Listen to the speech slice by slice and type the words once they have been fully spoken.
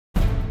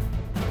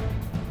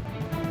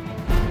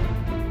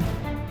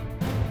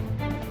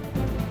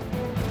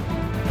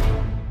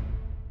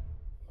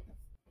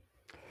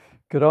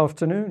Good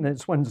afternoon.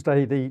 It's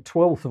Wednesday, the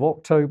 12th of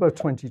October,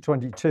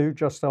 2022,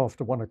 just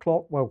after 1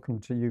 o'clock. Welcome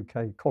to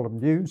UK Column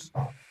News.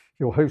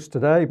 Your host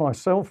today,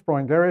 myself,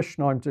 Brian Gerrish,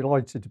 and I'm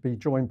delighted to be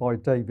joined by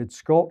David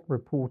Scott,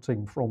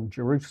 reporting from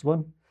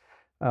Jerusalem.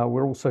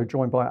 We're also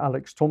joined by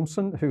Alex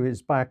Thompson, who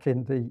is back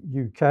in the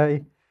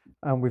UK.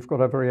 And we've got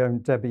our very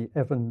own Debbie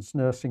Evans,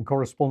 nursing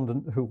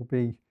correspondent, who will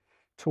be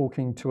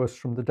talking to us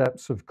from the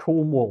depths of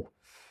Cornwall.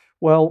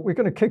 Well, we're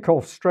going to kick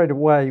off straight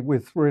away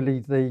with really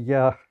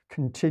the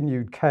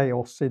continued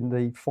chaos in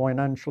the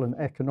financial and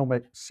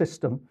economic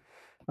system.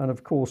 And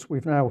of course,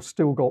 we've now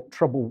still got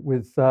trouble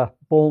with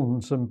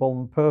bonds and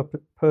bond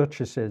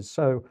purchases.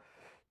 So,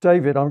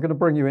 David, I'm going to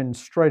bring you in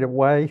straight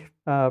away.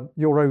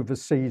 You're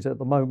overseas at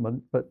the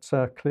moment, but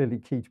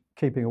clearly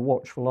keeping a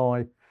watchful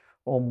eye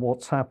on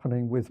what's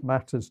happening with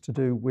matters to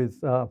do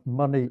with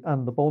money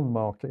and the bond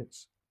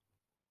markets.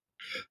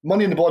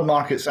 Money in the bond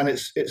markets, and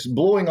it's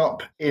blowing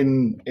up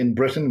in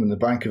Britain, in the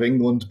Bank of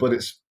England, but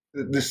it's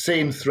the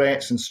same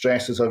threats and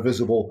stresses are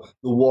visible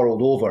the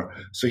world over.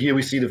 So here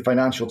we see the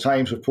Financial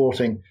Times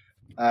reporting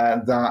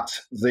that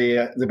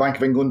the Bank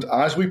of England,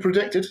 as we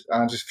predicted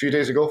just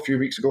a few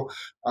weeks ago,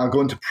 are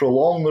going to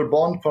prolong their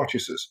bond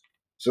purchases.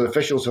 So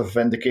officials have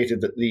indicated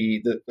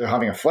that they're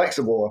having a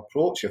flexible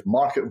approach if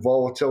market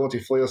volatility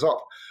flares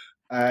up.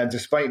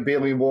 Despite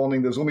Bailey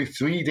warning, there's only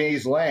 3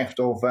 days left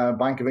of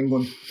Bank of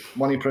England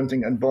money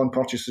printing and bond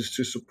purchases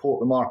to support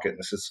the market.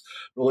 This is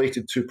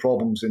related to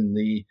problems in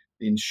the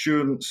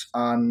insurance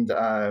and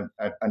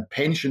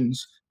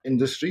pensions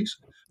industries.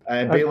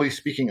 Bailey,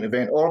 speaking at an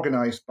event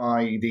organised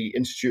by the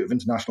Institute of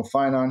International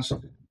Finance,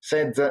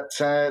 said that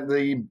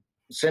the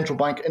central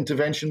bank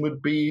intervention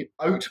would be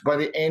out by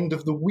the end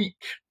of the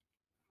week.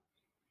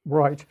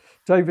 Right.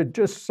 David,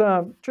 just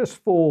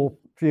for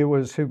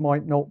viewers who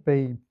might not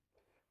be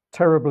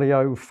terribly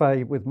au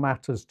fait with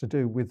matters to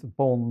do with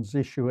bonds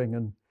issuing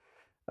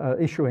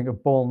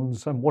of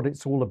bonds and what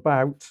it's all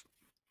about,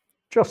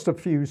 just a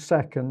few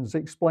seconds,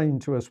 explain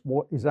to us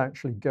what is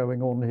actually going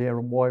on here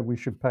and why we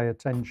should pay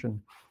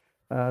attention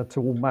to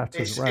all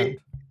matters around.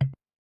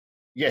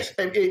 Yes,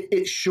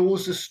 it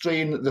shows the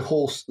strain that the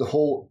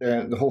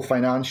whole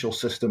financial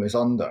system is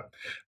under.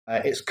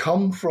 It's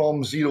come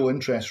from zero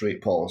interest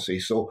rate policy.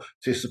 So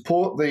to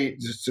support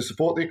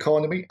the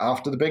economy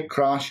after the big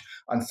crash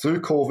and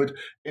through COVID,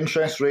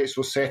 interest rates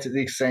were set at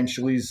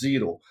essentially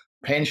zero.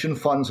 Pension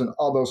funds and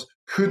others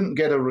couldn't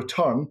get a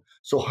return,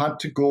 so had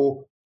to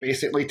go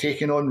basically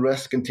taking on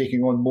risk and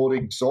taking on more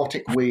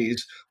exotic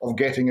ways of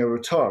getting a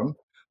return,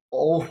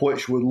 all of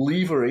which were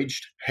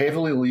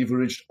heavily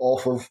leveraged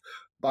off of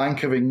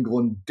Bank of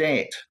England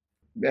debt,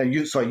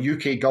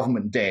 UK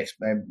government debt,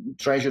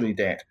 treasury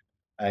debt,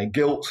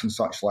 gilts and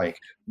such like.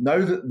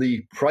 Now that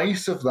the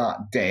price of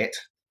that debt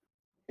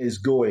is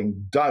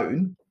going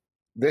down,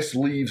 this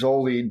leaves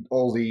all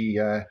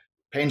the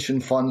pension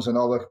funds and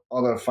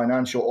other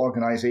financial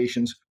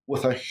organisations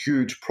with a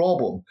huge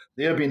problem.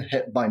 They're being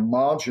hit by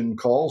margin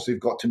calls. They've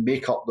got to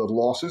make up their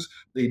losses.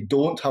 They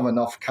don't have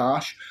enough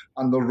cash,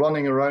 and they're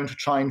running around to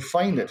try and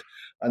find it.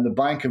 And the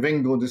Bank of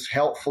England is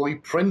helpfully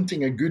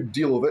printing a good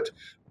deal of it,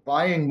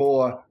 buying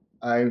more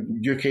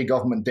UK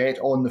government debt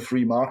on the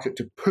free market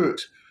to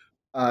put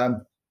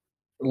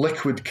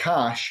liquid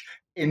cash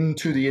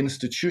into the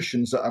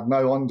institutions that are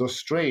now under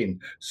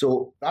strain.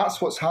 So that's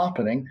what's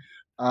happening.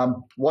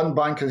 One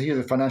banker here,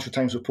 the Financial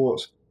Times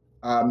reports,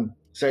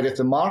 said if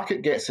the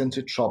market gets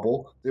into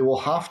trouble, they will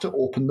have to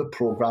open the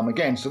program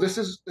again. So this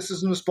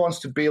is in response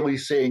to Bailey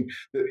saying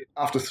that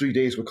after 3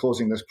 days we're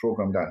closing this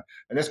program down.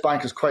 And this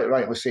bank is quite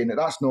rightly saying that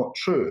that's not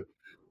true.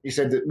 He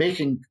said that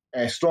making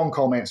strong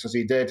comments as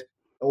he did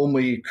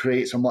only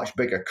creates a much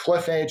bigger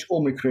cliff edge,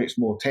 only creates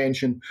more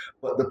tension.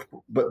 But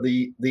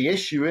the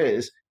issue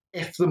is,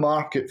 if the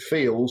market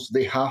fails,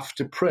 they have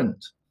to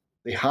print.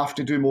 They have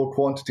to do more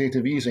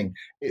quantitative easing.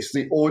 It's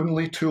the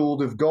only tool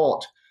they've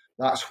got.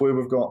 That's where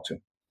we've got to.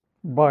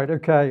 Right,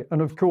 okay. And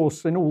of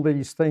course, in all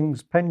these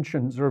things,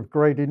 pensions are of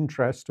great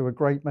interest to a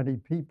great many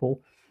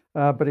people,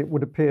 but it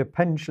would appear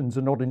pensions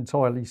are not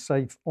entirely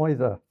safe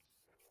either.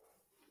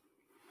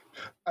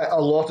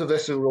 A lot of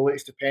this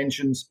relates to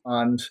pensions,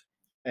 and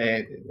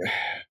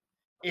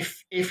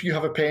if you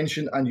have a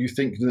pension and you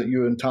think that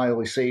you're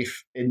entirely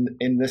safe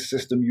in this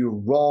system, you're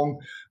wrong.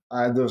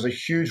 There's a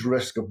huge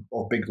risk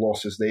of big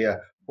losses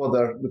there.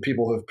 Whether the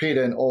people who have paid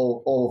in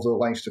all of their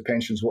lives to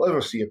pensions will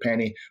ever see a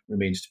penny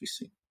remains to be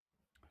seen.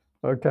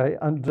 Okay,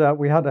 and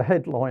we had a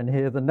headline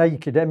here, the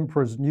Naked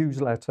Emperor's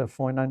newsletter,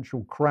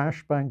 financial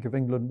crash, Bank of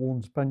England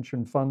warns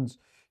pension funds,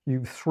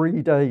 you've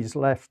 3 days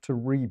left to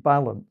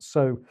rebalance.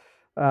 So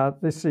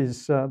this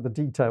is the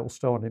details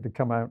starting to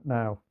come out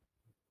now.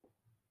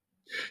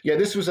 Yeah,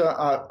 this was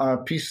a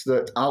piece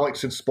that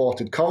Alex had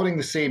spotted covering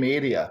the same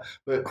area,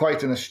 but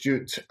quite an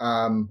astute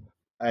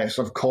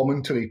sort of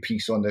commentary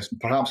piece on this.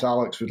 Perhaps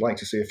Alex would like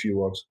to say a few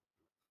words.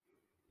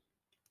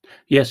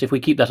 Yes, if we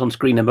keep that on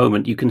screen a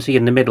moment, you can see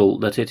in the middle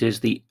that it is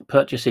the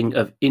purchasing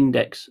of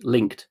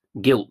index-linked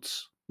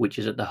gilts, which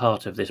is at the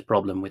heart of this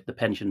problem with the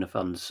pension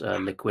funds'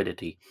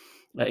 liquidity.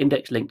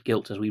 Index-linked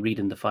gilts, as we read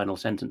in the final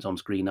sentence on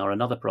screen, are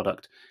another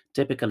product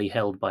typically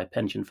held by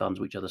pension funds,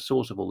 which are the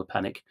source of all the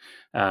panic.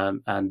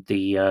 And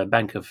the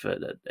Bank of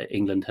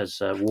England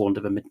has warned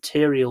of a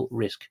material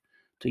risk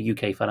to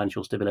UK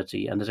financial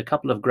stability. And there's a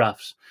couple of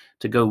graphs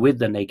to go with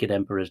the Naked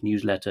Emperor's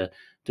newsletter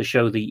to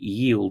show the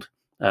yield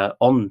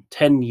on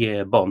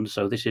 10-year bonds.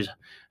 So this is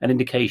an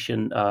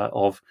indication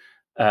of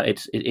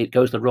it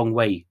goes the wrong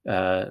way,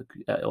 a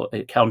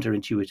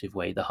counterintuitive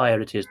way. The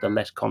higher it is, the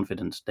less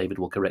confidence. David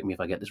will correct me if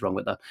I get this wrong,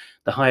 but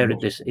the higher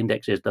this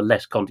index is, the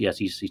less confidence.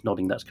 Yes, he's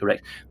nodding. That's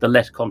correct. The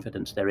less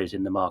confidence there is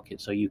in the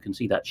market. So you can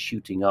see that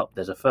shooting up.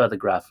 There's a further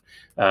graph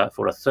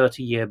for a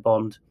 30-year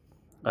bond.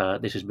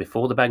 This is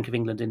before the Bank of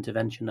England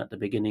intervention at the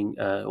beginning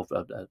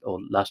or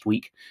last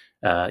week.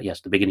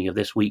 Yes, the beginning of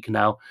this week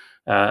now.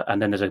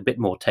 And then there's a bit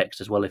more text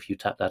as well if you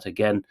tap that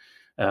again,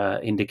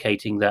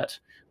 indicating that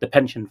the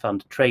pension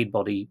fund trade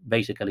body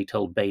basically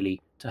told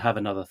Bailey to have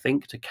another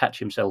think, to catch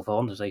himself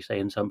on, as they say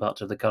in some parts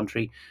of the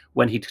country,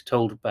 when he'd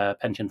told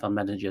pension fund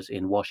managers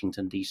in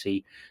Washington,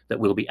 D.C. that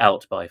we'll be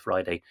out by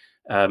Friday.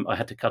 I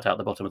had to cut out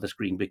the bottom of the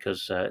screen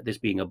because this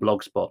being a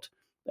blog spot,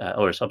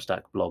 or a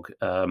Substack blog,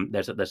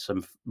 there's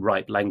some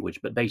ripe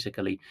language, but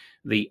basically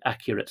the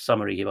accurate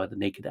summary here by the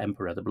Naked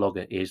Emperor, the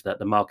blogger, is that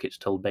the markets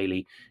told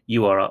Bailey,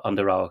 you are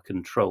under our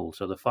control.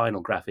 So the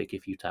final graphic,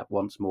 if you tap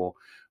once more,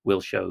 will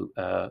show,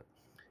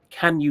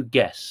 can you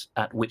guess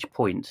at which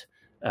point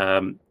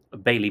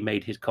Bailey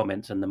made his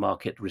comments and the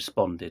market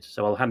responded?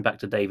 So I'll hand back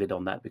to David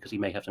on that because he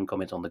may have some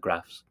comments on the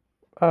graphs.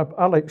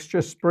 Alex,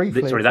 just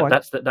briefly.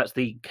 That's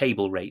the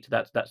cable rate.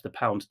 That's the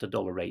pound to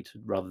dollar rate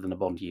rather than a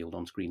bond yield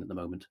on screen at the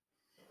moment.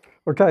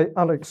 Okay,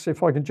 Alex,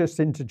 if I can just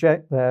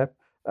interject there.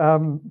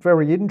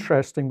 Very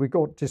interesting. We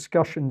got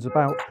discussions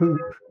about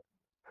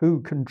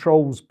who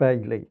controls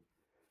Bailey.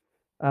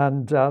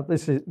 And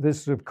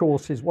this of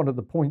course, is one of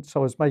the points I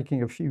was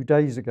making a few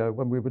days ago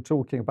when we were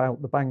talking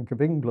about the Bank of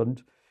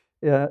England.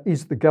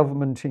 Is the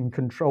government in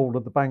control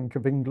of the Bank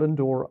of England,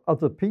 or are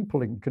other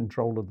people in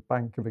control of the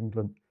Bank of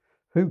England?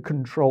 Who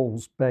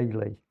controls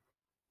Bailey?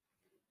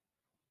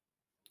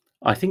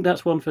 I think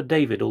that's one for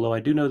David, although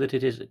I do know that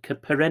it is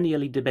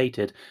perennially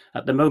debated.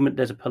 At the moment,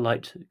 there's a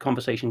polite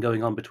conversation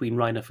going on between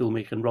Rainer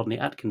Fulmich and Rodney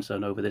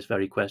Atkinson over this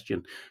very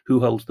question,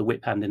 who holds the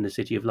whip hand in the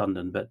City of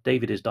London. But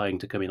David is dying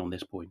to come in on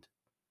this point.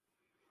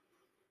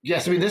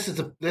 Yes, I mean, this is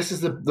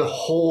the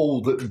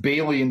hole that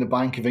Bailey and the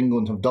Bank of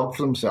England have dug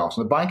for themselves.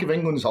 And the Bank of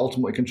England is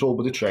ultimately controlled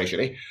by the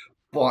Treasury,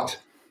 but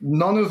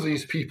none of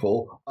these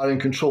people are in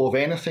control of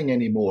anything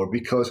anymore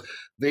because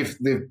they've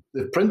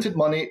printed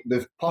money,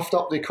 they've puffed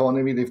up the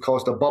economy, they've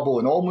caused a bubble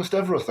in almost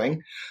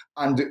everything,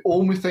 and the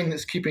only thing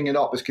that's keeping it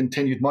up is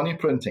continued money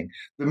printing.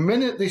 The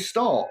minute they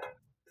stop,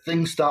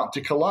 things start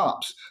to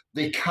collapse.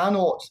 They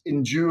cannot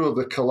endure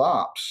the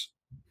collapse.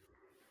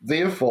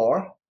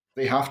 Therefore,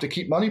 they have to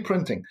keep money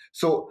printing.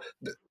 So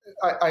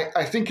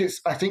I think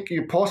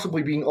you're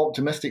possibly being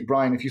optimistic,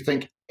 Brian, if you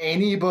think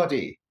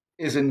anybody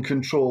is in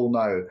control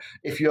now.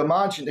 If you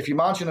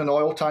imagine an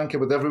oil tanker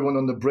with everyone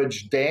on the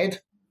bridge dead,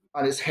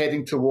 and it's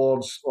heading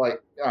towards like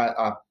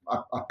a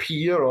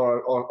pier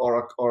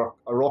or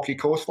a rocky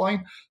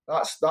coastline,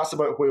 that's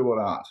about where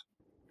we're at.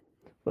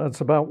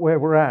 That's about where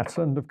we're at,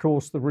 and of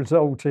course the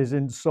result is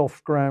in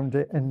soft ground.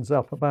 It ends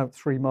up about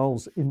 3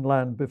 miles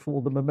inland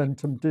before the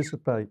momentum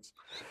dissipates.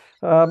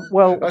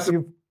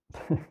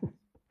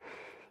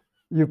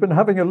 You've been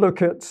having a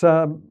look at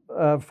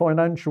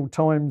Financial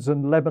Times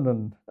and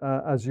Lebanon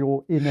as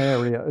your in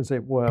area, as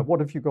it were. What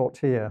have you got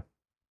here?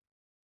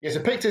 Yes,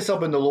 I picked this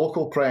up in the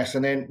local press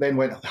and then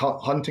went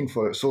hunting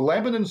for it. So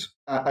Lebanon's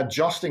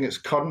adjusting its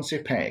currency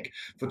peg.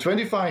 For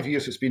 25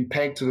 years, it's been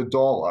pegged to the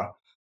dollar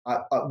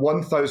at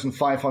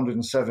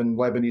 1,507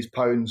 Lebanese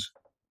pounds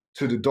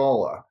to the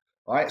dollar.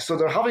 Right, so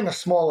they're having a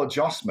small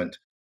adjustment.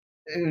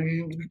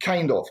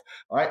 Kind of.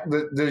 Right?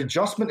 The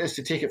adjustment is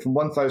to take it from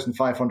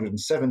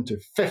 1,507 to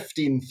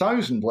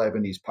 15,000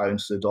 Lebanese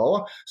pounds to the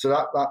dollar. So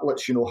that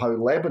lets you know how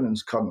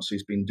Lebanon's currency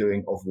has been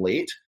doing of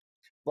late.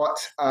 But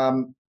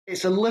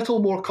it's a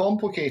little more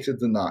complicated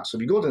than that. So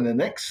if you go to the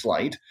next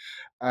slide,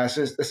 this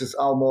is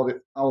Al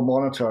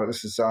Monitor.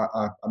 This is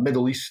a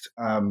Middle East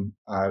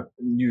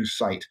news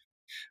site.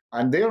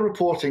 And they're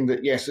reporting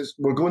that, yes,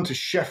 we're going to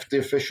shift the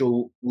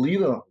official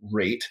lira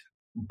rate,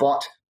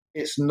 but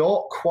it's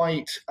not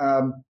quite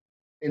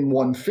in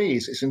one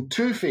phase. It's in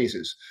two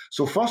phases.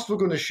 So first, we're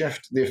going to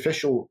shift the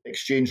official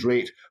exchange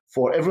rate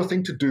for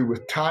everything to do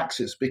with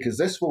taxes, because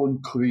this will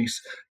increase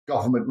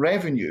government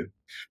revenue.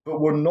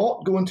 But we're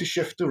not going to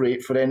shift the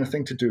rate for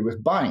anything to do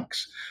with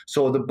banks.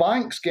 So the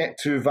banks get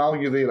to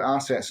value their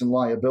assets and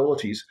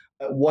liabilities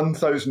at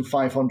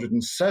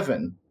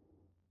 1,507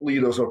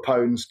 liras or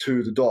pounds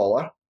to the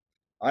dollar.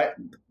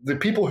 The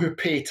people who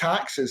pay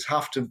taxes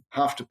have to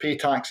pay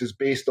taxes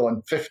based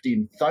on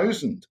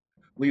 15,000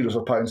 liras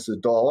or pounds to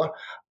the dollar.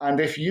 And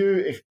if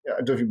you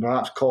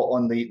perhaps caught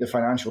on the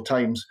Financial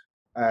Times,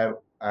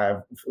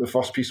 the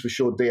first piece we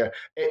showed there,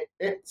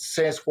 it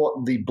says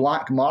what the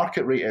black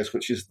market rate is,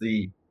 which is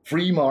the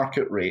free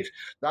market rate.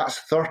 That's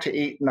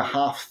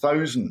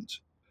 38,500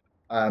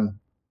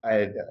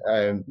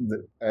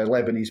 the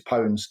Lebanese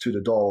pounds to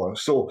the dollar.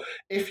 So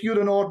if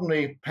you're an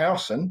ordinary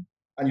person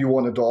and you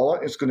want a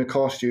dollar, it's going to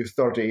cost you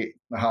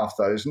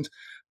 38,500.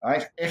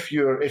 Right? If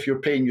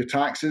you're paying your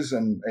taxes,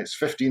 and it's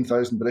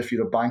 15,000, but if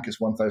you're a bank, it's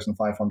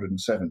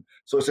 1,507.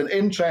 So it's an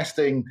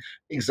interesting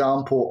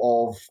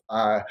example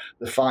of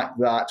the fact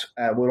that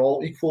we're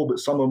all equal, but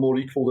some are more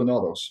equal than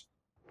others.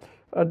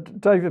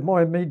 David,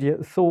 my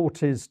immediate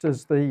thought is: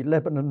 does the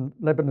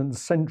Lebanon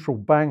Central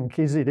Bank,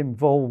 is it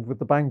involved with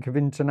the Bank of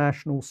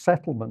International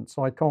Settlements?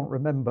 I can't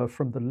remember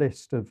from the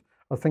list of,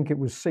 I think it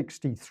was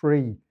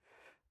 63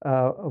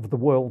 of the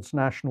world's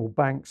national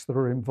banks that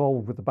are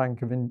involved with the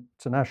Bank of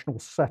International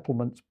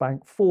Settlements,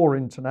 Bank for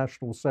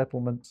International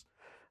Settlements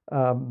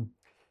hand,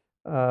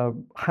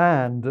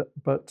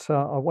 but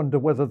I wonder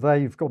whether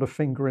they've got a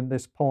finger in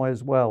this pie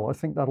as well. I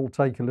think that'll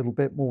take a little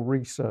bit more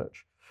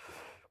research.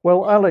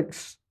 Well,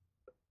 Alex,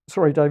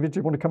 sorry, David, do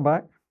you want to come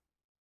back?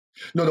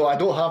 No, I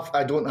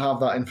don't have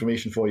that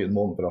information for you at the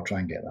moment, but I'll try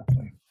and get that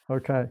for you.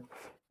 Okay.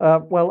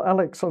 Well,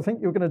 Alex, I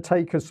think you're going to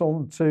take us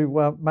on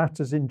to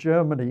matters in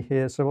Germany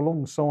here. So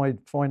alongside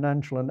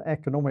financial and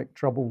economic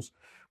troubles,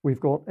 we've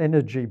got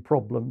energy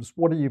problems.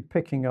 What are you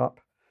picking up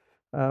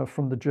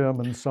from the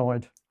German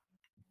side?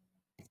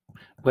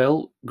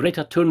 Well,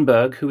 Greta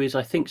Thunberg, who is,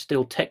 I think,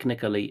 still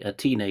technically a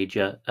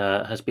teenager,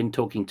 has been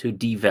talking to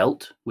Die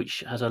Welt,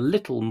 which has a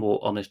little more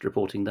honest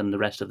reporting than the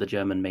rest of the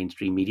German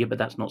mainstream media, but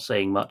that's not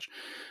saying much.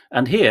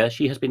 And here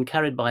she has been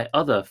carried by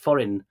other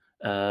foreign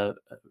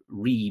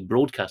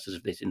rebroadcasters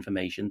of this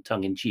information,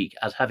 tongue-in-cheek,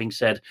 as having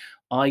said,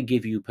 I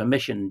give you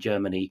permission,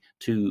 Germany,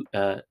 to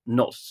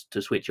not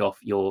to switch off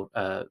your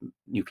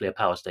nuclear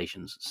power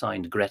stations,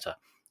 signed Greta.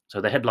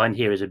 So the headline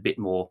here is a bit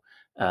more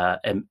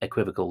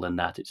equivocal than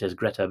that. It says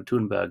Greta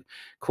Thunberg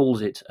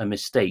calls it a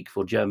mistake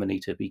for Germany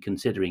to be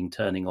considering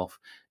turning off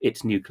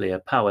its nuclear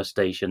power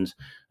stations,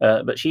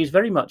 but she's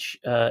very much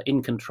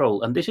in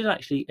control. And this is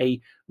actually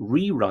a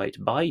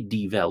rewrite by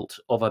Die Welt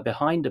of a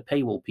behind a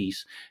paywall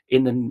piece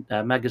in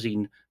the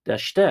magazine Der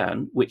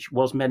Stern, which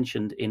was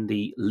mentioned in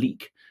the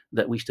leak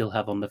that we still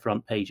have on the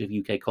front page of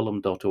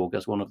ukcolumn.org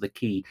as one of the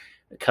key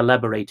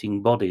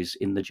collaborating bodies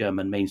in the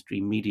German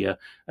mainstream media,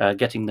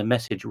 getting the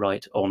message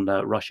right on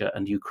Russia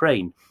and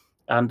Ukraine.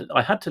 And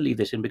I had to leave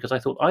this in because I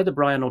thought either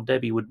Brian or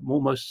Debbie would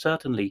almost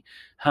certainly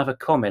have a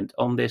comment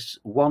on this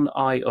one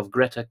eye of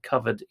Greta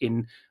covered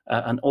in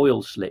an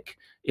oil slick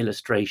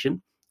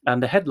illustration.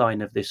 And the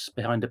headline of this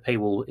behind a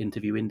paywall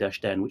interview in Der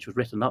Stern, which was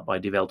written up by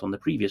Die Welt on the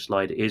previous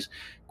slide, is,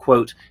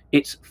 quote,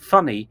 "It's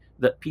funny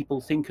that people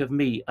think of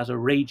me as a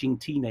raging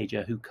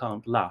teenager who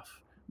can't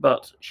laugh."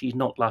 But she's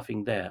not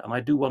laughing there. And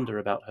I do wonder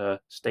about her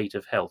state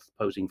of health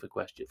posing for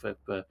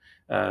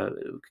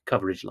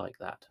coverage like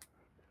that.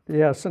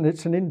 Yes, and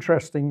it's an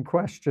interesting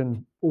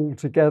question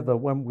altogether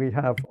when we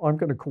have, I'm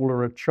going to call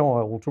her a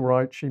child,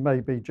 right? She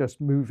may be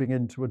just moving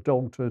into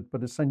adulthood,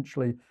 but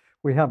essentially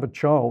we have a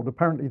child.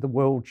 Apparently the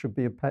world should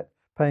be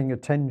paying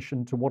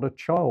attention to what a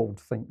child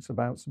thinks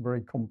about some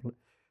very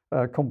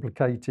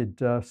complicated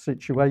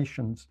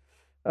situations.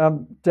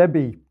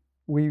 Debbie,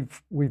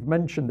 we've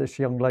mentioned this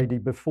young lady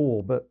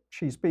before, but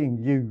she's being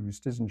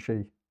used, isn't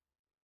she?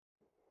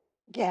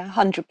 Yeah,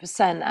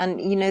 100%.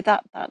 And you know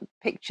that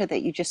picture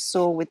that you just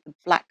saw with the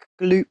black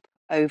gloop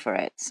over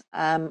it,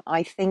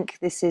 I think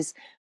this is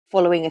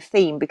following a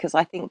theme, because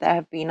I think there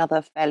have been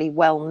other fairly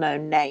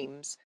well-known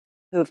names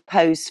who have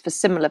posed for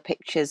similar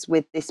pictures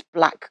with this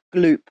black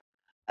gloop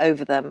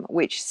over them,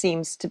 which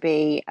seems to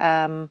be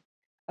a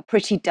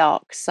pretty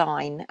dark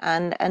sign.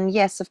 And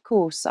yes, of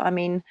course, I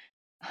mean,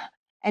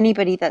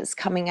 anybody that's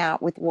coming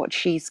out with what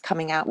she's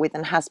coming out with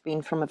and has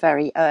been from a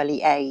very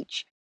early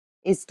age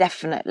is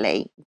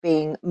definitely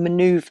being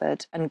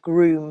maneuvered and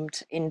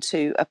groomed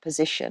into a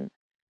position.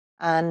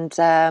 And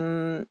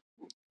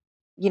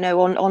you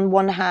know, on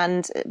one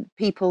hand,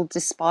 people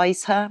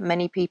despise her.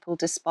 Many people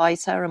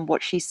despise her and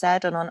what she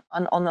said, and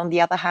on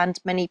the other hand,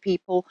 many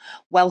people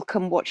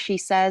welcome what she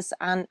says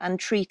and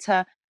treat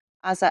her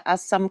as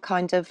some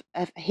kind of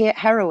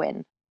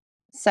heroine.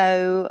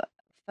 So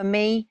for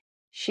me,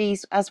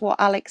 she's, as what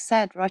Alex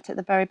said right at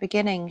the very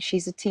beginning,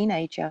 she's a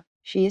teenager.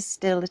 She is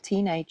still a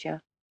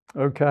teenager.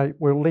 Okay,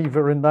 we'll leave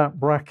her in that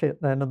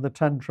bracket then, and the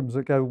tantrums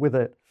that go with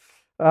it.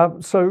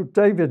 So,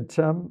 David,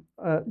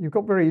 you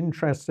got very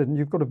interested, and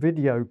you've got a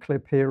video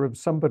clip here of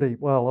somebody,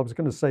 well, I was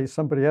going to say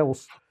somebody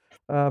else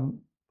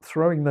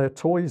throwing their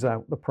toys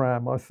out the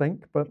pram, I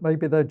think, but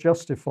maybe they're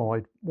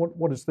justified.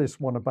 What is this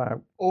one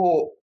about?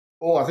 Oh,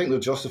 I think they're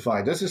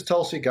justified. This is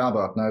Tulsi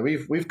Gabbard. Now,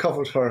 we've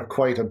covered her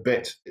quite a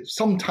bit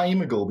some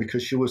time ago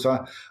because she was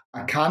a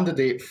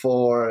candidate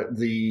for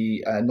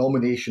the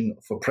nomination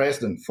for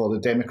president for the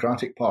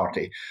Democratic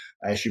Party.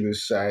 She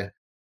was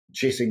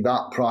chasing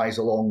that prize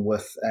along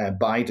with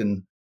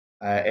Biden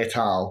et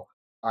al.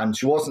 And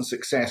she wasn't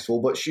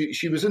successful, but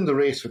she was in the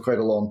race for quite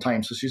a long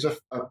time. So she's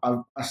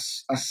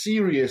a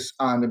serious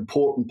and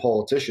important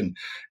politician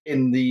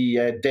in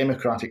the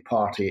Democratic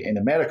Party in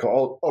America,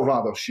 or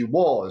rather, she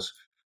was.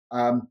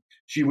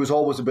 She was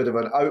always a bit of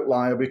an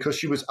outlier because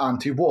she was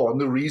anti-war. And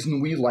the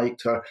reason we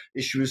liked her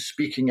is she was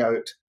speaking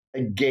out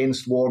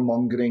against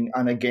warmongering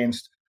and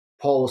against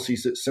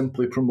policies that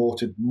simply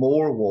promoted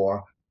more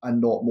war and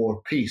not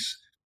more peace.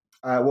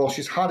 Well,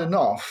 she's had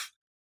enough,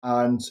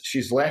 and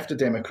she's left the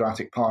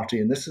Democratic Party,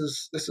 and this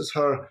is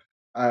her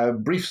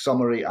brief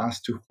summary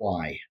as to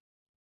why.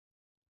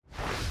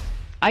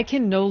 I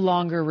can no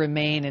longer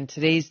remain in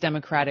today's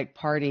Democratic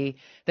Party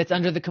that's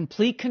under the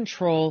complete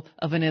control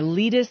of an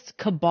elitist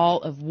cabal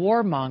of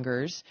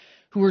warmongers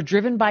who are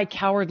driven by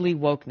cowardly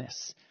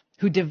wokeness,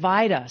 who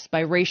divide us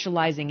by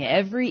racializing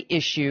every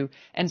issue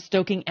and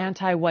stoking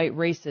anti-white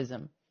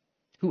racism,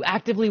 who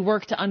actively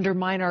work to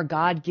undermine our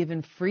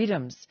God-given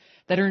freedoms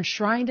that are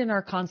enshrined in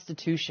our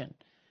Constitution,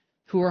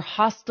 who are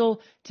hostile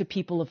to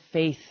people of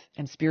faith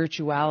and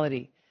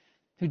spirituality,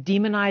 who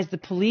demonize the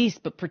police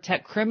but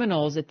protect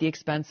criminals at the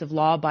expense of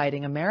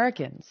law-abiding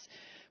Americans,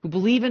 who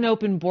believe in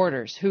open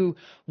borders, who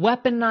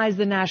weaponize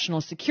the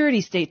national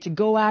security state to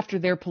go after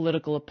their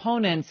political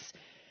opponents,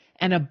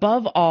 and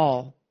above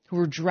all, who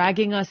are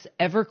dragging us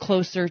ever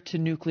closer to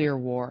nuclear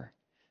war.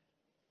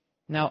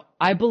 Now,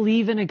 I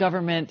believe in a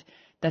government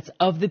that's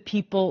of the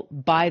people,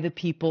 by the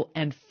people,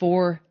 and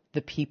for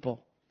the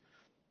people.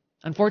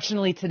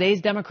 Unfortunately, today's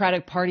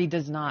Democratic Party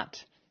does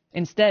not.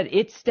 Instead,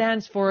 it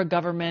stands for a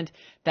government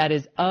that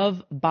is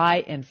of,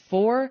 by, and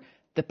for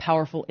the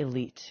powerful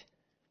elite.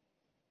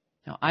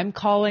 Now, I'm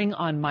calling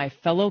on my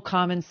fellow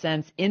common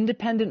sense,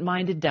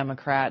 independent-minded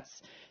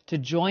Democrats to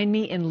join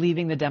me in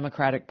leaving the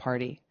Democratic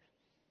Party.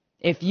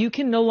 If you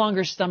can no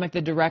longer stomach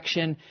the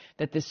direction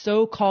that the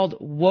so-called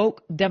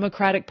woke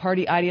Democratic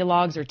Party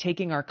ideologues are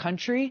taking our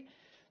country,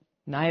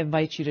 then I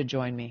invite you to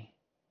join me.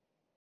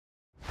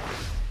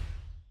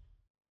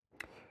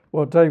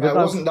 Well, David,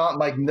 wasn't that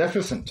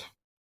magnificent?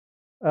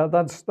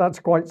 That's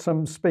quite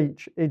some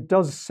speech. It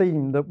does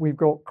seem that we've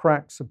got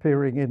cracks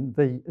appearing in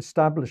the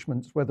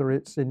establishments, whether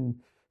it's in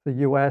the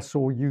US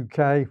or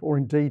UK or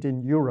indeed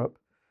in Europe.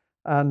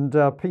 And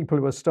people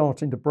who are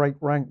starting to break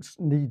ranks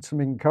need some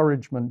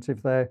encouragement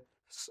if they're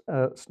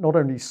not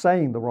only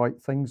saying the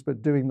right things,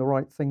 but doing the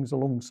right things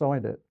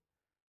alongside it.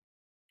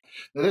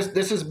 Now,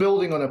 this is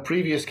building on a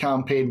previous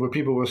campaign where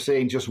people were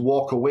saying just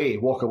walk away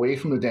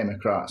from the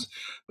Democrats.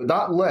 But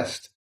that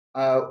list,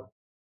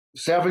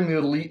 serving the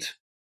elite,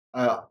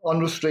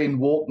 unrestrained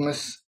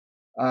wokeness,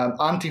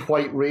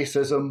 anti-white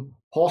racism,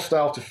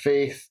 hostile to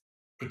faith,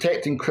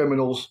 protecting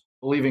criminals,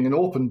 believing in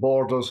open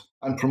borders,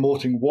 and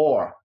promoting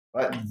war.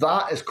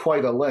 That is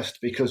quite a list,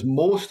 because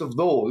most of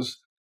those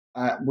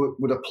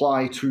would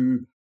apply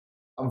to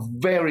a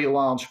very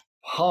large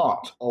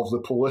part of the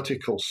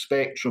political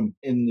spectrum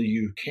in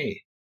the UK.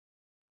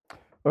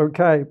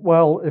 Okay,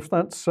 well, if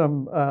that's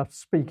some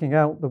speaking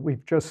out that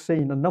we've just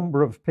seen, a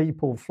number of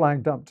people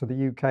flagged up to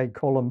the UK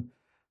column,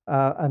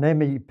 an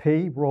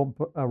MEP, Rob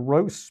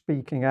Rose,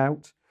 speaking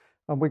out.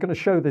 And we're going to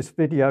show this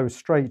video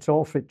straight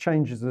off. It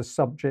changes the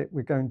subject.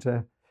 We're going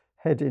to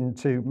head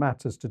into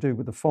matters to do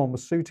with the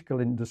pharmaceutical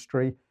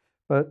industry.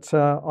 But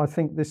I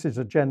think this is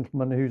a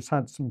gentleman who's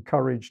had some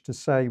courage to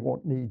say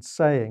what needs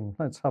saying.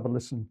 Let's have a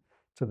listen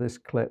to this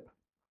clip.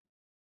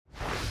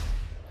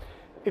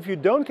 If you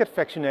don't get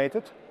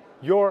vaccinated,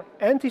 you're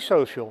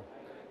antisocial.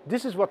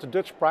 This is what the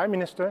Dutch Prime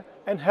Minister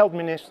and Health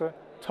Minister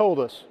told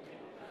us.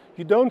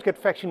 You don't get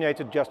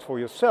vaccinated just for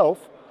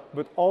yourself,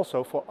 but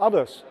also for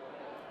others.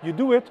 You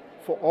do it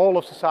for all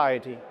of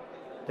society.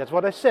 That's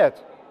what I said.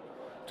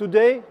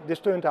 Today, this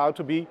turned out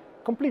to be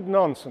complete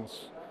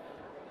nonsense.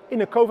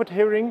 In a COVID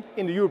hearing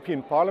in the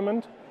European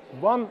Parliament,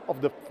 one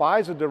of the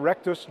Pfizer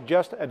directors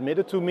just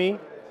admitted to me,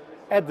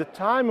 at the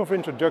time of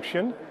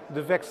introduction,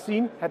 the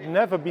vaccine had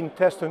never been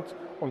tested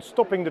on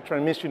stopping the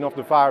transmission of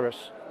the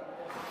virus.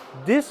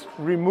 This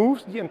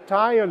removes the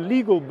entire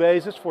legal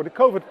basis for the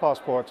COVID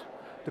passport.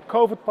 The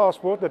COVID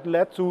passport that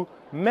led to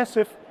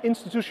massive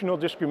institutional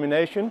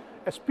discrimination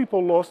as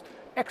people lost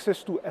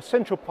access to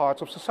essential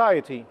parts of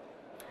society.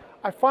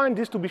 I find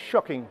this to be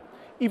shocking,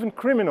 even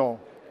criminal.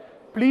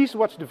 Please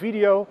watch the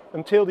video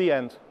until the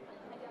end.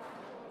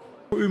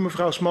 Voor u,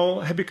 mevrouw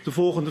Small, heb ik de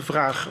volgende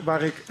vraag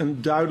waar ik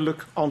een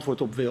duidelijk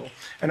antwoord op wil.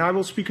 And I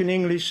will speak in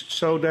English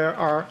so there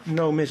are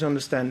no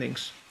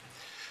misunderstandings.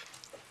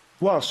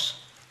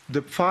 Was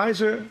the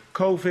Pfizer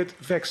COVID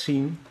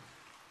vaccine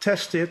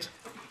tested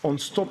on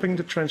stopping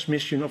the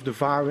transmission of the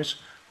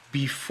virus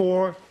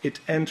before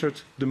it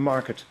entered the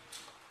market?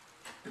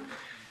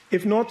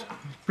 If not,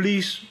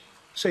 please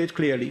say it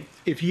clearly.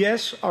 If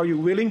yes, are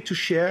you willing to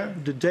share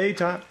the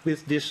data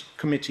with this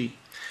committee?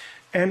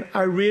 And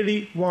I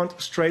really want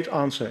a straight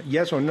answer,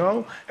 yes or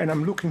no, and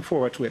I'm looking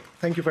forward to it.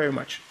 Thank you very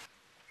much.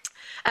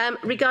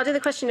 Regarding the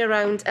question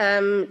around,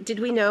 did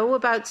we know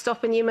about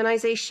stopping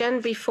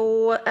immunisation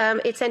before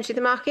it's entered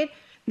the market?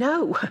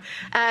 No.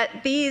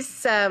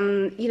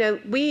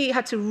 We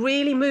had to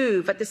really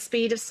move at the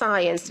speed of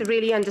science to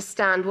really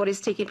understand what is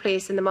taking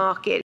place in the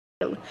market.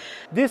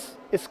 This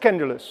is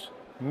scandalous.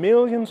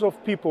 Millions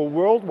of people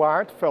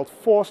worldwide felt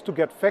forced to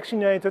get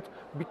vaccinated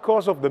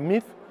because of the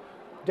myth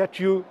that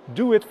you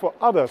do it for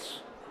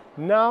others.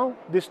 Now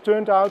this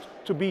turned out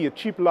to be a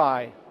cheap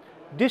lie.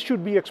 This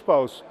should be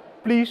exposed.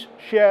 Please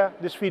share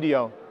this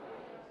video.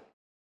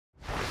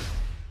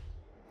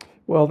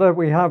 Well, there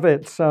we have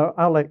it.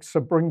 Alex,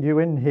 I'll bring you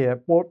in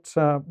here.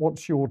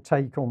 What's your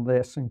take on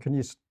this? And can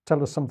you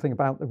tell us something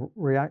about the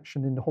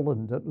reaction in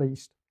Holland, at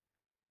least?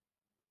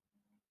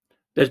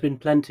 There's been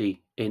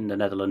plenty in the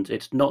Netherlands.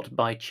 It's not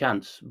by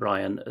chance,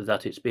 Brian,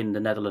 that it's been the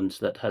Netherlands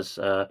that has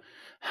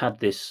had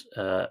this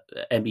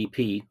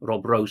MEP,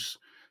 Rob Roos,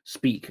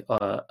 speak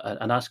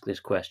and ask this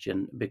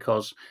question,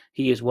 because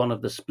he is one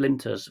of the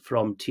splinters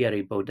from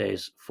Thierry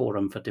Baudet's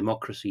Forum for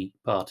Democracy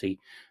party.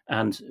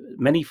 And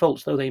many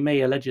faults though they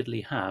may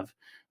allegedly have,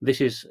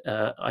 this is,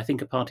 I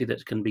think, a party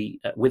that can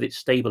be, with its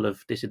stable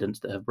of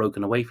dissidents that have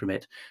broken away from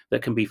it,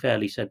 that can be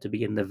fairly said to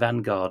be in the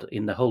vanguard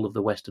in the whole of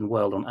the Western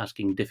world on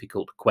asking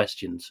difficult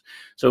questions.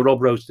 So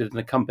Rob Roos did an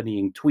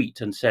accompanying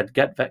tweet and said,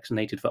 "Get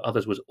vaccinated for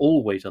others was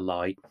always a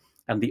lie,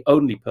 and the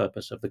only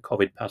purpose of the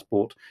COVID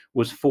passport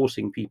was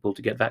forcing people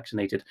to get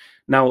vaccinated."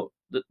 Now,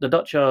 the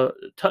Dutch are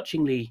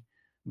touchingly,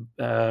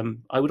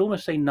 I would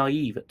almost say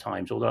naive at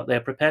times, although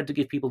they're prepared to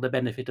give people the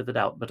benefit of the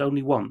doubt, but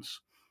only once.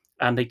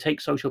 And they take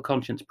social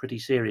conscience pretty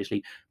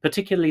seriously,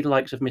 particularly the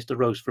likes of Mr.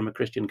 Roos from a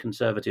Christian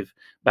conservative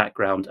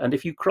background. And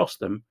if you cross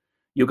them,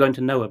 you're going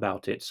to know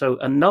about it. So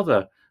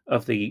another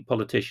of the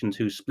politicians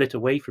who split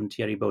away from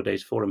Thierry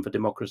Baudet's Forum for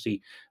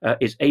Democracy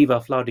is Eva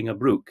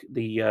Vlaardingerbroek,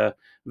 the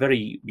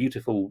very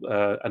beautiful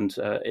and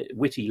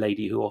witty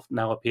lady who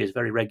now appears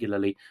very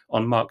regularly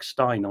on Mark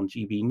Steyn on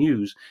GB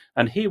News.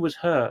 And here was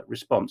her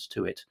response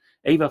to it.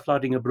 Eva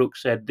Vlaardingerbroek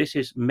said, "This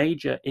is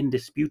major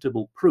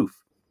indisputable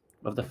proof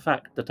of the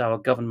fact that our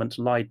government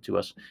lied to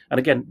us." And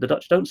again, the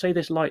Dutch don't say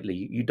this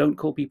lightly. You don't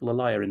call people a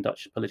liar in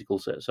Dutch political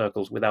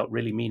circles without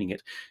really meaning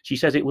it. She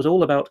says it was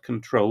all about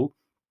control,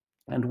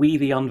 and we,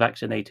 the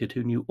unvaccinated,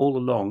 who knew all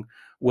along,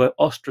 were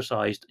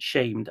ostracized,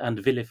 shamed, and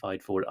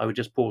vilified for it. I would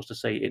just pause to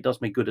say it does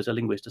me good as a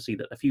linguist to see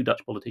that a few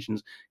Dutch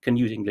politicians can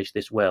use English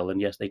this well,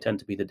 and yes, they tend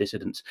to be the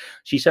dissidents.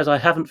 She says, "I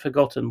haven't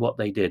forgotten what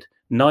they did.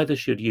 Neither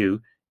should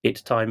you.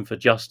 It's time for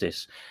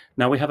justice."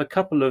 Now, we have a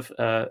couple of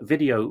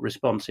video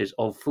responses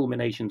of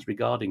fulminations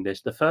regarding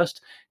this. The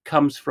first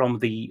comes from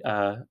the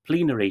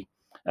plenary.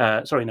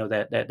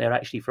 They're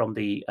actually from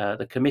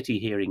the committee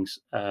hearings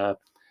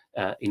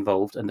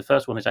involved. And the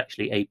first one is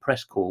actually a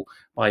press call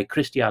by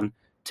Cristian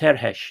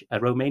Terhes, a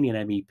Romanian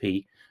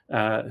MEP,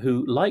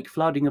 who, like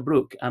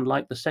Vlaardingerbroek and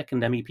like the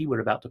second MEP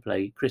we're about to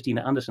play,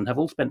 Christina Anderson, have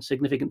all spent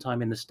significant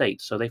time in the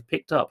States. So they've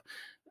picked up,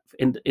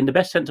 in the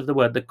best sense of the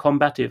word, the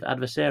combative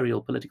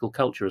adversarial political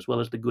culture as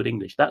well as the good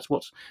English. That's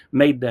what's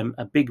made them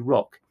a big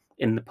rock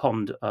in the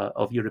pond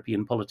of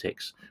European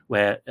politics,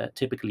 where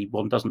typically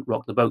one doesn't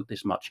rock the boat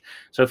this much.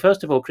 So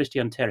first of all,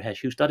 Cristian Terhes,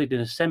 who studied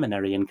in a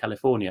seminary in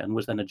California and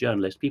was then a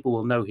journalist. People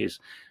will know his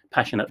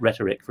passionate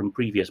rhetoric from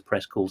previous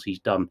press calls he's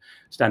done,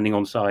 standing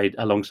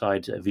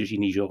alongside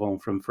Virginie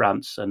Joron from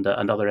France and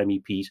other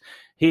MEPs.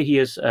 Here he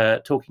is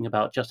talking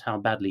about just how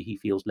badly he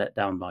feels let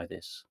down by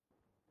this.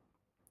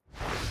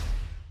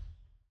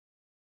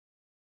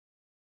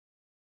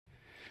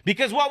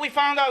 Because what we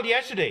found out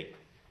yesterday,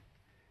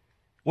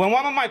 when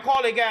one of my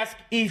colleagues asked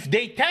if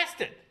they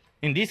tested,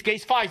 in this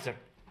case Pfizer,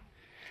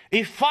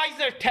 if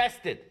Pfizer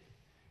tested,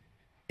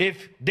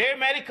 if their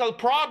medical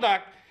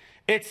product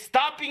is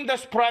stopping the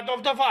spread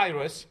of the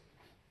virus,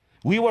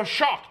 we were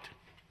shocked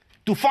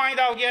to find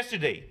out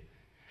yesterday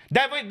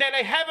that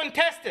they haven't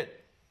tested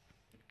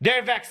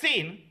their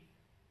vaccine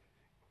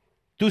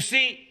to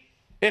see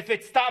if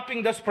it's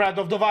stopping the spread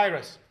of the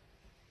virus.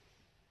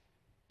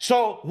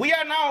 So we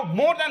are now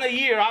more than a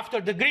year after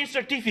the green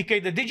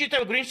certificate, the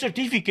digital green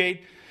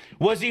certificate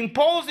was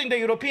imposed in the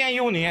European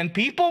Union, and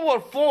people were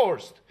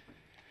forced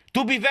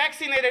to be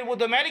vaccinated with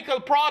a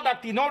medical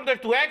product in order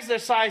to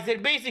exercise their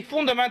basic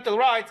fundamental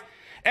rights,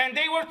 and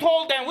they were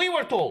told, and we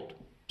were told.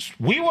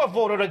 We were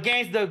voted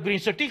against the green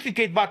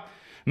certificate, but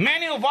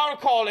many of our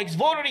colleagues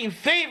voted in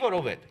favor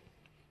of it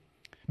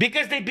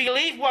because they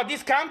believe what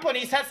these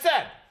companies have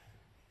said,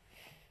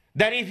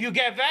 that if you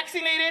get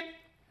vaccinated,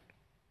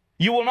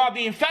 you will not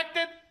be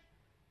infected,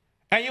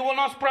 and you will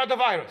not spread the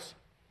virus.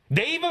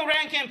 They even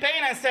ran a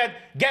campaign and said,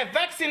 get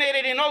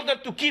vaccinated in order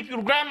to keep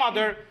your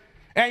grandmother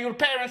and your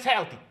parents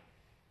healthy.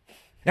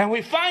 And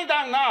we find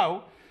out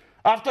now,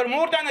 after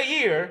more than a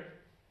year,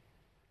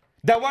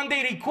 that when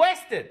they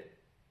requested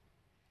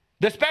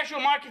the special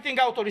marketing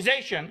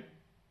authorization,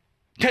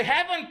 they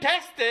haven't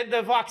tested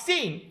the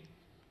vaccine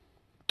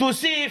to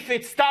see if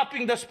it's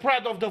stopping the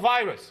spread of the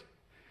virus.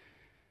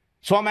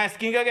 So I'm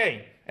asking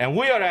again, and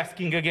we are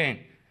asking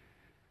again,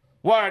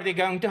 what are they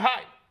going to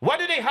hide? What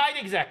do they hide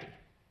exactly?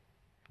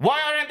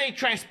 Why aren't they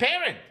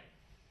transparent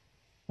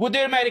with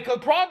their medical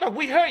product?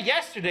 We heard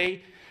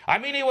yesterday, I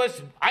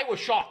was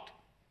shocked.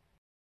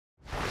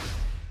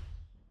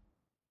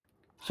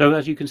 So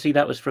as you can see,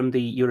 that was from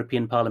the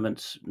European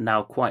Parliament's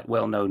now quite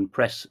well-known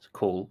press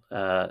call,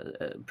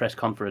 press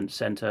conference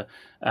centre.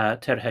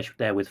 Terhes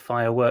there with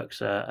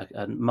fireworks,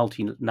 a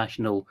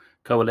multinational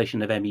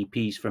coalition of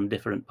MEPs from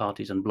different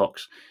parties and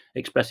blocs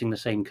expressing the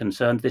same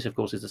concerns. This, of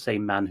course, is the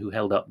same man who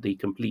held up the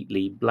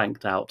completely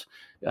blanked out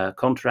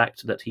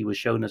contract that he was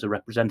shown as a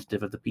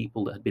representative of the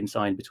people that had been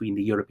signed between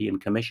the European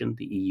Commission,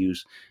 the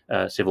EU's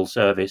civil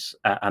service,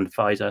 and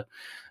Pfizer.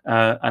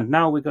 And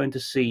now we're going to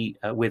see,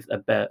 with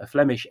a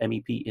Flemish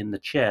MEP in the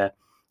chair,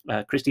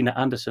 Christina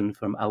Anderson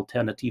from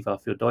Alternativa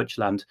für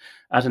Deutschland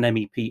as an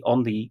MEP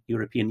on the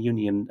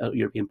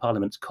European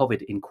Parliament's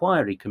COVID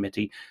Inquiry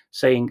Committee,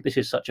 saying this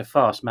is such a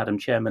farce, Madam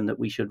Chairman, that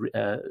we should,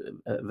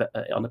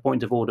 on the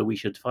point of order, we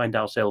should find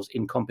ourselves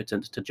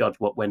incompetent to judge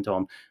what went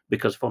on,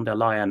 because von der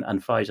Leyen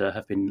and Pfizer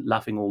have been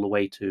laughing all the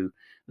way to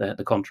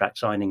the contract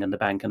signing and the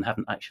bank and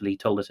haven't actually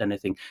told us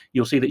anything.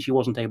 You'll see that she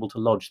wasn't able to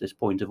lodge this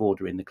point of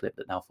order in the clip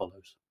that now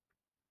follows.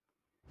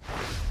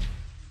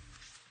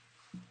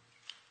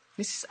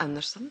 Mrs.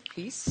 Anderson,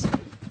 please.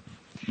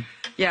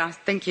 Yeah,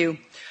 thank you.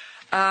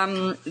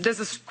 This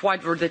is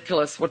quite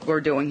ridiculous what we're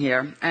doing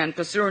here. And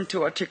pursuant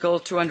to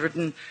Article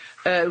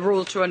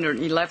Rule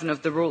 211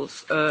 of the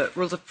Rules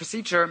of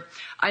Procedure,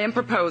 I am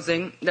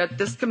proposing that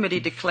this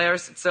committee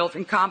declares itself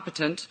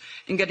incompetent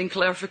in getting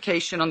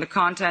clarification on the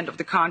content of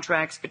the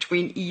contracts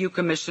between EU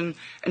Commission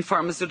and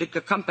pharmaceutical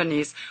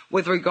companies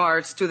with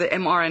regards to the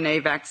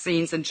mRNA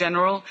vaccines in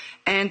general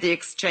and the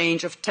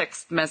exchange of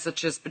text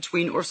messages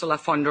between Ursula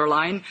von der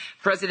Leyen,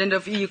 President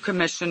of EU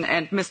Commission,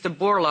 and Mr.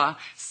 Bourla,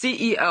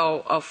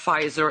 CEO of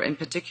Pfizer in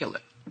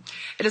particular.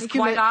 It is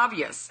quite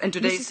obvious in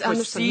today's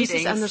proceedings.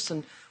 Mrs.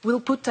 Anderson, we'll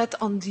put that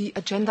on the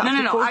agenda of the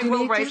coordinators. I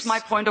will raise my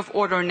point of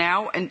order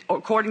now, and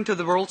according to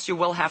the rules, you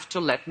will have to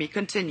let me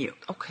continue.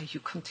 Okay, you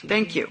continue.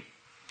 Thank you.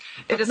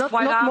 It is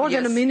quite obvious.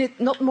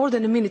 Not more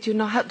than a minute. You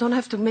don't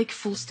have to make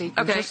full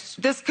statements. Okay.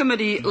 This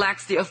committee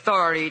lacks the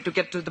authority to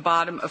get to the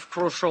bottom of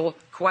crucial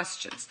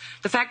questions.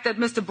 The fact that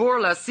Mr.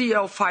 Bourla,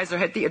 CEO of Pfizer,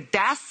 had the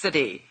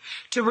audacity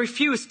to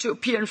refuse to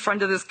appear in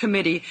front of this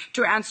committee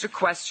to answer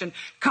questions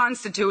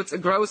constitutes a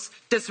gross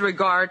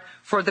disregard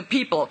for the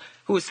people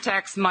whose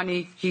tax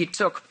money he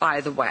took,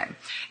 by the way.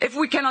 If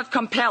we cannot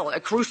compel a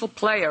crucial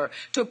player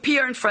to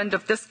appear in front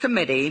of this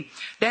committee,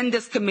 then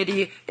this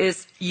committee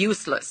is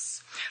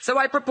useless. So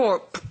I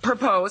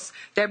propose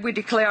that we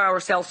declare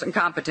ourselves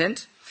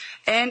incompetent,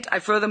 and I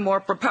furthermore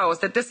propose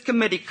that this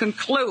committee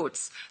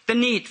concludes the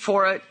need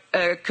for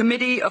a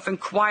committee of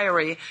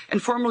inquiry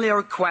and formally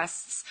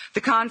requests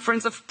the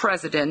Conference of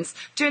Presidents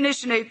to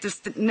initiate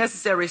the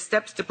necessary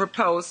steps to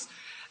propose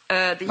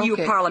the EU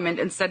Parliament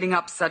in setting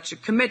up such a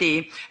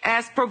committee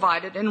as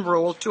provided in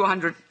Rule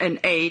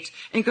 208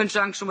 in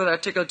conjunction with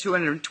Article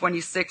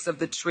 226 of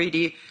the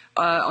Treaty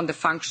on the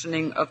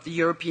Functioning of the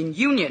European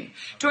Union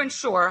to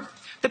ensure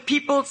the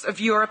peoples of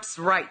Europe's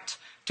right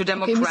to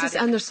democratic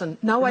Mrs. Anderson,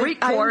 now I'm going to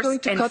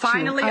cut you. And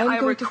finally, I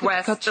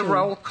request the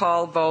roll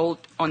call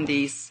vote on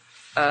these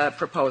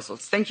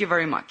proposals. Thank you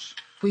very much.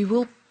 We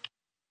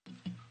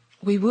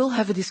will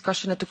have a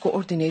discussion at the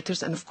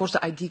coordinators, and of course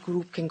the ID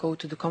group can go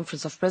to the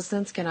Conference of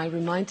Presidents. Can I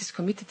remind this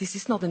committee, this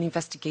is not an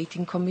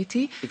investigating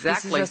committee.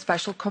 Exactly. This is a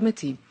special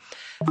committee.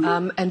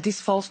 And this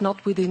falls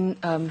not within,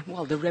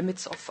 the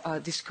remits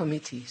of this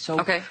committee.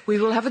 So we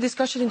will have a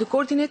discussion in the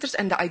coordinators,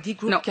 and the ID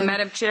group can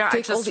Madam Chair,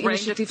 take all the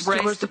initiatives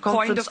towards the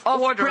Conference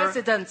of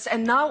Presidents.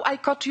 And now I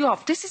cut you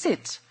off. This is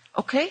it.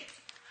 Okay?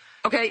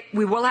 Okay,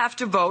 we will have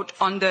to vote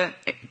on the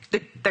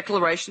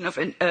declaration of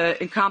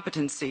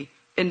incompetency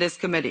in this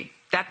committee.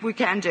 That we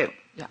can do.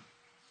 Yeah.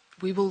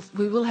 We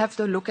will have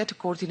to look at the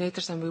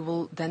coordinators, and we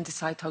will then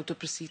decide how to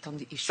proceed on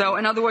the issue. So,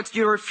 in other words,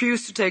 you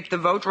refuse to take the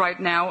vote right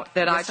now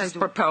that I just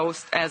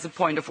proposed as a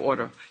point of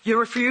order. You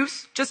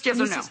refuse? Just yes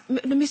or no?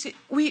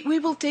 We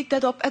will take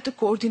that up at the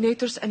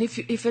coordinators, and if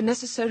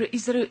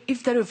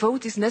a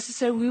vote is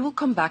necessary, we will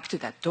come back to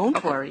that.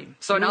 Don't worry.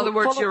 So, in other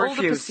words, you refuse.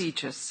 All the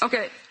procedures.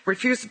 Okay.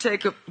 Refuse to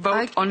take a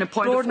vote on the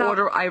point of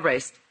order I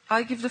raised.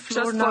 I give the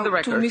floor now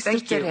to Mr.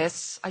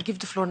 Terhes. I give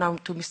the floor now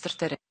to Mr.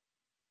 Terhes.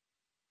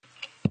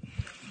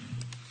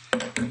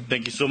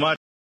 Thank you so much.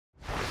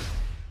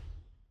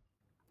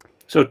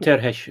 So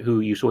Terhes, who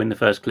you saw in the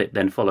first clip,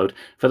 then followed.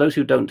 For those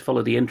who don't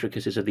follow the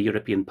intricacies of the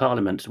European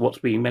Parliament, what's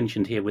being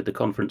mentioned here with the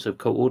Conference of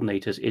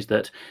Coordinators is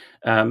that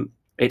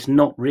it's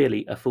not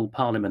really a full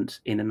parliament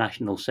in a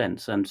national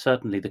sense, and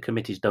certainly the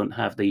committees don't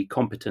have the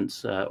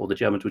competence, or the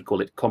Germans would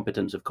call it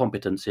competence of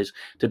competences,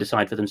 to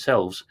decide for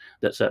themselves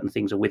that certain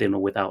things are within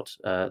or without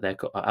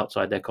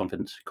outside their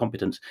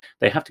competence.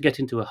 They have to get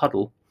into a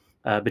huddle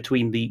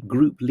between the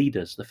group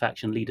leaders, the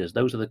faction leaders.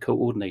 Those are the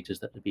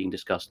coordinators that are being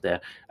discussed there,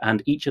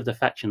 and each of the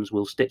factions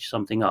will stitch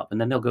something up, and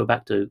then they'll go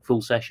back to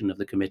full session of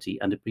the committee,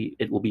 and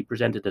it will be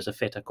presented as a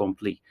fait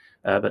accompli.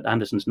 But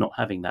Anderson's not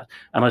having that.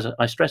 And as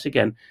I stress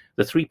again,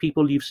 the three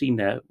people you've seen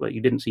there, well,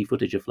 you didn't see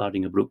footage of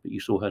Vladimir Brook, but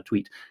you saw her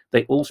tweet,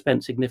 they all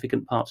spent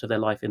significant parts of their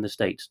life in the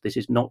States. This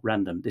is not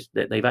random.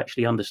 They've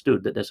actually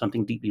understood that there's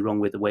something deeply wrong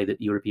with the way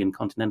that European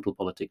continental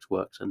politics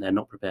works, and they're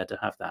not prepared to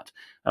have that.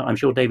 I'm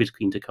sure David's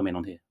keen to come in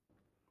on here.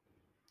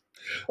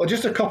 Well,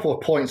 just a couple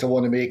of points I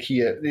want to make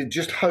here,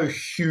 just how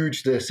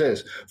huge this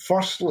is.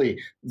 Firstly,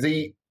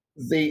 the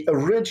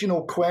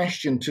original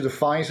question to the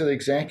Pfizer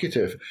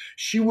executive,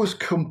 she was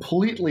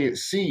completely at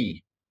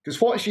sea,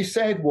 because what she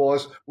said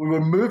was, we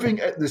were moving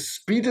at the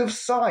speed of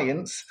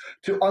science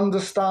to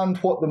understand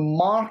what the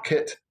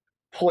market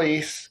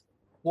place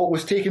what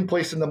was taking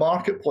place in the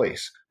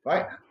marketplace,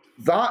 right?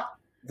 That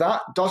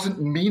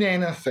doesn't mean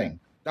anything.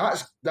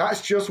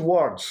 That's just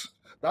words.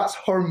 That's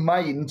her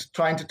mind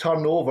trying to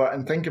turn over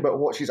and think about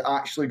what she's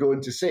actually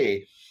going to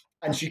say.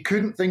 And she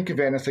couldn't think of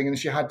anything, and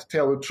she had to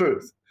tell the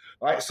truth,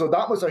 right? So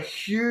that was a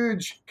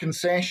huge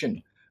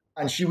concession,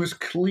 and she was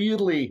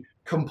clearly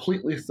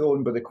completely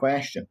thrown by the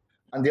question.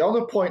 And the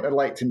other point I'd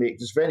like to make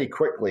just very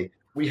quickly,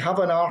 we have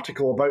an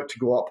article about to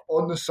go up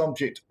on the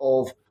subject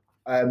of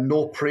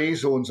no prey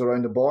zones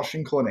around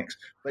abortion clinics.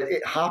 But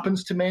it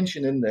happens to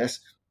mention in this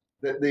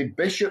that the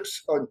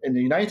bishops in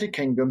the United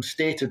Kingdom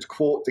stated,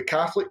 quote, the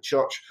Catholic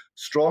Church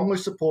strongly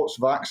supports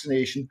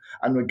vaccination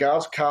and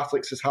regards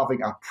Catholics as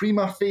having a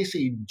prima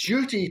facie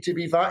duty to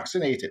be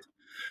vaccinated.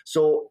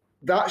 So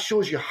that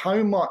shows you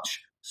how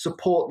much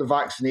support the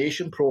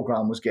vaccination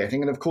program was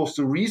getting. And of course,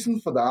 the reason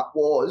for that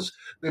was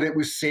that it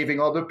was saving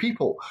other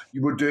people.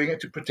 You were doing it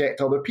to protect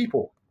other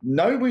people.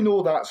 Now we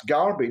know that's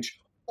garbage.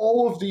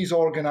 All of these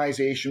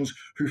organizations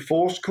who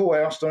forced,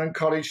 coerced, or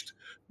encouraged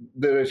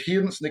their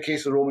adherents in the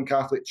case of the Roman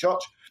Catholic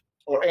Church,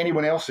 or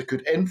anyone else that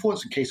could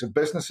influence in case of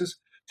businesses,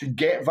 to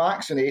get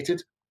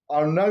vaccinated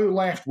are now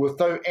left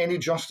without any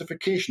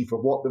justification for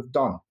what they've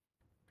done.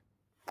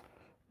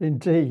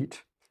 Indeed.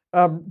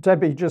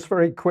 Debbie, just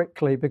very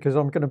quickly, because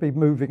I'm going to be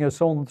moving us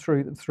on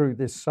through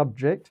this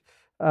subject,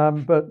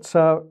 but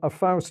a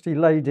Fausti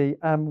lady,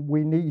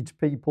 we need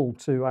people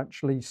to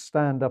actually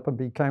stand up and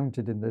be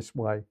counted in this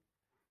way.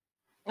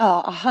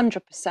 Oh,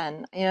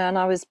 100%. And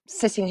I was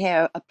sitting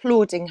here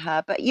applauding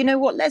her. But you know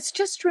what? Let's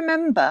just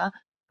remember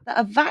that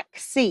a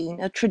vaccine,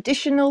 a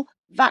traditional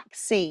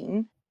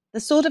vaccine, the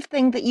sort of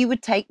thing that you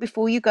would take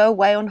before you go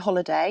away on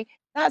holiday,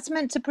 that's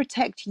meant to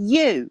protect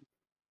you.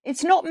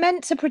 It's not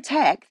meant to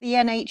protect the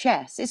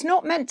NHS. It's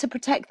not meant to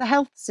protect the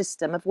health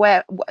system of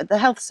the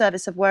health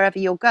service of wherever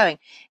you're going.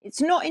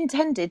 It's not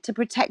intended to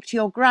protect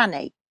your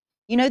granny.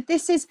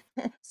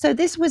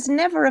 This was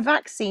never a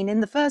vaccine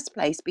in the first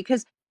place,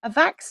 because a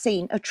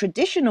vaccine, a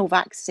traditional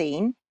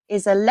vaccine,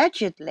 is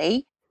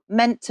allegedly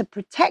meant to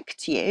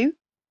protect you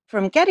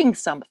from getting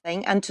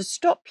something and to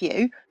stop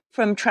you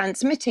from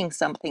transmitting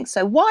something.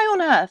 So why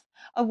on earth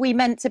are we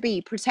meant to be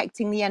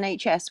protecting the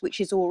NHS, which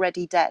is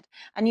already dead?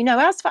 And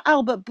as for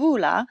Albert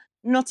Bourla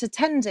not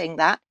attending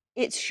that,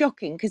 it's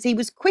shocking, because he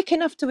was quick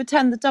enough to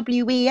attend the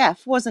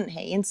WEF, wasn't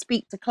he, and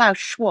speak to Klaus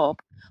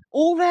Schwab.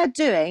 All they're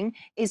doing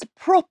is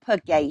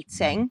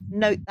propagating,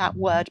 note that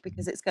word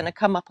because it's going to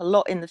come up a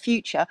lot in the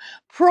future,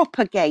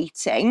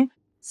 propagating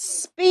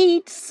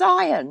speed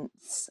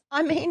science.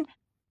 I mean,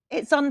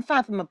 it's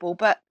unfathomable,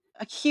 but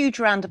a huge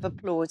round of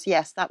applause.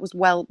 Yes, that was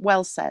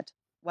well said.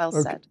 Well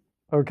said.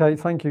 Okay,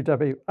 thank you,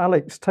 Debbie.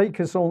 Alex, take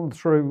us on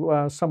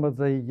through some of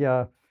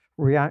the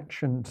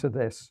reaction to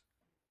this.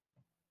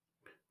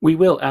 We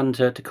will, and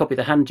to copy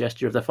the hand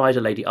gesture of the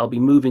Pfizer lady, I'll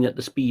be moving at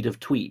the speed of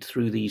tweet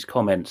through these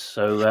comments.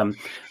 So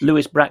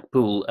Lewis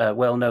Brackpool, a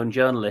well-known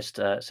journalist,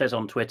 says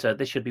on Twitter,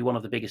 this should be one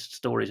of the biggest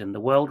stories in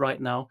the world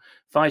right now.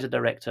 Pfizer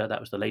director,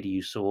 that was the lady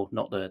you saw,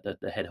 not the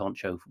head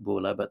honcho for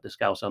Bourla, but the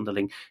Scouse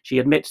underling. She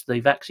admits the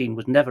vaccine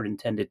was never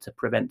intended to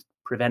prevent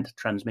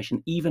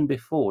transmission, even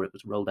before it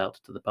was rolled out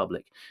to the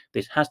public.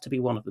 This has to be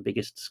one of the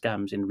biggest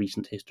scams in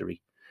recent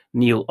history.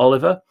 Neil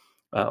Oliver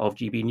of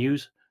GB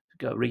News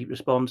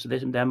responds to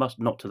this, and there must,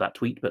 not to that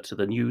tweet, but to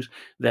the news,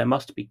 there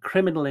must be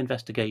criminal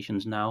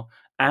investigations now,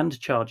 and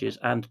charges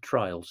and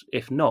trials.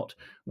 If not,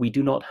 we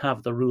do not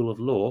have the rule of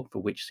law,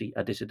 for which see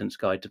A Dissident's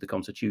Guide to the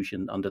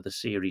Constitution under the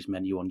series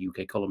menu on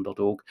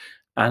ukcolumn.org.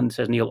 And,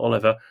 says Neil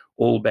Oliver,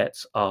 all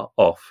bets are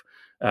off.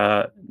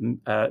 Mislav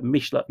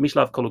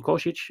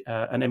Kolokosic,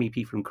 an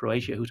MEP from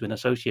Croatia who's been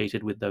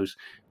associated with those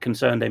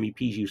concerned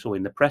MEPs you saw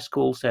in the press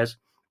call, says,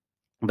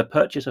 the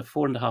purchase of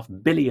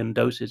 4.5 billion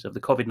doses of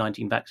the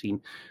COVID-19 vaccine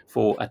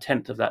for a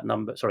tenth of that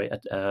number,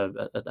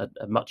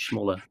 a much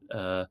smaller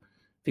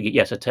figure,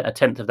 yes, a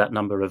tenth of that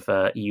number of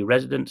EU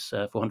residents,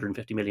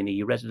 450 million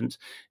EU residents,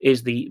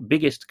 is the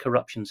biggest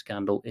corruption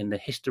scandal in the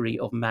history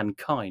of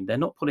mankind. They're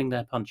not pulling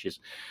their punches.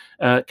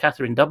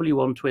 Catherine W.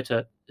 on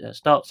Twitter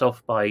starts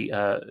off by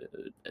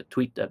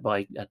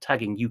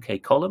tagging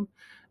UK Column,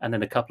 and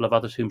then a couple of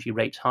others whom she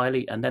rates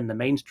highly, and then the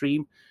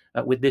mainstream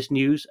with this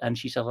news. And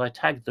she says, I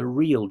tagged the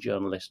real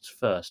journalists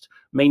first.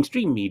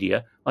 Mainstream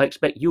media, I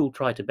expect you'll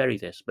try to bury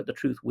this, but the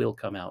truth will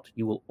come out.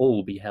 You will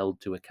all be held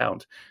to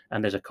account.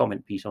 And there's a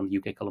comment piece on the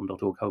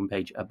ukcolumn.org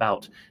homepage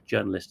about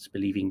journalists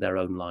believing their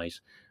own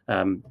lies.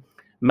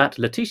 Matt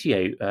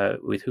Letitia,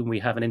 with whom we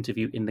have an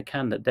interview in the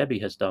can that Debbie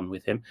has done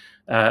with him,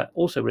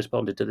 also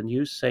responded to the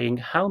news saying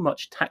how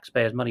much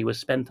taxpayers' money was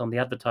spent on the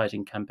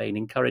advertising campaign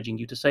encouraging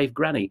you to save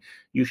Granny.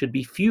 You should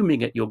be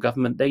fuming at your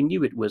government. They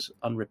knew it was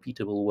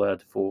unrepeatable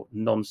word for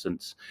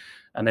nonsense.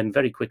 And then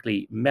very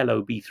quickly,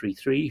 Mellow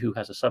B33, who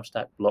has a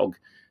Substack blog,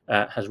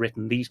 has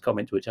written these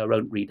comments, which I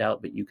won't read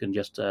out, but you can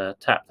just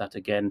tap that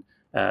again.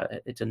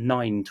 It's a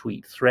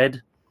 9-tweet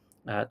thread.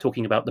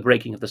 talking about the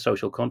breaking of the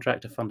social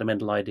contract, a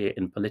fundamental idea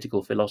in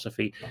political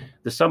philosophy.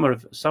 The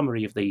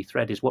summary of the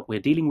thread is what we're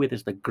dealing with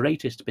is the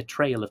greatest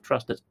betrayal of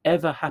trust that's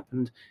ever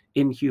happened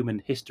in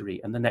human history.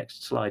 And the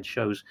next slide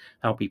shows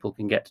how people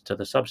can get to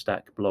the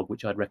Substack blog,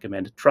 which I'd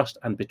recommend, Trust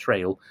and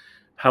Betrayal,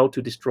 How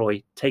to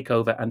Destroy, Take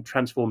Over and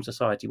Transform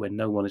Society When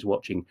No One is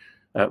Watching,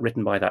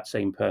 written by that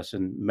same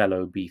person,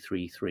 Mello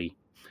B33.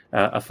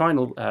 A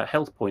final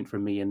health point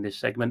from me in this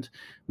segment,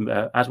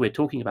 as we're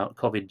talking about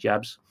COVID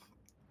jabs,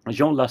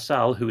 Jean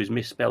Lassalle, who is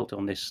misspelt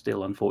on this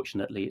still,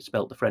 unfortunately, it's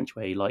spelt the French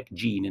way, like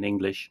Jean in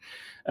English,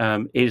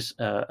 is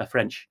a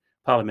French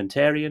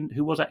parliamentarian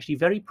who was actually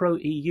very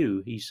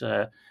pro-EU.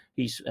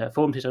 He's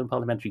formed his own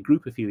parliamentary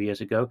group a few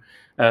years ago,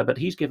 but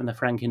he's given a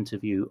frank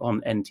interview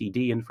on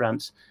NTD in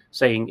France,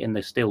 saying in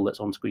the still that's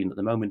on screen at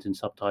the moment in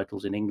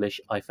subtitles in English,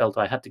 I felt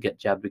I had to get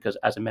jabbed because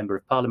as a member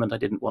of parliament, I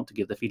didn't want to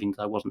give the feeling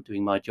that I wasn't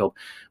doing my job.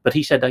 But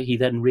he said that he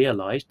then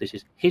realised, this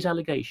is his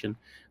allegation,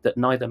 that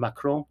neither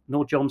Macron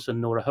nor Johnson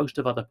nor a host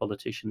of other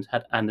politicians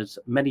had, and as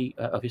many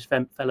of his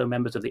fellow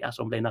members of the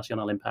Assemblée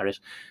Nationale in Paris,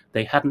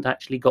 they hadn't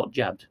actually got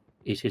jabbed,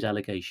 is his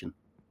allegation.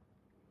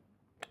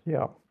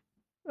 Yeah.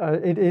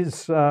 It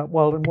is,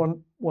 well,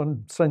 in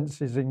one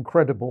sense is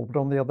incredible, but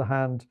on the other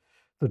hand,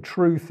 the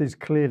truth is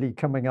clearly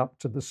coming up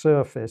to the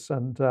surface.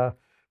 And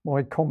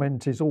my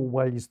comment is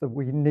always that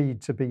we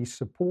need to be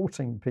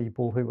supporting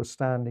people who are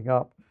standing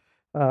up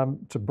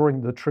to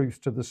bring the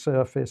truth to the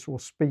surface, or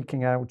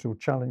speaking out or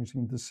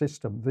challenging the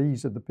system.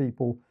 These are the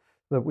people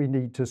that we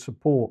need to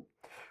support.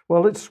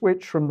 Well, let's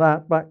switch from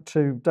that back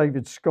to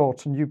David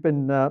Scott. And you've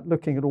been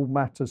looking at all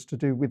matters to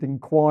do with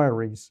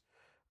inquiries.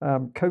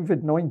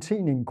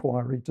 COVID-19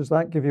 inquiry, does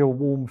that give you a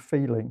warm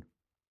feeling?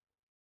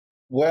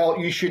 Well,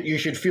 you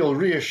should feel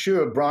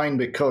reassured, Brian,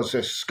 because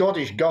the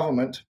Scottish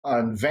Government are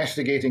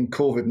investigating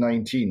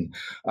COVID-19,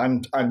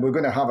 and we're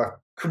going to have a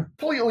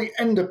completely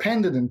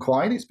independent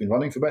inquiry. It's been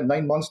running for about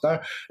 9 months now.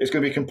 It's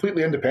going to be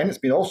completely independent. It's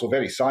been also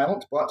very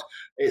silent, but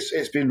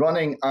it's been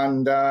running,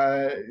 and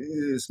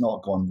it's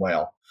not gone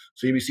well.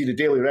 So you see the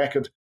Daily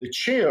Record, the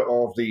chair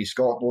of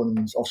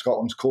Scotland's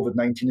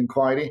COVID-19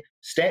 inquiry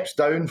steps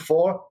down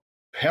for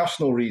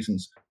personal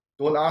reasons.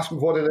 Don't ask me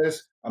what it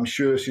is. I'm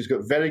sure she's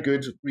got very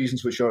good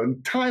reasons which are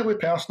entirely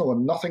personal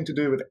and nothing to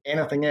do with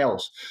anything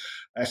else.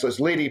 So it's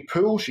Lady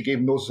Poole. She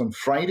gave notice on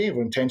Friday of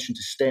her intention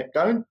to step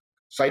down,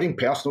 citing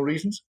personal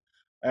reasons.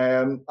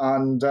 Her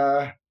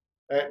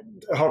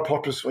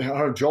purpose,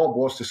 her job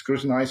was to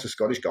scrutinise the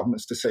Scottish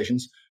Government's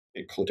decisions,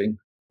 including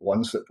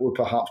ones that will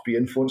perhaps be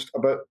influenced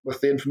with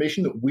the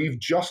information that we've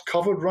just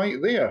covered right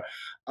there.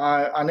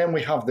 And then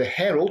we have the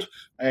Herald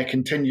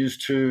continues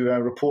to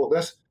report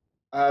this.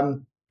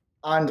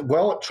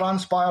 It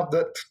transpired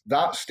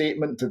that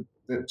statement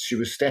that she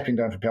was stepping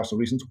down for personal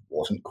reasons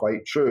wasn't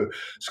quite true.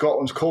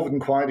 Scotland's COVID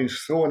inquiry was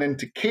thrown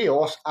into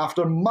chaos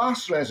after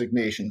mass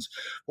resignations.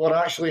 What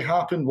actually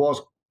happened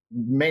was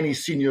many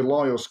senior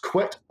lawyers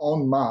quit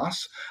en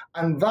masse,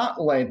 and that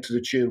led to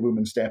the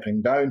chairwoman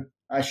stepping down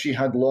as she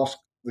had lost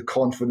the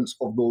confidence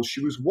of those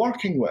she was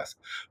working with.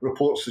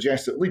 Reports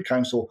suggest that lead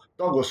counsel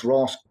Douglas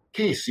Ross,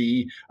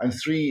 KC, and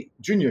 3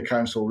 junior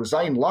counsel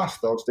resigned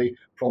last Thursday,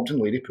 prompting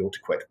Lady Poole to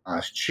quit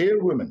as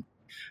chairwoman.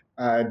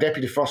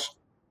 Deputy First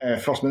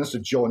Minister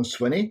John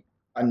Swinney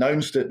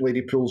announced that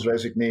Lady Poole's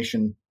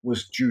resignation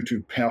was due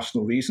to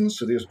personal reasons.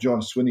 So there's John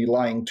Swinney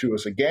lying to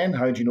us again.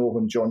 How do you know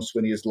when John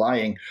Swinney is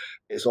lying?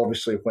 It's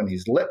obviously when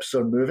his lips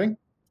are moving.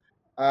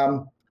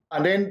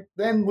 And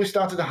then we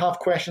started to have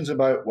questions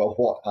about, well,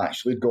 what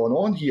actually had gone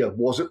on here?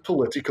 Was it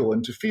political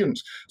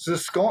interference? So the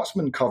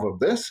Scotsman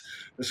covered this.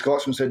 The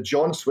Scotsman said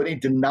John Swinney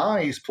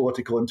denies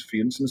political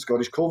interference in the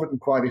Scottish COVID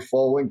inquiry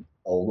following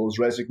all those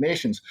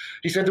resignations.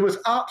 He said there was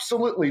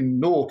absolutely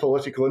no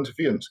political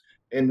interference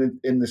in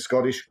the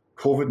Scottish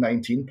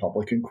COVID-19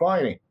 public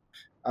inquiry,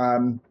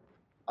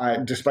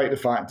 despite the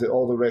fact that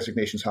all the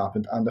resignations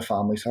happened and the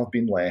families have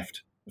been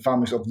left, the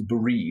families of the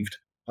bereaved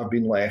have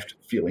been left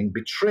feeling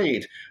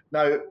betrayed.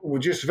 Now,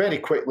 we'll just very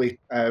quickly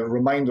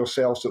remind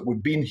ourselves that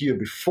we've been here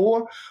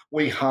before.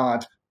 We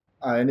had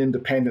an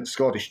independent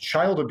Scottish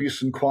child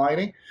abuse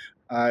inquiry.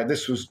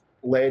 This was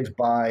led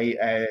by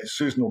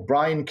Susan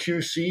O'Brien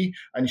QC,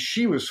 and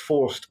she was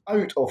forced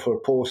out of her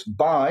post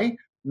by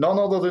none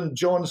other than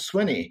John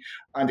Swinney.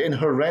 And in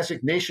her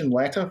resignation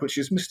letter, which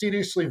has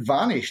mysteriously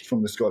vanished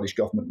from the Scottish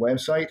Government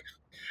website,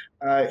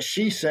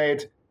 she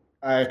said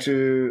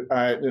to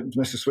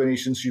Mr. Swinney,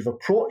 since you've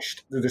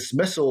approached the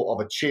dismissal of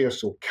a chair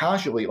so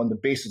casually on the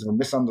basis of a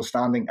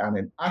misunderstanding and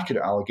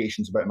inaccurate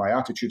allegations about my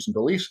attitudes and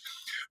beliefs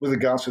with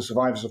regards to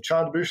survivors of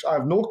child abuse, I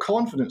have no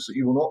confidence that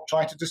you will not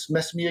try to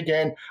dismiss me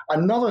again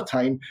another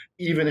time,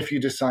 even if you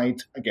decide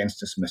against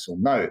dismissal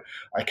now.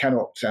 I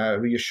cannot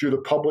reassure the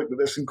public that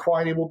this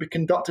inquiry will be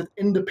conducted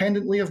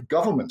independently of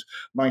government.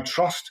 My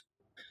trust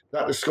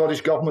that the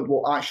Scottish Government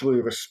will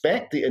actually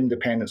respect the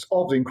independence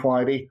of the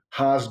inquiry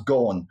has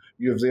gone.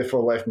 You have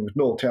therefore left me with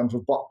no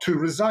alternative but to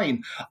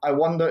resign. I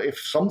wonder if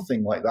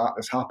something like that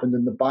has happened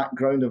in the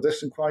background of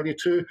this inquiry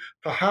too.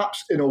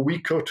 Perhaps in a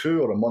week or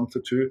two or a month or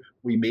two,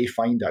 we may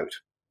find out.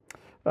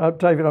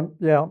 David,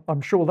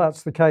 I'm sure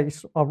that's the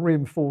case. I'll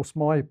reinforce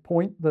my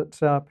point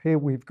that here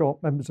we've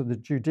got members of the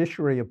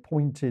judiciary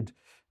appointed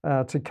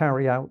to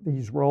carry out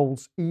these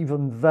roles.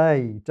 Even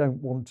they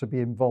don't want to be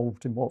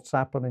involved in what's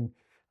happening,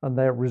 and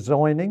they're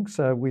resigning.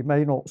 So we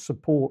may not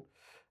support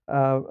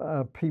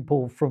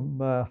people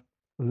from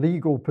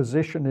legal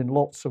position in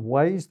lots of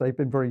ways. They've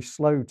been very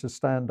slow to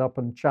stand up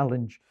and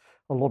challenge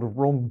a lot of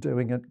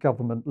wrongdoing at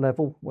government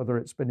level, whether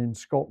it's been in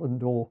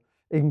Scotland or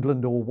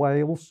England or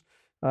Wales.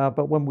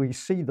 But when we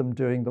see them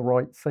doing the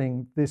right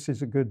thing, this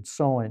is a good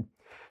sign.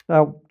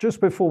 Now,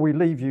 just before we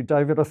leave you,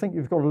 David, I think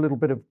you've got a little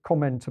bit of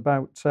comment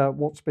about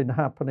what's been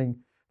happening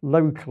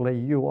locally.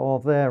 You are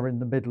there in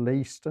the Middle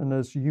East, and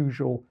as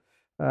usual,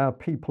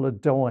 people are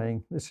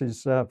dying. This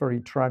is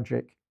very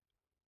tragic.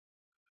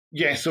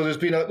 Yes, so there's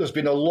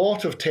been a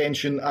lot of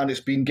tension, and it's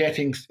been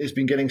getting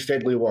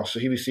steadily worse. So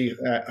here we see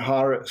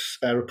Haaretz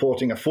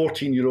reporting a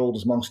 14-year-old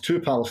is amongst two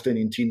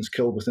Palestinian teens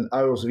killed within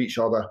hours of each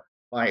other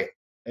by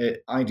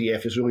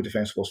IDF, Israeli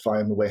Defense Force,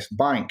 fire in the West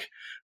Bank.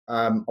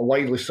 A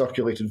widely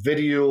circulated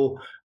video.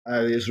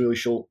 The Israeli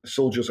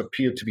soldiers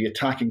appeared to be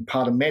attacking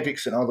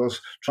paramedics and others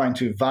trying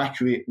to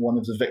evacuate one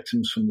of the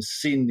victims from the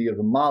scene near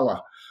Ramallah.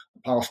 A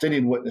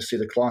Palestinian witness said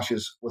the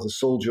clashes with the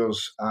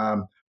soldiers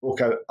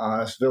broke out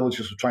as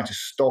villagers were trying to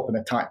stop an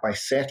attack by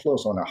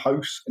settlers on a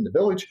house in the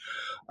village.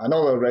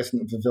 Another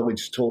resident of the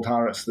village told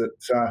Haaretz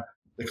that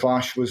the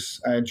clash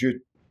was due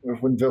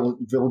when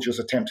villagers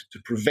attempted to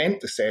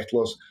prevent the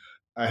settlers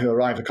who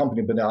arrived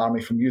accompanied by the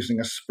army from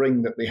using a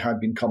spring that they had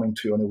been coming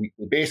to on a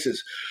weekly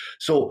basis.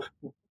 So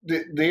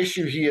the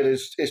issue here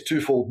is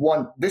twofold.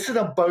 One, this is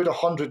about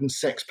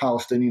 106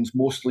 Palestinians,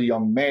 mostly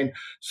young men,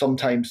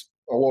 sometimes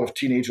a lot of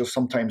teenagers,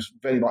 sometimes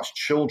very much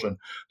children,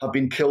 have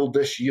been killed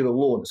this year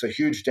alone. It's a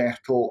huge death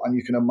toll, and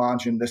you can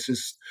imagine this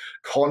is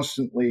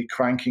constantly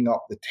cranking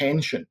up the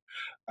tension.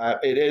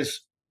 It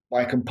is,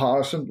 by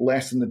comparison,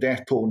 less than the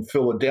death toll in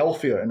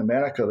Philadelphia in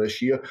America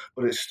this year,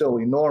 but it's still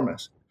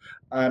enormous.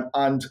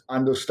 And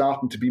there's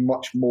starting to be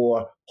much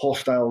more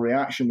hostile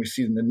reaction. We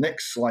see in the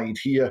next slide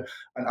here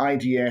an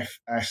IDF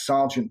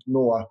Sergeant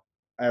Noah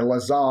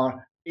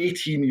Lazar,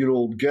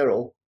 18-year-old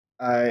girl,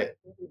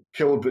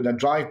 killed in a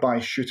drive-by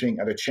shooting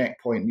at a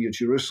checkpoint near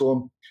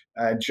Jerusalem,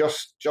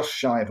 just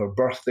shy of her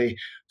birthday.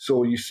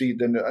 So you see,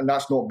 and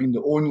that's not been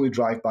the only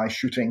drive-by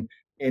shooting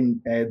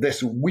in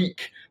this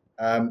week.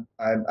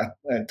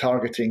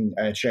 Targeting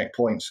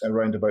checkpoints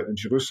around about the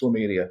Jerusalem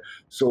area.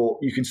 So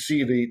you can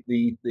see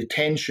the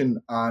tension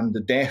and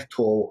the death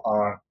toll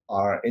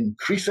are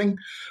increasing,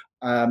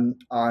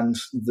 and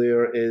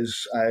there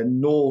is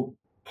no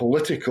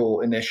political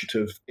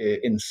initiative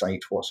in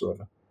sight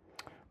whatsoever.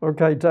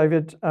 Okay,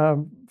 David,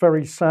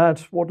 very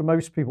sad. What do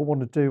most people want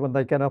to do when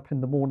they get up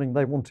in the morning?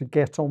 They want to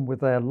get on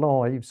with their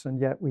lives,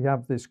 and yet we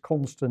have this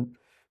constant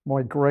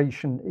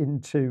migration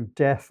into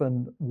death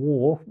and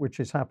war, which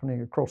is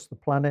happening across the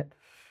planet.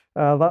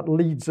 That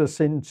leads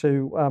us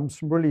into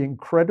some really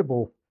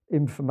incredible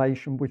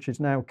information, which is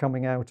now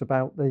coming out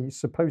about the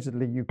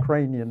supposedly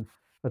Ukrainian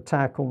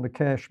attack on the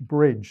Kerch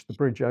Bridge, the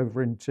bridge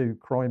over into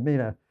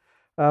Crimea.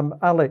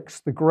 Alex,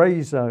 the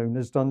Grey Zone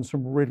has done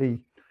some really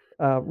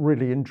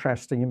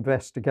interesting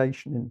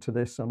investigation into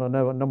this, and I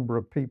know a number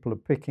of people are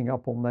picking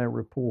up on their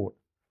report.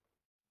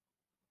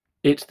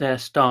 It's their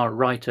star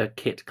writer,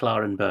 Kit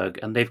Klarenberg,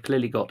 and they've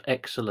clearly got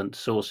excellent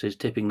sources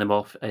tipping them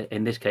off,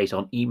 in this case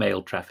on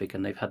email traffic,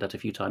 and they've had that a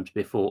few times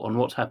before, on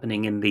what's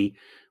happening in the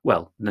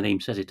name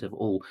says it of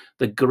all,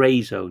 the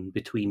grey zone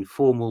between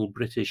formal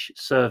British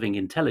serving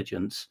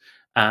intelligence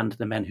and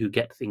the men who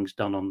get things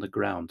done on the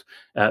ground.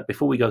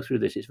 Before we go through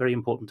this, it's very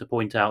important to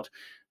point out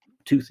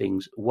two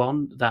things.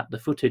 One, that the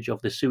footage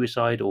of the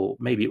suicide, or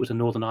maybe it was a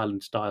Northern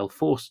Ireland style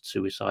forced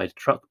suicide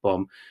truck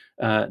bomb,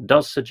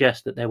 does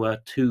suggest that there were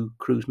two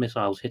cruise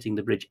missiles hitting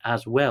the bridge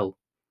as well.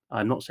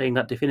 I'm not saying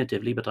that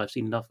definitively, but I've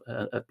seen enough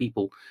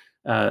people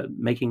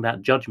making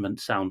that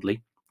judgment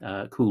soundly,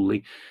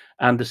 coolly.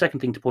 And the second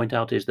thing to point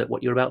out is that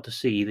what you're about to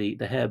see,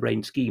 the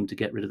harebrained scheme to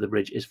get rid of the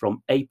bridge, is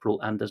from April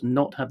and does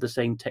not have the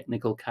same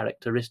technical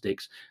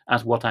characteristics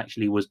as what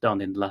actually was done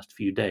in the last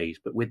few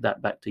days. But with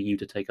that, back to you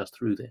to take us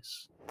through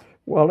this.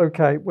 Well,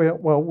 okay.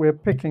 We're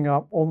picking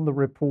up on the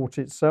report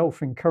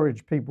itself.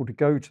 Encourage people to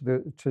go to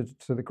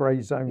the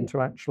Grey Zone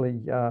to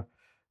actually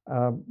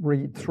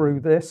read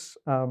through this.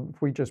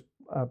 If we just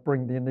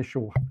bring the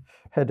initial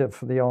header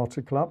for the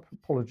article up.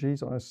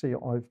 Apologies, I see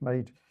I've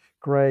made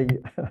grey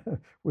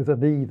with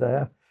an E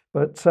there.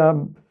 But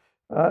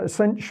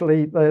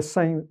essentially, they're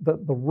saying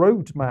that the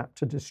roadmap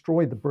to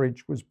destroy the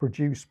bridge was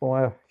produced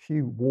by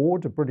Hugh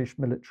Ward, a British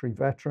military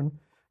veteran.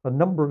 A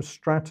number of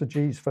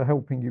strategies for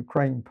helping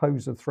Ukraine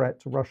pose a threat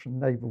to Russian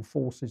naval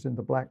forces in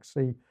the Black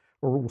Sea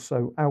are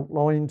also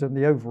outlined, and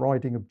the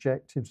overriding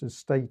objectives, as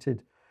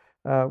stated,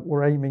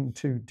 were aiming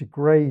to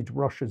degrade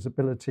Russia's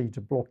ability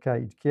to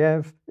blockade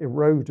Kiev,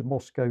 erode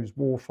Moscow's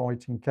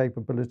warfighting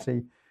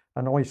capability,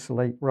 and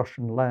isolate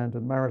Russian land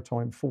and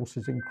maritime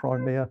forces in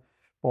Crimea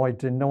by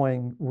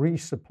denying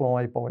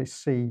resupply by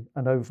sea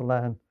and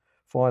overland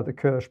via the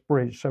Kerch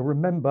Bridge. So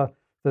remember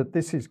that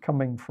this is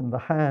coming from the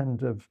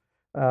hand of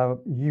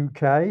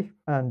UK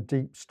and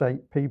deep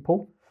state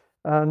people.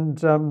 And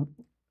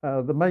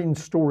the main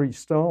story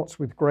starts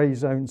with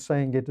Grayzone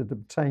saying it had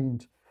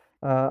obtained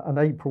an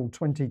April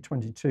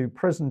 2022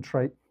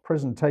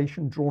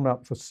 presentation drawn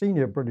up for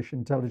senior British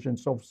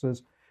intelligence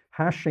officers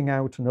hashing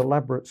out an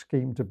elaborate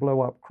scheme to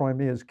blow up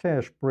Crimea's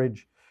Kerch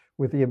Bridge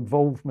with the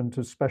involvement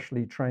of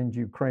specially trained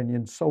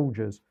Ukrainian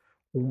soldiers.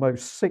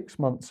 Almost 6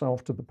 months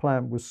after the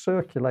plan was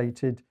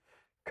circulated,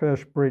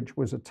 Kerch Bridge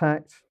was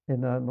attacked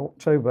in an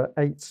October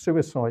 8th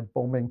suicide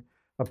bombing,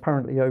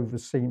 apparently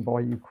overseen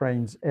by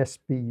Ukraine's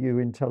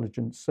SBU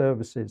intelligence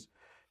services.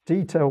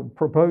 Detailed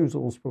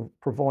proposals for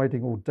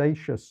providing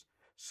audacious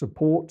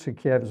support to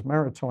Kiev's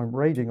maritime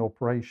raiding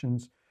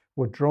operations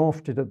were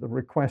drafted at the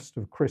request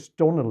of Chris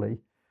Donnelly,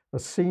 a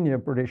senior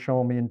British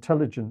Army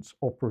intelligence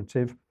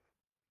operative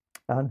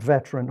and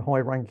veteran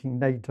high-ranking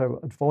NATO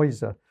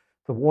advisor.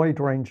 The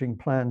wide-ranging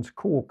plan's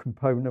core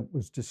component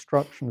was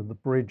destruction of the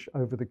bridge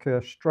over the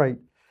Kerch Strait.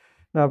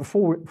 Now,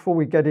 before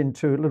we get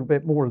into a little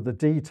bit more of the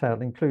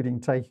detail, including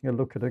taking a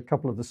look at a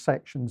couple of the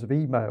sections of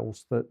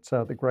emails that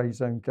the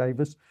Grayzone gave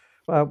us,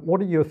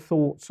 what are your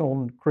thoughts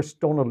on Chris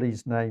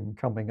Donnelly's name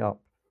coming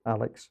up,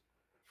 Alex?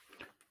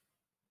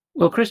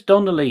 Well, Chris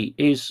Donnelly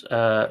is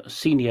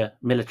senior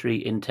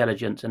military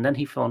intelligence, and then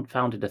he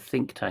founded a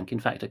think tank. In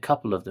fact, a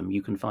couple of them.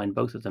 You can find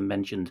both of them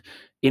mentioned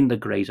in the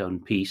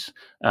Grayzone piece.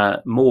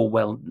 More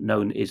well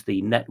known is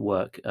the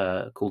network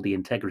called the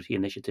Integrity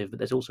Initiative, but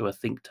there's also a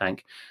think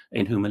tank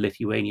in whom a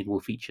Lithuanian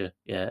will feature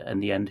in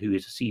the end, who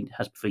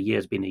has for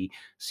years been a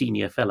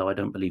senior fellow. I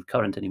don't believe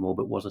current anymore,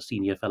 but was a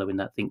senior fellow in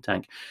that think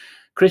tank.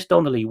 Chris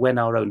Donnelly, when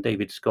our own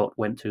David Scott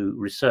went to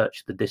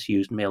research the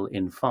disused mill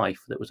in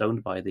Fife that was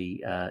owned by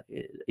the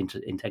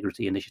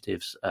Integrity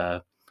Initiative's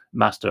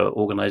master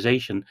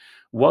organization,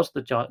 was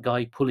the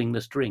guy pulling the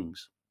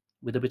strings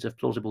with a bit of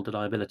plausible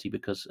deniability,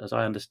 because as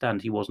I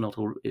understand, he was not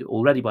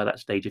already by that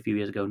stage a few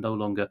years ago no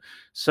longer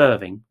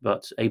serving,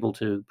 but able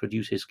to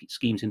produce his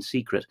schemes in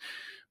secret.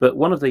 But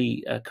one of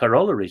the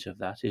corollaries of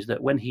that is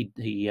that when he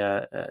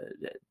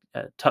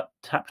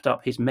tapped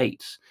up his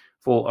mates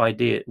for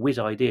whiz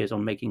ideas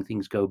on making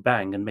things go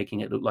bang and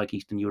making it look like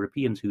Eastern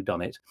Europeans who'd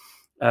done it,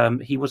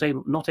 he was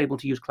not able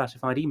to use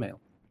classified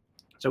email.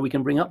 So we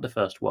can bring up the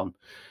first one,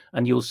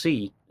 and you'll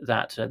see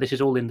that this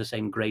is all in the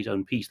same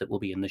Grayzone piece that will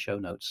be in the show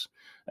notes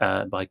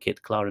by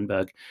Kit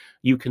Klarenberg.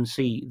 You can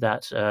see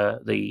that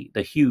the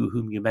Hugh,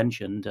 whom you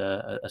mentioned,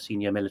 a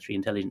senior military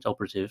intelligence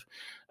operative,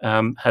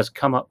 has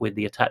come up with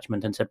the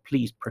attachment and said,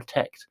 please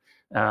protect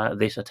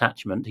this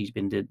attachment. He's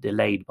been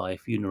delayed by a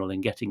funeral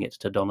in getting it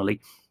to Donnelly.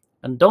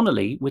 And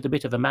Donnelly, with a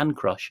bit of a man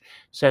crush,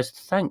 says,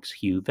 thanks,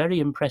 Hugh,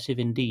 very impressive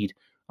indeed.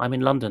 I'm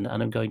in London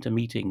and I'm going to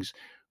meetings.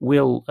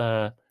 We'll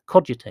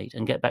cogitate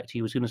and get back to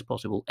you as soon as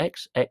possible.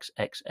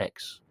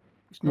 XXXX.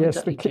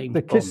 Yes,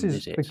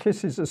 the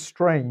kisses are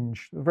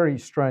strange, very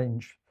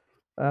strange,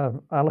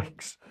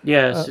 Alex.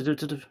 Yes,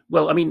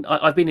 well, I mean,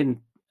 I've been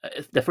in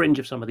the fringe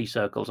of some of these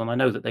circles, and I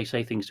know that they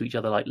say things to each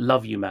other like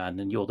 "love you,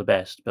 man," and "you're the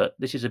best," but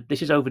this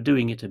is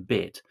overdoing it a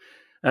bit.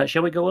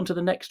 Shall we go on to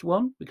the next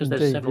one? Because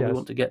there's Indeed, several we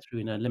want to get through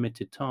in a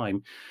limited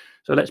time.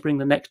 So let's bring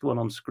the next one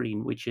on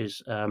screen, which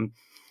is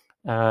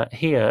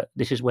here.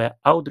 This is where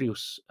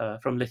Audrius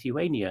from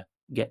Lithuania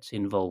gets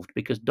involved,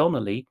 because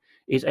Donnelly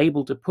is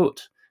able to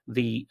put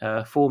the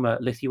former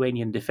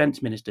Lithuanian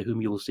defense minister,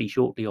 whom you will see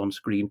shortly on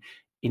screen,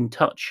 in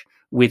touch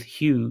with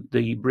Hugh,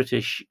 the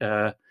British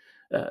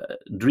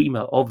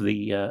dreamer of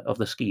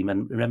the scheme.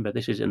 And remember,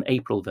 this is an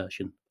April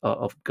version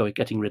of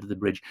getting rid of the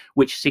bridge,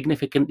 which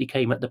significantly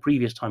came at the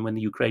previous time when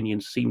the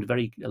Ukrainians seemed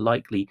very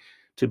likely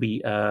to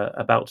be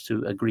about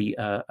to agree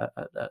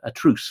a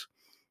truce,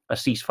 a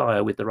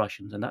ceasefire with the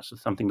Russians, and that's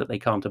something that they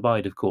can't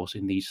abide, of course,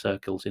 in these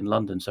circles in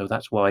London. So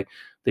that's why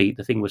the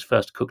thing was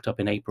first cooked up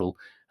in April,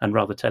 and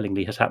rather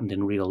tellingly has happened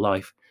in real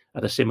life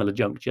at a similar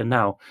juncture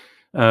now.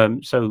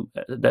 So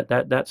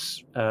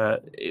that's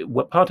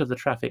what part of the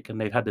traffic,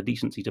 and they've had the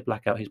decency to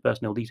black out his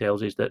personal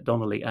details, is that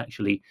Donnelly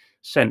actually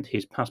sent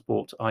his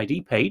passport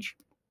ID page,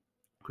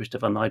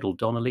 Christopher Nigel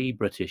Donnelly,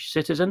 British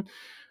citizen,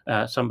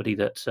 somebody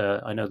that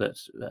I know that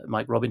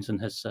Mike Robinson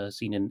has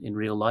seen in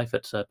real life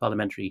at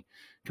parliamentary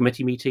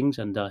committee meetings,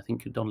 and I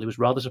think Donnelly was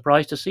rather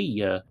surprised to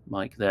see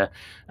Mike there.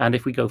 And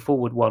if we go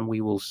forward one,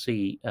 we will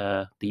see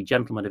the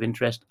gentleman of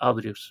interest,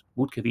 Audrius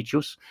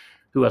Butkevičius,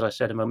 who, as I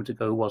said a moment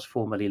ago, was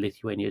formerly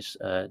Lithuania's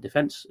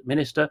defense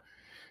minister.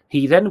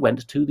 He then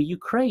went to the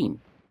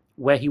Ukraine,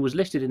 where he was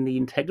listed in the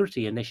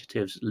Integrity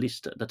Initiative's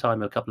list at the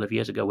time a couple of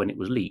years ago when it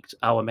was leaked,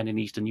 our men in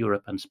Eastern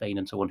Europe and Spain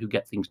and so on, who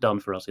get things done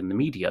for us in the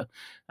media.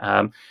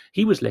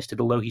 He was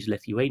listed, although he's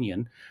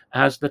Lithuanian,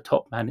 as the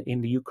top man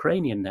in the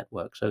Ukrainian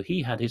network. So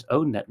he had his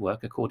own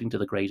network, according to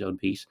the Grayzone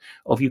piece,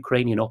 of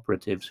Ukrainian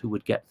operatives who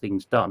would get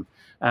things done.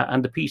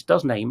 And the piece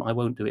does name, I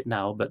won't do it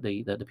now, but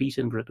the piece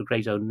in the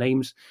Grayzone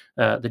names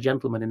the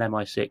gentleman in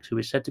MI6 who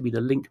is said to be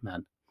the link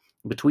man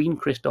between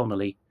Chris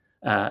Donnelly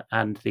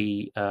and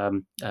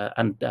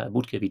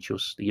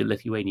Butkevičius, the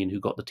Lithuanian who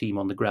got the team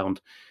on the ground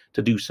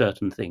to do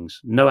certain things.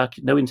 No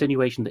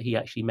insinuation that he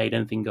actually made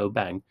anything go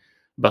bang,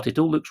 but it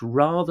all looks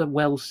rather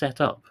well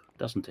set up,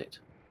 doesn't it?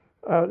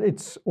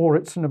 It's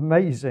an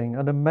amazing,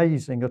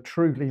 a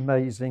truly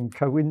amazing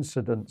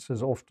coincidence,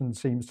 as often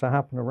seems to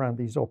happen around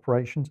these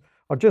operations.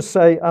 I'll just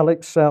say,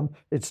 Alex,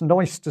 it's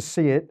nice to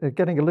see it.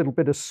 Getting a little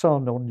bit of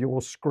sun on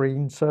your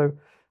screen, so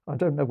I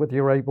don't know whether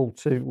you're able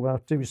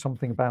to do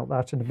something about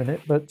that in a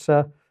minute. But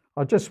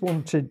I just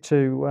wanted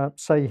to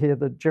say here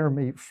that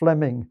Jeremy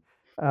Fleming,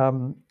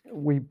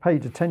 we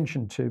paid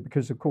attention to,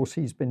 because of course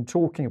he's been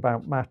talking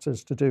about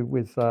matters to do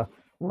with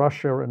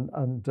Russia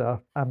and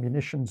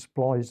ammunition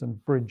supplies and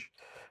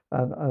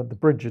the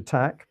bridge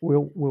attack.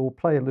 We'll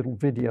play a little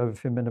video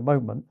of him in a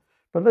moment.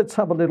 But let's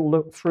have a little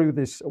look through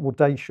this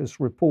audacious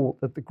report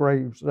that the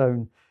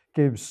Gravezone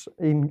gives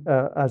in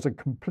as a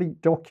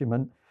complete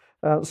document.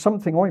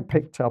 Something I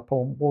picked up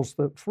on was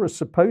that for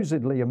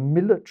supposedly a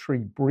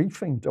military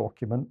briefing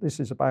document, this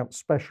is about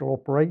special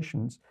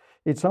operations,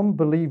 it's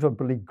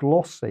unbelievably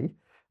glossy,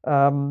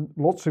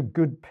 lots of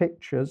good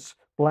pictures,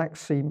 Black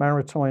Sea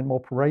maritime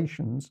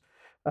operations,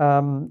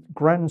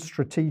 grand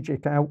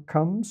strategic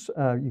outcomes,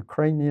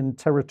 Ukrainian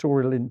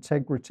territorial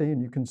integrity,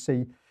 and you can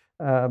see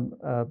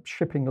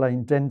shipping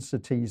lane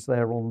densities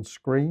there on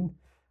screen.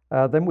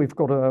 Then we've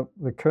got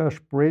the Kerch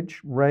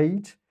Bridge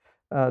raid.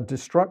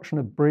 Destruction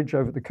of bridge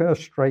over the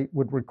Kerch Strait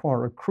would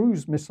require a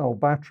cruise missile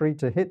battery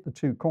to hit the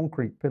two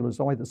concrete pillars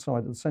either side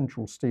of the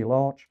central steel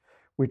arch,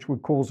 which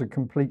would cause a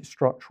complete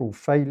structural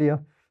failure.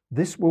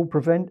 This will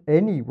prevent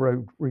any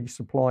road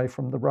resupply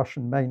from the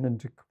Russian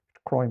mainland to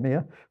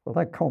Crimea. Well,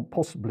 that can't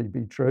possibly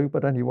be true,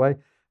 but anyway,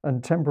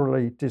 and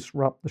temporarily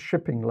disrupt the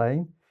shipping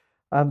lane.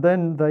 And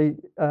then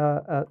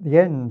at the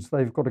ends,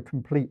 they've got a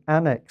complete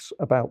annex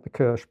about the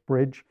Kerch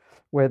Bridge,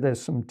 where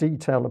there's some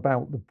detail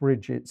about the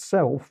bridge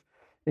itself,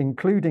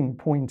 including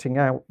pointing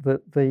out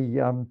that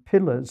the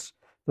pillars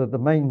that the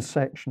main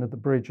section of the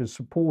bridge is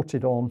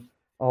supported on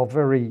are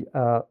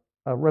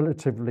a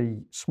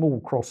relatively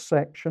small cross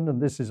section,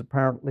 and this is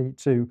apparently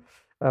to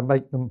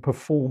make them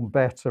perform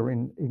better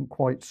in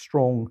quite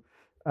strong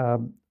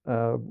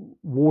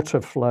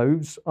water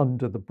flows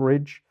under the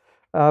bridge.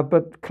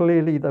 But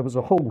clearly there was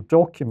a whole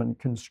document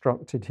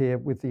constructed here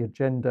with the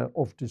agenda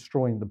of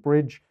destroying the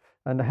bridge.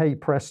 And hey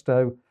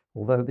presto,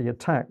 although the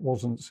attack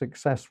wasn't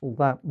successful,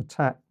 that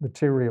attack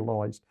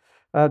materialized.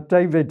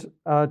 David,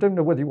 I don't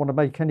know whether you want to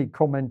make any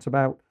comment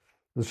about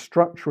the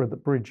structure of the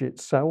bridge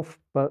itself,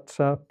 but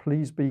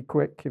please be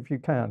quick if you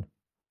can.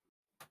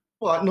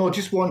 Well, no, I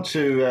just want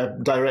to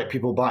direct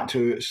people back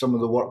to some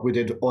of the work we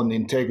did on the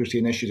Integrity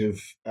Initiative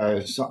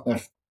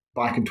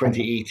back in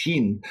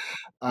 2018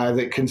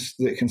 that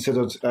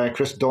considered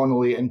Chris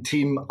Donnelly and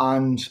team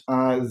and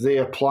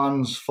their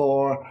plans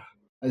for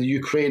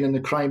Ukraine and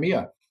the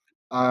Crimea.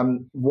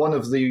 One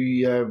of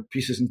the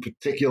pieces in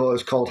particular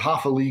is called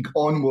Half a League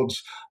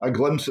Onwards, a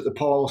glimpse at the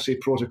policy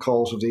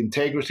protocols of the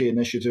Integrity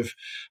Initiative,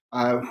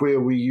 where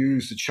we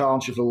use the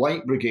charge of the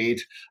Light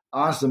Brigade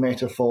as the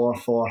metaphor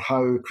for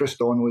how Chris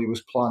Donnelly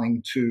was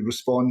planning to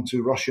respond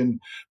to Russian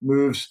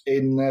moves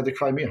in the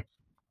Crimea.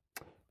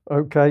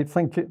 Okay,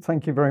 thank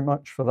you very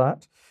much for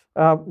that.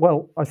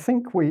 Well, I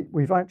think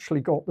we've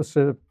actually got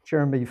the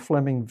Jeremy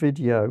Fleming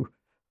video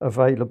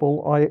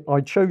available. I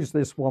chose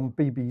this one,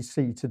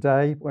 BBC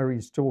Today, where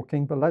he's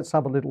talking, but let's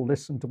have a little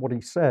listen to what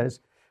he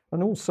says,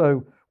 and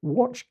also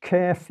watch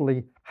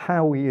carefully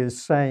how he is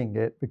saying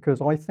it,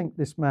 because I think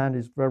this man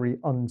is very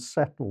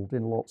unsettled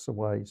in lots of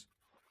ways.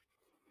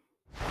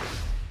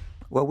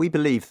 Well, we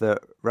believe that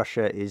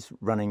Russia is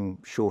running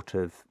short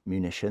of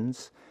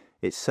munitions.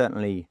 It's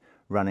certainly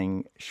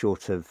running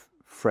short of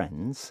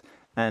friends.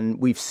 And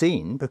we've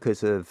seen,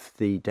 because of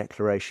the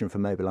declaration for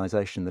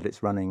mobilization, that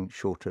it's running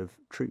short of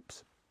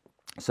troops.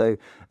 So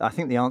I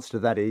think the answer to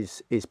that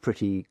is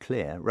pretty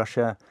clear.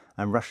 Russia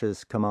and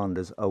Russia's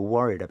commanders are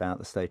worried about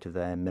the state of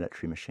their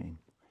military machine.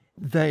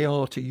 They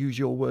are, to use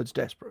your words,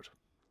 desperate.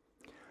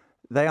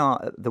 They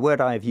are. The word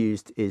I have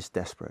used is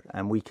desperate,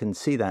 and we can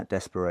see that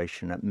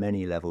desperation at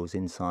many levels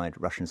inside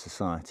Russian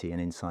society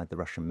and inside the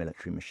Russian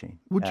military machine.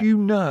 Would you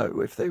know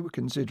if they were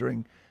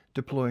considering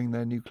deploying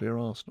their nuclear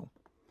arsenal?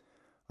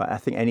 I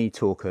think any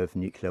talk of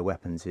nuclear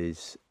weapons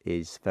is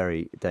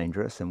very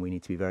dangerous, and we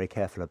need to be very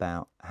careful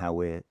about how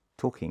we're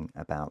talking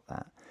about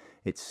that.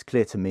 It's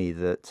clear to me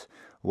that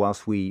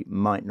whilst we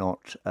might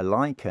not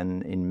alike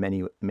and in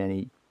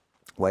many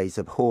ways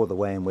abhor the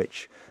way in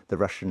which the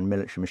Russian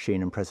military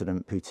machine and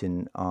President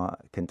Putin are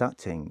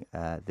conducting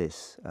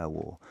this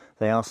war,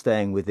 they are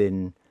staying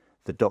within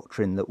the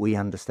doctrine that we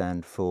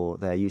understand for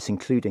their use,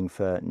 including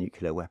for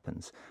nuclear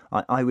weapons.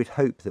 I would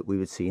hope that we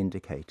would see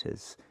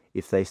indicators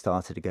if they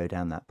started to go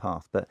down that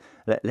path. But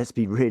let's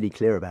be really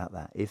clear about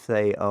that. If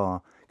they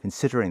are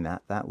considering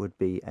that, that would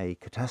be a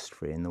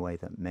catastrophe in the way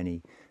that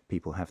many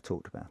people have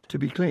talked about. To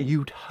be clear,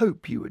 you'd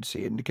hope you would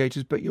see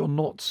indicators, but you're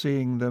not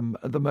seeing them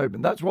at the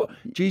moment. That's what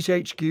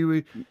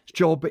GCHQ's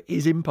job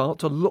is, in part,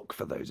 to look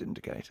for those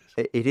indicators.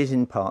 It is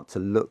in part to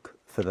look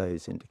for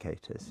those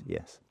indicators,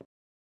 yes.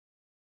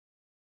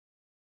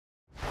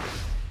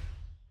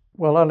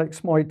 Well,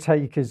 Alex, my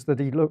take is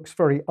that he looks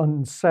very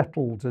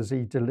unsettled as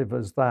he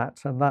delivers that.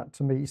 And that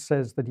to me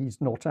says that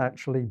he's not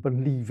actually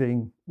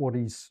believing what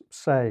he's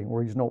saying,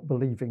 or he's not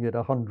believing it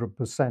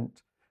 100%.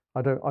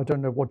 I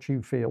don't know what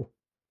you feel.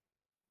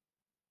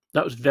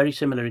 That was very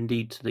similar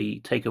indeed to the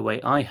takeaway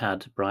I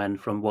had, Brian,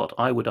 from what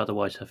I would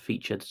otherwise have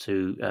featured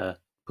to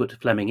put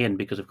Fleming in,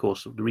 because, of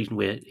course, the reason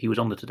he was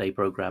on the Today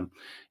programme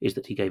is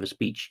that he gave a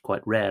speech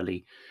quite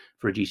rarely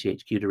for a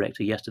GCHQ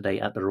director yesterday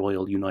at the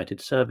Royal United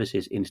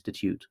Services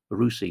Institute,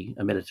 RUSI,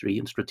 a military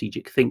and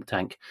strategic think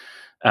tank,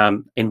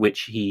 in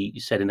which he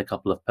said in a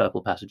couple of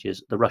purple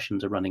passages, the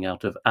Russians are running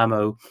out of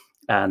ammo.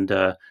 And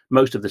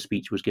most of the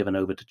speech was given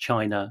over to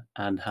China,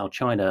 and how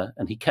China,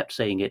 and he kept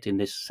saying it in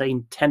this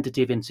same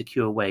tentative,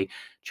 insecure way,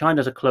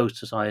 China's a closed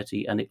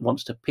society and it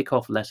wants to pick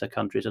off lesser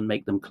countries and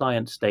make them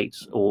client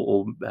states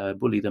or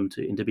bully them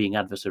into being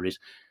adversaries.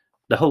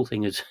 The whole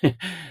thing is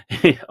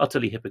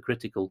utterly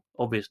hypocritical,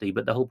 obviously,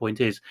 but the whole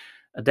point is,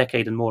 a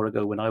decade and more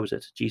ago when I was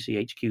at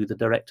GCHQ, the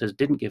directors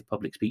didn't give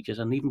public speeches,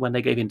 and even when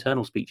they gave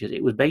internal speeches,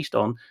 it was based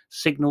on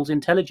signals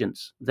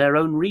intelligence, their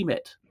own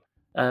remit.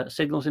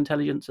 Signals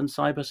intelligence and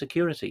cyber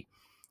security,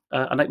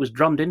 and it was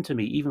drummed into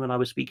me even when I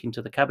was speaking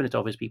to the Cabinet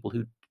Office people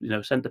who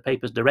sent the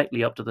papers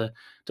directly up to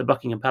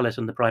Buckingham Palace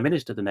and the Prime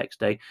Minister the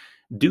next day.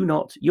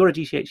 You're a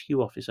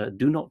GCHQ officer,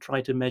 do not try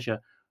to measure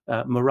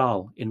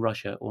morale in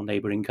Russia or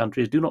neighbouring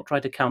countries. Do not try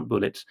to count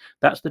bullets.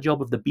 That's the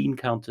job of the bean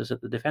counters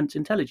at the Defence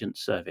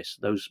Intelligence Service.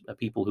 Those are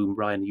people whom,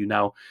 Brian, you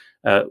now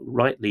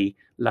rightly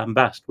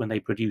lambast when they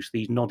produce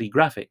these noddy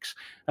graphics.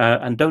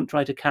 And don't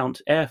try to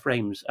count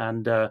airframes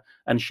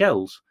and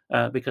shells,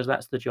 because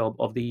that's the job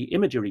of the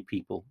imagery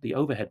people, the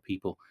overhead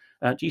people.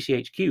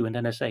 GCHQ and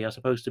NSA are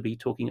supposed to be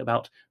talking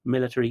about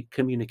military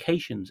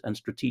communications and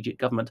strategic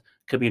government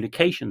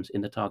communications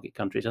in the target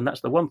countries. And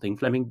that's the one thing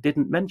Fleming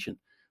didn't mention.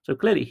 So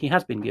clearly he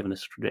has been given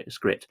a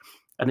script.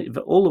 And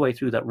all the way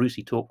through that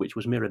RUSI talk, which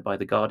was mirrored by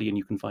The Guardian,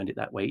 you can find it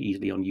that way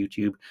easily on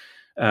YouTube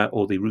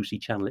or the RUSI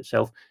channel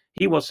itself,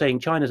 he was saying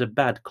China's a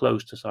bad,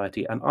 closed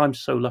society, and I'm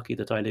so lucky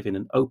that I live in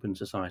an open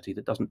society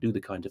that doesn't do the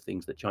kind of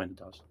things that China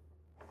does.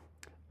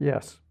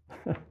 Yes.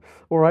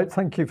 All right,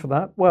 thank you for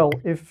that. Well,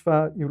 if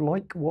you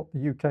like what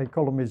the UK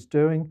column is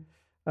doing,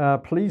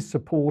 please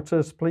support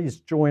us,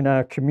 please join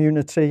our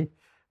community.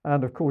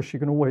 And of course, you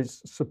can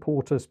always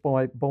support us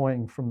by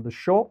buying from the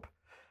shop.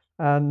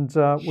 And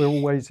we're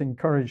always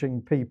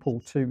encouraging people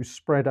to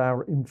spread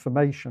our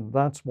information.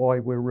 That's why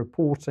we're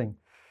reporting.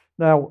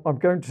 Now, I'm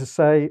going to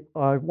say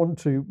I want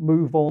to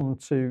move on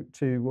to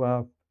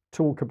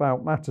talk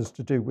about matters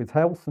to do with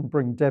health and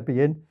bring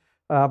Debbie in.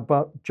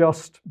 But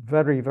just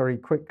very, very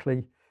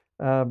quickly,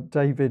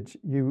 David,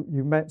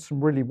 you met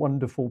some really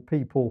wonderful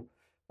people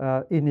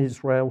in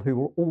Israel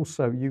who are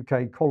also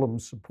UK column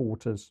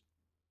supporters.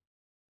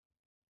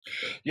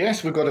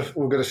 Yes, we've got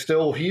a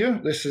still here.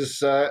 This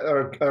is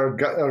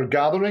our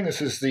gathering.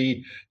 This is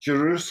the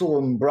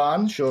Jerusalem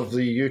branch of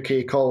the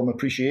UK Column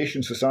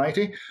Appreciation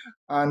Society,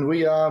 and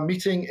we are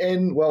meeting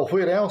in, well,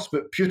 where else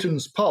but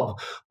Putin's Pub,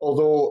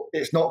 although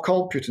it's not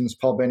called Putin's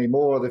Pub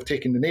anymore. They've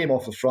taken the name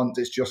off the front.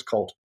 It's just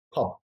called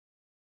Pub.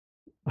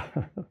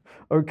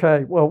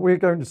 Okay, well, we're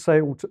going to say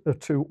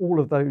to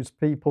all of those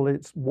people,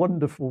 it's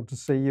wonderful to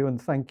see you,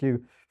 and thank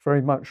you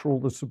very much for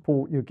all the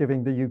support you're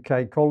giving the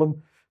UK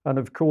column. And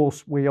of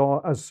course, we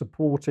are as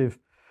supportive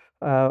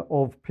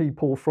of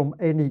people from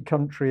any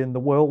country in the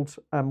world.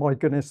 And my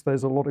goodness,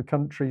 there's a lot of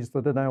countries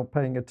that are now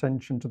paying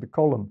attention to the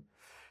column.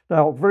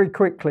 Now, very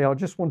quickly, I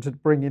just wanted to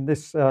bring in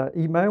this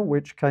email,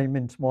 which came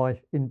into my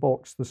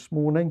inbox this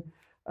morning.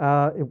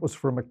 It was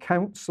from a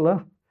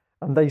counsellor,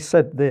 and they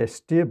said this: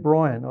 "Dear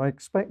Brian, I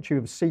expect you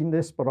have seen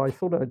this, but I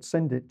thought I'd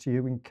send it to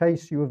you in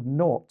case you have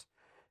not.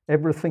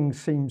 Everything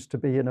seems to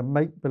be in a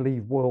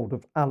make-believe world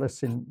of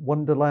Alice in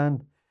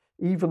Wonderland.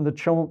 Even the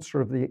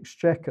Chancellor of the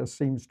Exchequer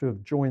seems to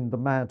have joined the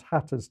Mad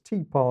Hatter's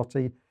Tea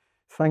Party.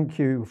 Thank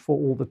you for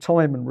all the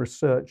time and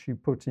research you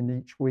put in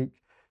each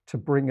week to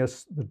bring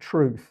us the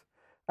truth."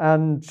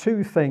 And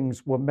two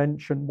things were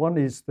mentioned. One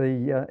is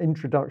the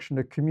introduction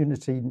of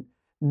community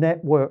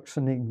networks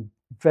and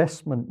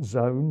investment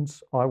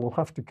zones. I will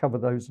have to cover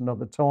those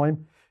another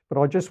time. But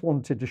I just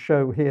wanted to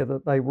show here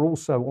that they were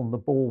also on the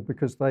ball,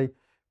 because they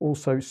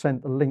also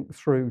sent a link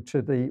through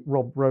to the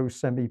Rob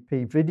Rose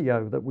MEP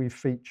video that we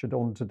featured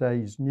on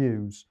today's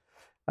news.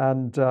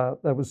 And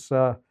there was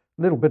a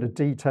little bit of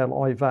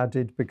detail I've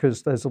added,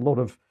 because there's a lot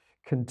of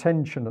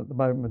contention at the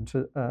moment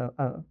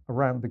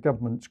around the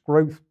government's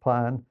growth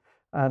plan.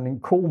 And in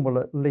Cornwall,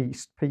 at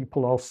least,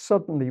 people are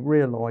suddenly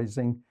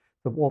realising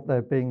that what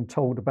they're being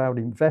told about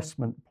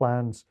investment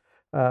plans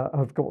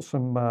have got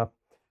some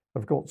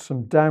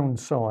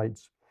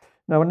downsides.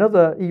 Now,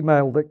 another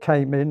email that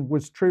came in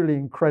was truly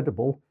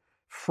incredible: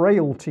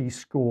 frailty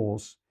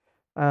scores.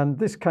 And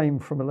this came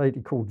from a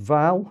lady called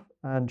Val,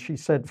 and she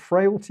said,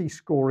 frailty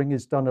scoring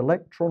is done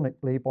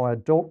electronically by a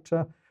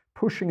doctor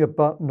pushing a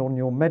button on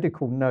your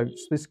medical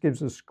notes. This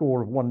gives a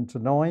score of 1 to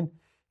 9.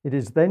 It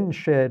is then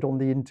shared on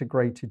the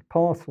integrated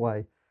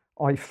pathway.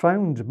 I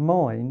found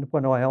mine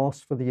when I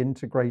asked for the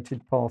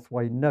integrated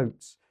pathway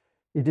notes.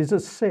 It is a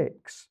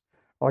 6.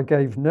 I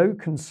gave no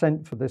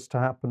consent for this to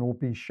happen or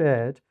be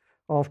shared.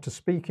 After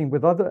speaking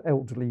with other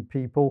elderly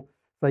people,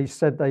 they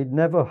said they'd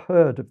never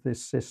heard of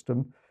this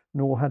system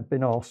nor had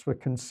been asked for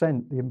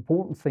consent. The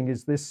important thing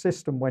is this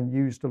system, when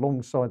used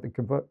alongside the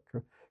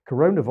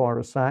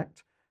Coronavirus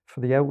Act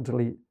for the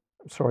elderly,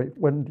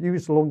 when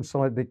used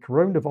alongside the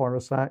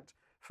Coronavirus Act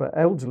for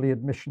elderly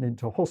admission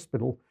into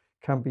hospital,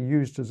 can be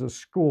used as a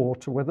score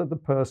to whether the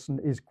person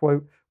is,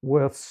 quote,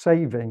 worth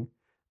saving,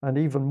 and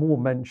even more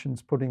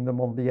mentions putting them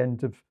on the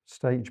end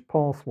stage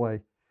pathway.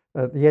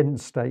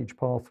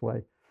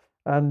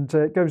 And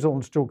it goes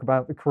on to talk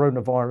about the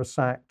Coronavirus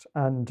Act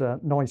and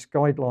NICE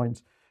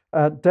guidelines.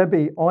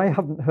 Debbie, I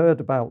haven't heard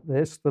about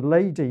this. The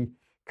lady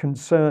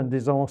concerned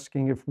is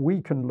asking if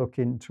we can look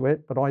into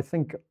it, but I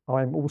think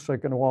I'm also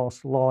going to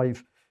ask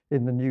live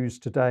in the news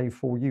today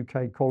for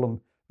UK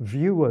Column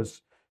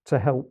viewers to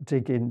help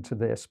dig into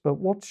this. But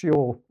what's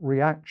your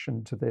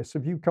reaction to this?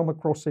 Have you come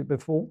across it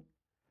before?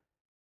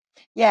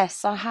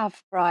 Yes, I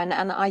have, Brian.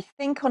 And I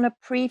think on a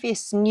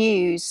previous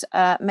news,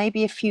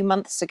 maybe a few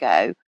months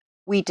ago,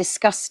 we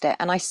discussed it.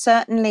 And I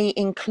certainly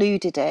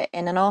included it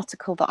in an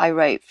article that I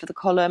wrote for the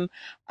column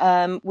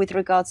with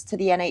regards to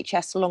the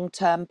NHS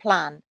long-term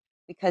plan,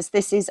 because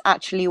this is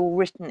actually all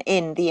written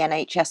in the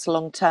NHS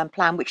long-term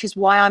plan, which is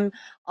why I'm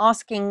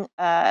asking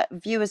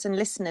viewers and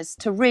listeners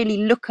to really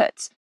look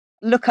at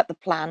the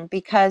plan,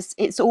 because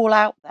it's all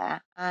out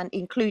there, and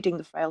including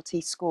the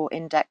frailty score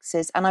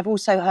indexes. And I've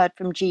also heard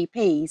from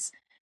GPs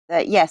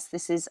that yes,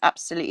 this is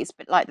absolutely, it's a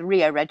bit like the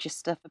Rio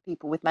register for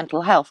people with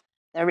mental health.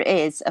 There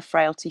is a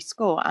frailty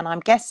score, and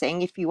I'm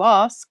guessing if you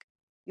ask,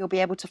 you'll be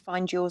able to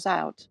find yours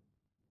out.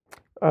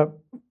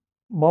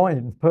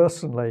 Mine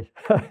personally,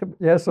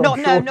 yes.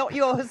 Not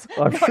yours.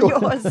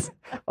 Yours.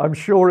 I'm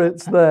sure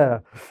it's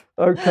there.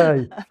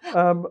 Okay,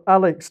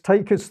 Alex,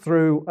 take us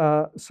through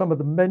some of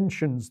the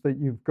mentions that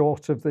you've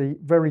got of the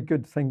very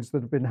good things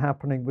that have been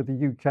happening with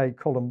the UK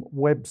Column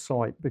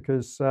website,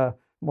 because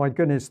my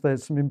goodness,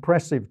 there's some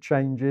impressive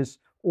changes,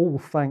 all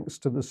thanks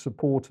to the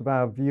support of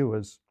our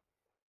viewers.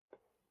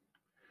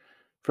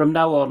 From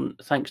now on,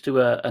 thanks to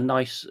a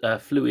nice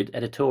fluid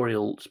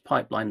editorials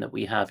pipeline that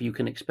we have, you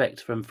can expect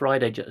from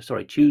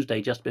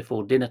Tuesday, just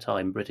before dinner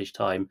time, British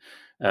time,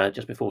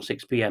 just before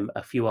 6 p.m,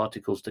 a few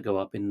articles to go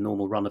up in the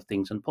normal run of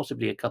things, and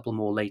possibly a couple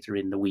more later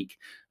in the week,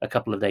 a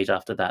couple of days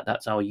after that.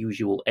 That's our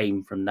usual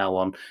aim from now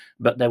on.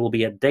 But there will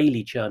be a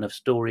daily churn of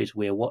stories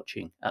we're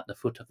watching at the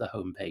foot of the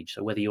homepage.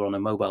 So whether you're on a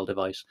mobile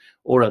device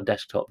or a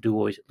desktop, do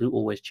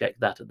always check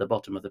that at the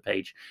bottom of the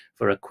page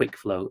for a quick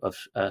flow of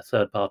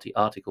third-party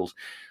articles.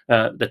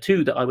 The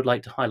two that I would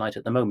like to highlight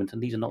at the moment,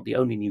 and these are not the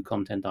only new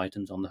content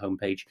items on the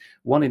homepage,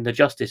 one in the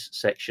justice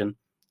section,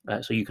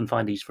 so you can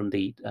find these from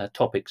the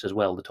topics as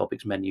well, the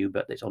topics menu,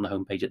 but it's on the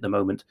homepage at the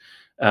moment,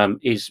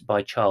 is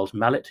by Charles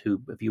Mallet,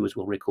 who viewers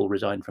will recall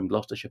resigned from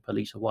Gloucestershire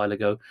Police a while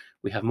ago.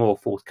 We have more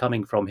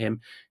forthcoming from him.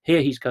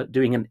 Here he's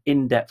doing an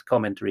in-depth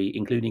commentary,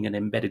 including an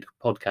embedded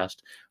podcast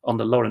on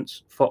the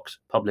Lawrence Fox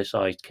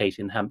publicised case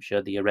in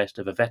Hampshire, the arrest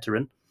of a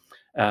veteran,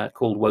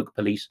 called Woke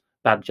Police,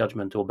 Bad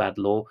Judgment or Bad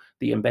Law.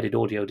 The embedded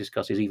audio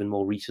discusses even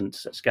more recent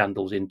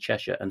scandals in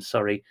Cheshire and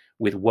Surrey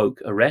with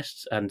woke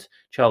arrests, and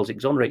Charles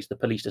exonerates the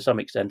police to some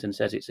extent and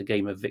says it's a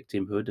game of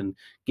victimhood and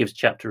gives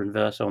chapter and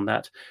verse on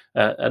that.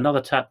 Another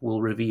tap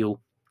will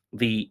reveal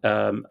the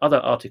other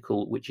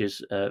article, which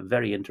is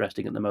very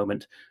interesting at the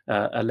moment.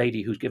 A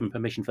lady who's given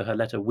permission for her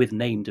letter with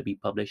name to be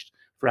published,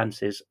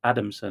 Frances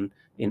Adamson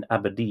in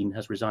Aberdeen,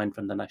 has resigned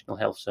from the National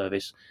Health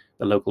Service,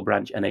 the local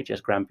branch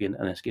NHS Grampian,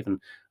 and has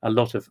given a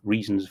lot of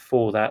reasons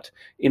for that.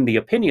 In the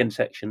opinion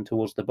section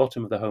towards the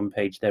bottom of the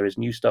homepage, there is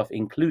new stuff,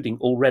 including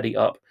already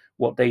up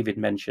what David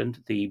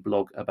mentioned, the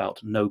blog about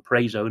no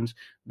prey zones.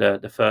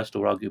 The first,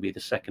 or arguably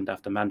the second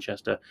after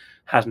Manchester,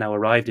 has now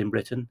arrived in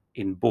Britain,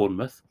 in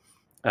Bournemouth,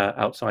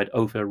 outside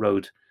Ophir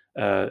Road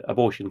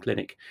abortion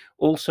clinic.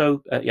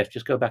 Also, yes,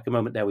 just go back a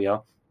moment, there we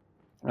are.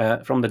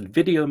 From the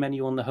video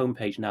menu on the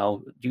homepage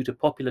now, due to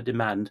popular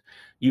demand,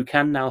 you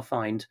can now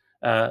find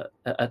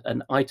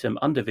an item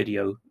under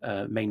video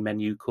main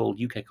menu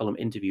called UK Column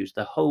Interviews.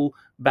 The whole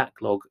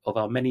backlog of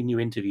our many new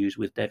interviews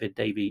with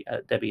Debbie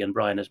and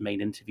Brian as main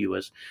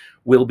interviewers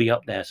will be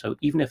up there. So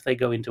even if they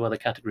go into other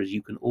categories,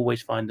 you can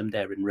always find them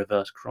there in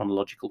reverse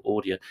chronological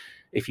order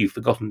if you've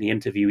forgotten the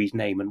interviewee's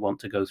name and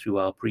want to go through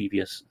our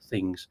previous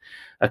things.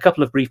 A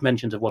couple of brief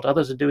mentions of what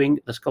others are doing.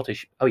 The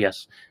Scottish, oh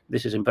yes,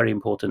 this is very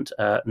important.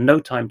 No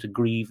Time to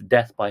Grieve,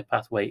 Death by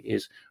Pathway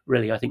is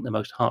really, I think, the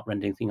most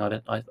heartrending thing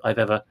I've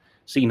ever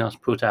seen us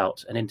put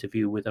out. An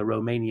interview with a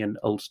Romanian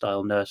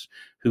old-style nurse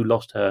who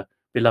lost her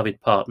beloved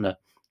partner.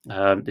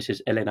 This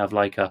is Elena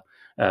Vlaica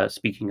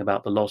speaking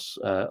about the loss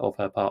of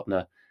her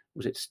partner.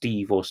 Was it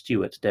Steve or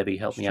Stuart? Debbie,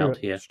 help me out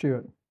here.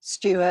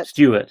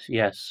 Stuart,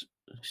 yes.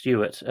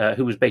 Stuart,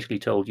 who was basically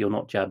told, you're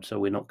not jabbed, so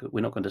we're not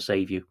going to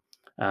save you.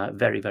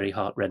 Very, very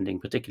heartrending,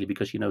 particularly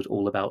because she knows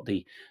all about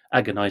the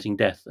agonizing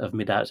death of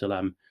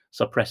Midazolam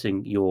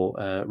suppressing your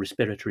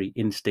respiratory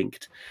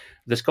instinct.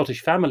 The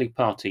Scottish Family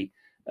Party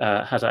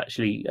has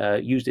actually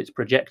used its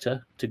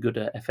projector to good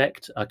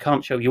effect. I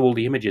can't show you all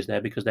the images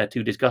there because they're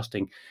too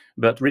disgusting.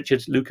 But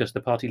Richard Lucas,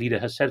 the party leader,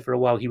 has said for a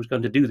while he was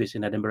going to do this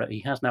in Edinburgh.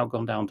 He has now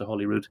gone down to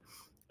Holyrood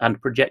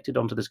and projected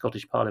onto the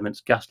Scottish Parliament's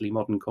ghastly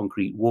modern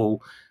concrete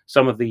wall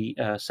some of the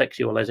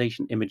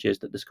sexualisation images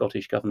that the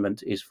Scottish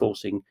government is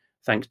forcing,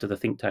 thanks to the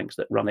think tanks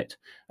that run it,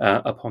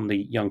 upon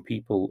the young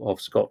people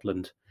of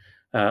Scotland.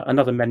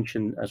 Another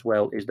mention as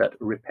well is that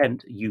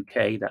Repent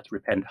UK, that's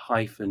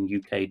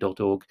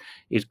repent-uk.org,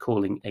 is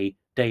calling a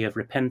day of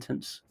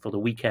repentance for the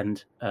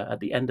weekend at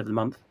the end of the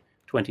month,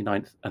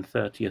 29th and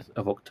 30th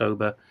of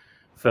October.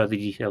 Further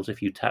details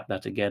if you tap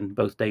that again.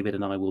 Both David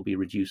and I will be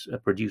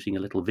producing a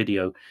little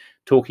video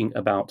talking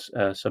about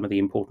some of the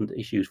important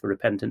issues for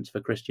repentance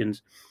for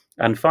Christians.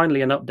 And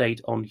finally, an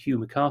update on Hugh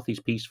McCarthy's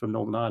piece from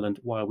Northern Ireland,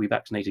 Why Are We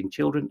Vaccinating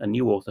Children? A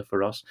new author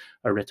for us,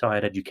 a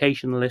retired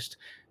educationalist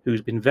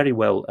who's been very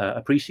well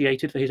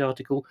appreciated for his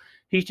article.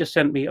 He's just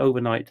sent me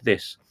overnight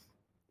this.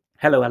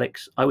 Hello,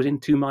 Alex. I was in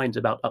two minds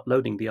about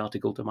uploading the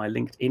article to my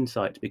LinkedIn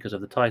site because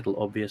of the title,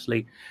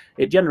 obviously.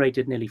 It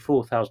generated nearly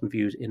 4,000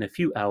 views in a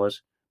few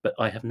hours, but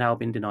I have now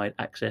been denied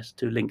access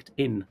to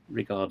LinkedIn.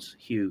 Regards,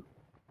 Hugh.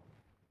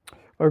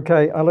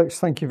 Okay, Alex,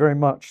 thank you very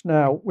much.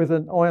 Now, with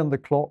an eye on the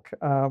clock,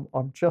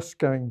 I'm just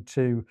going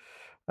to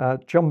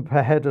jump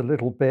ahead a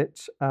little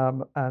bit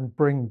and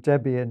bring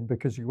Debbie in,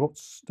 because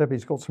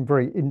Debbie's got some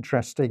very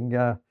interesting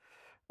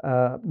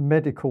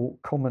medical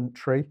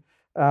commentary.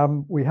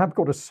 We have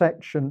got a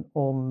section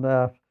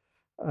on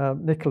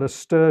Nicola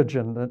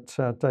Sturgeon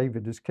that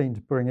David is keen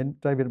to bring in.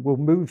 David, we'll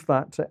move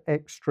that to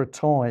extra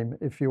time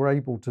if you're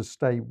able to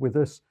stay with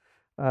us.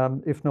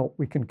 If not,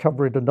 we can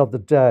cover it another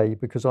day,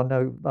 because I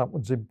know that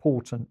one's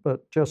important,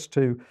 but just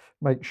to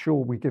make sure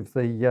we give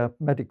the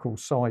medical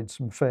side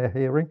some fair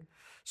hearing.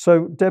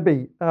 So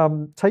Debbie,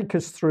 take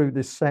us through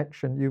this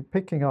section. You're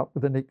picking up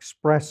with an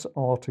Express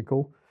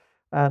article,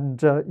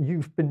 and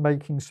you've been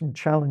making some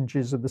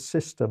challenges of the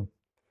system.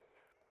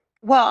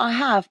 Well, I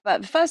have,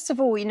 but first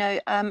of all,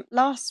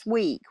 last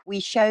week we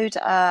showed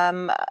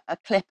a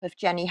clip of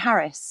Jenny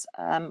Harris,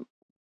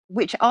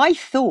 which I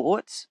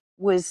thought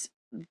was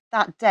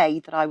that day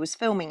that I was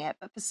filming it,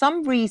 but for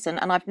some reason,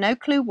 and I've no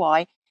clue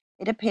why,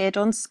 it appeared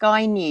on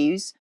Sky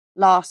News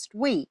last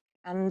week,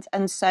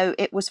 and so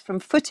it was from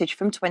footage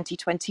from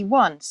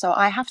 2021. So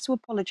I have to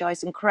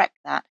apologise and correct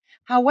that.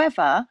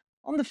 However,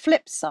 on the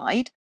flip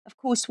side, of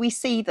course, we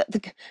see that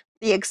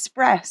the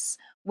Express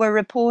were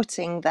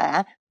reporting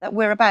there that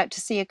we're about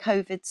to see a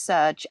COVID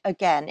surge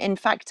again. In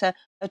fact, a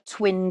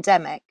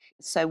twin-demic.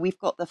 So we've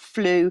got the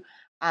flu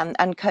and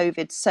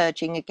COVID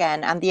surging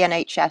again, and the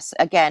NHS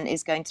again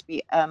is going to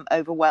be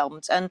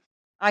overwhelmed. And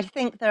I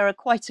think there are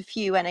quite a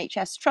few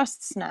NHS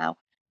trusts now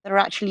that are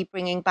actually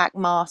bringing back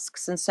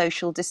masks and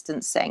social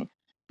distancing.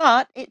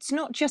 But it's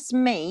not just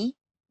me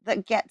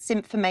that gets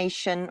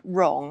information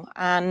wrong.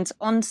 And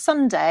on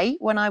Sunday,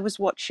 when I was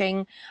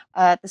watching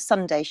the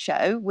Sunday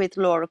show with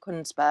Laura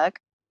Kunsberg,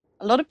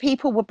 a lot of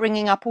people were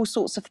bringing up all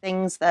sorts of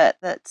things that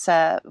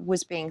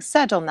was being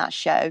said on that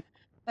show.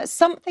 But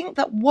something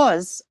that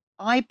was,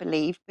 I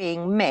believe,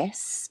 being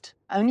missed,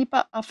 only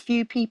but a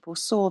few people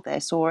saw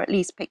this or at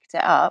least picked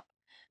it up,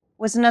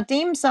 was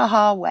Nadeem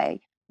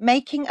Zahawi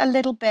making a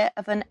little bit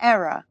of an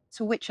error,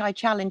 to which I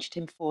challenged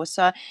him for.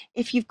 So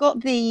if you've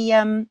got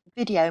the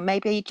video,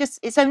 maybe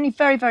it's only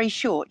very, very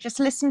short. Just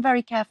listen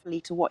very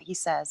carefully to what he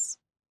says.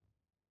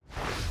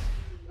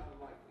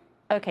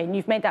 Okay, and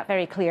you've made that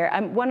very clear.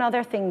 One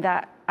other thing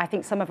that I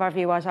think some of our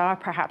viewers are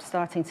perhaps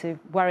starting to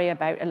worry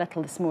about a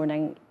little this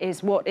morning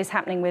is what is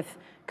happening with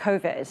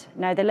COVID.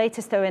 Now, the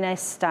latest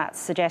ONS stats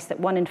suggest that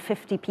 1 in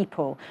 50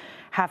 people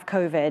have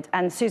COVID,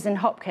 and Susan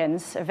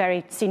Hopkins, a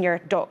very senior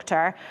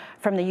doctor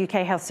from the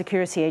UK Health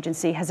Security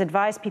Agency, has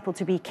advised people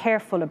to be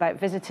careful about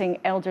visiting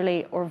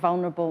elderly or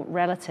vulnerable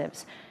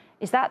relatives.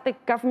 Is that the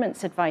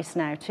government's advice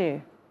now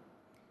too?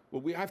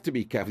 Well, we have to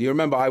be careful. You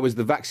remember I was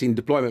the vaccine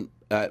deployment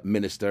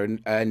minister,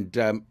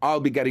 and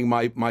I'll be getting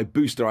my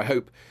booster, I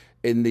hope,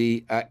 in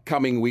the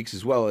coming weeks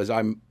as well, as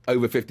I'm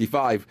over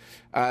 55.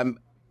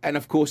 And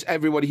of course,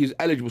 everybody who's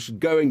eligible should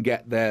go and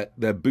get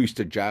their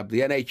booster jab.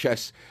 The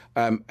NHS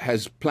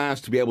has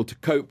plans to be able to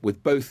cope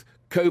with both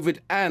COVID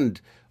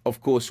and,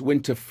 of course,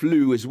 winter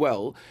flu as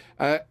well.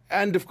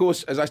 And of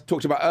course, as I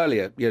talked about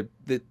earlier,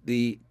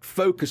 the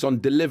focus on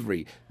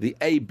delivery, the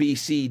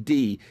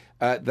ABCD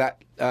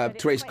that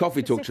Therese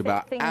Coffey talks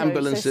about,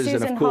 ambulances,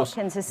 and of course,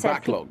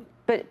 backlog.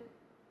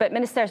 But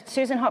Minister,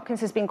 Susan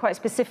Hopkins has been quite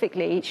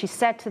specifically, she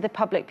said to the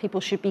public people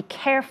should be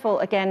careful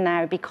again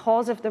now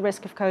because of the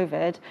risk of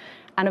COVID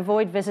and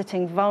avoid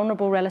visiting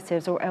vulnerable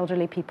relatives or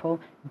elderly people.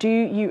 Do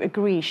you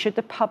agree? Should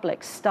the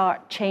public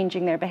start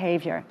changing their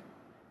behaviour?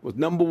 Well,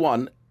 number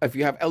one, if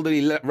you have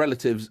elderly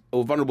relatives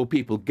or vulnerable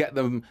people, get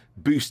them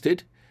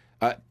boosted.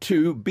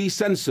 2, be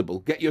sensible.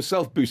 Get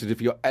yourself boosted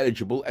if you're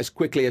eligible as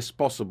quickly as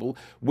possible.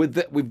 We've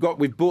bought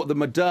the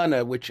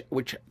Moderna,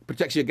 which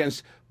protects you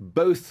against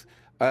both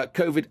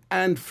COVID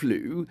and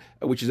flu,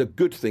 which is a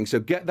good thing. So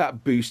get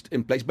that boost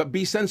in place, but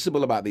be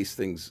sensible about these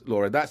things,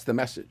 Laura. That's the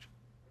message.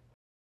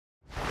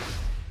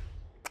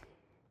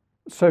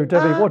 So,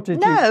 Debbie, what did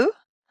no.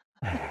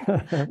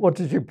 what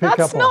did you pick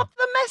That's up not on?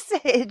 the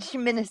message,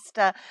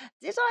 Minister.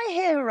 Did I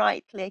hear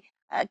rightly?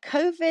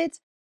 COVID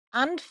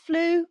and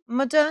flu,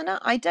 Moderna?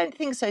 I don't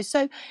think so.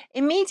 So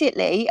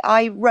immediately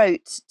I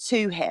wrote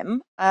to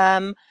him,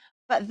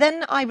 but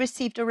then I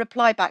received a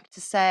reply back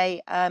to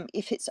say,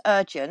 if it's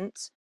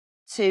urgent,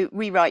 to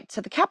rewrite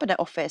to the Cabinet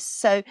Office.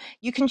 So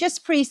you can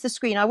just freeze the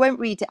screen. I won't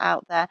read it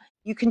out there.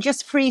 You can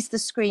just freeze the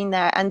screen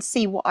there and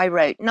see what I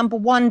wrote. Number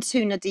one,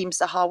 to Nadeem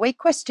Zahawi,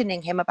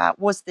 questioning him about,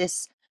 was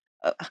this...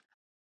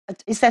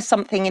 is there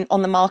something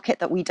on the market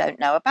that we don't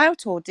know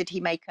about, or did he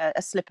make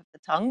a slip of the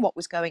tongue? What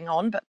was going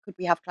on? But could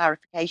we have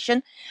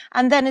clarification?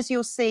 And then, as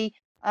you'll see,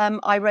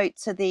 I wrote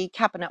to the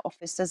Cabinet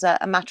Office as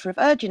a matter of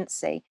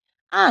urgency.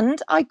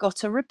 And I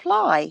got a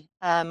reply,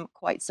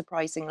 quite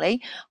surprisingly.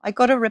 I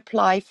got a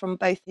reply from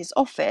both his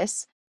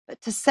office,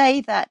 but to say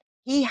that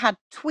he had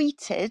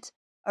tweeted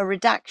a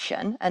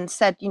redaction and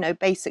said,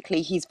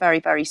 basically he's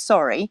very, very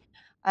sorry.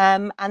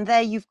 And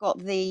there you've got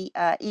the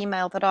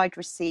email that I'd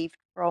received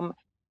from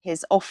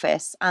his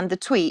office and the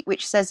tweet,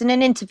 which says, in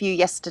an interview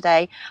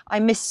yesterday, I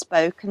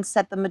misspoke and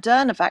said the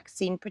Moderna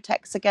vaccine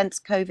protects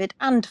against COVID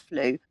and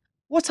flu.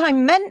 What I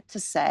meant to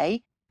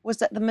say was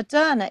that the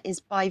Moderna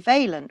is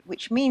bivalent,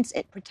 which means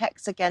it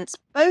protects against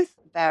both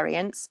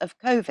variants of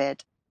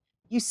COVID.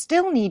 You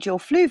still need your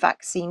flu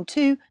vaccine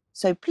too,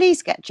 so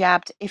please get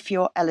jabbed if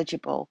you're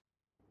eligible.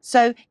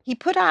 So he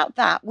put out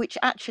that, which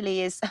actually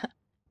is,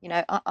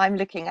 I'm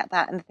looking at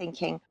that and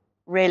thinking,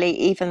 really,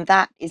 even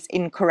that is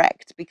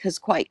incorrect, because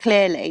quite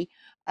clearly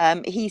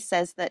he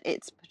says that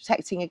it's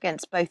protecting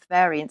against both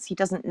variants. He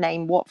doesn't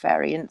name what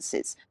variants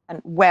it's and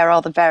where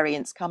are the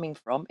variants coming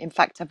from. In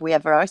fact, have we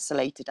ever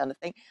isolated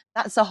anything?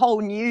 That's a whole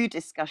new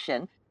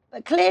discussion.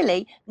 But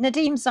clearly,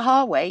 Nadeem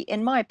Zahawi,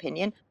 in my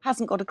opinion,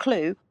 hasn't got a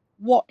clue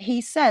what he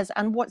says.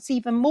 And what's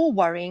even more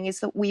worrying is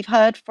that we've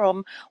heard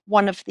from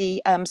one of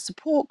the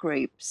support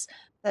groups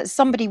that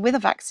somebody with a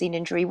vaccine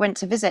injury went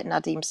to visit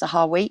Nadeem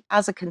Zahawi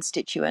as a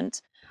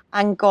constituent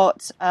and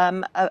got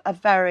a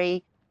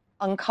very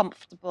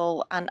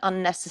uncomfortable and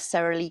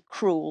unnecessarily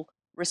cruel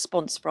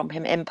response from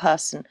him in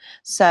person.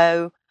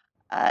 So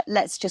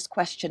let's just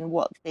question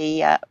what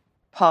the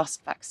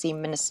past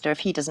vaccine minister, if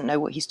he doesn't know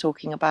what he's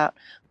talking about,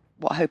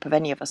 what hope have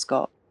any of us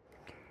got?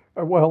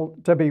 Well,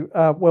 Debbie,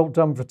 well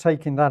done for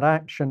taking that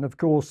action. Of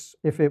course,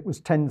 if it was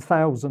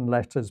 10,000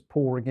 letters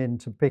pouring in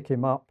to pick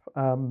him up,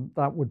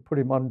 that would put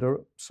him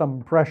under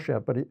some pressure.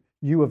 But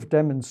you have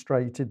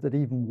demonstrated that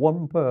even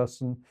one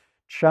person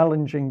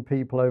challenging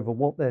people over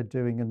what they're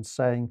doing and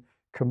saying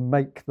can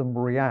make them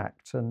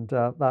react. And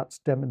that's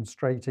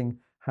demonstrating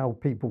how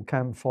people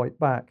can fight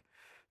back.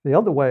 The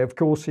other way, of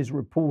course, is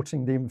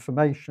reporting the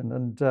information.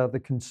 And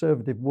the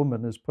Conservative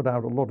Woman has put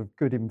out a lot of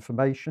good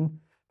information,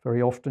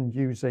 very often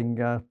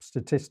using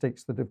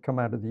statistics that have come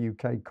out of the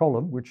UK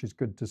column, which is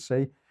good to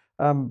see.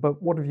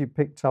 But what have you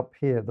picked up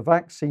here? The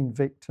vaccine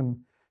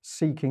victim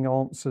seeking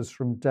answers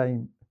from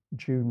Dame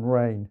June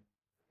Raine.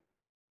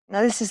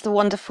 Now, this is the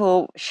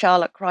wonderful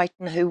Charlotte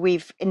Crichton, who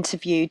we've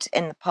interviewed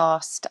in the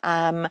past.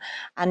 And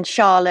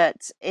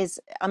Charlotte is,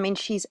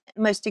 she's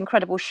most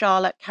incredible.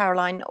 Charlotte,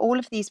 Caroline, all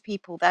of these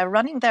people, they're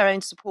running their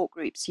own support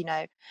groups,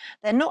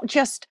 They're not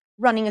just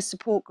running a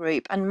support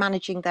group and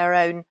managing their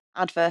own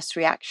adverse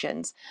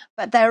reactions,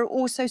 but they're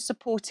also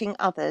supporting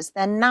others.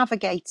 They're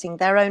navigating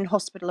their own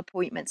hospital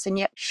appointments. And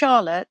yet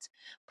Charlotte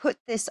put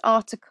this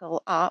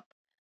article up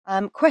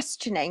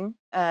questioning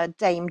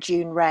Dame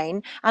June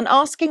Raine and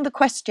asking the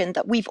question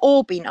that we've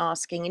all been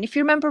asking. And if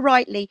you remember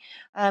rightly,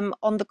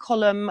 on the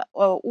column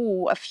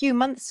a few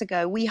months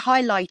ago, we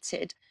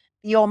highlighted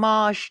the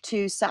homage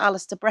to Sir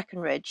Alistair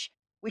Breckenridge,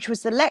 which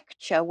was the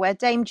lecture where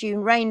Dame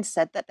June Raine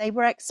said that they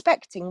were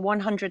expecting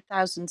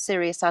 100,000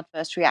 serious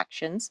adverse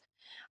reactions.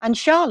 And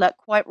Charlotte,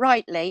 quite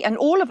rightly, and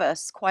all of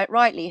us quite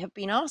rightly, have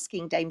been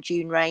asking Dame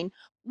June Raine,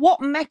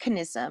 what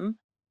mechanism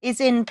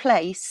is in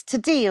place to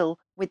deal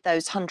with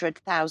those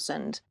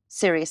 100,000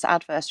 serious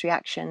adverse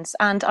reactions?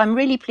 And I'm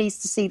really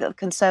pleased to see that the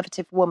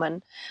Conservative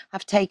Woman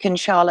have taken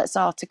Charlotte's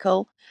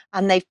article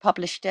and they've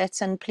published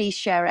it, and please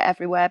share it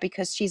everywhere,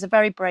 because she's a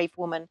very brave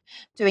woman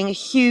doing a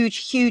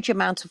huge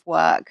amount of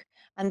work,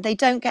 and they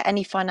don't get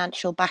any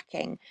financial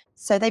backing.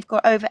 So they've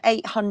got over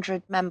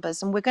 800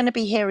 members, and we're going to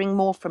be hearing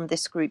more from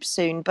this group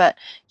soon. But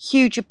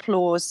huge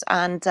applause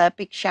and a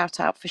big shout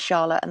out for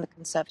Charlotte and the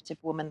Conservative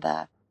Woman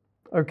there.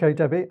 Okay,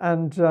 Debbie,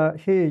 and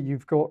here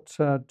you've got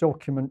a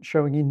document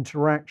showing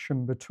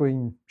interaction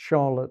between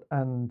Charlotte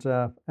and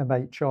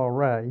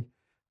MHRA,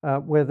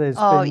 where there's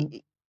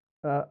been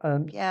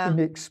an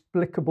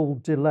inexplicable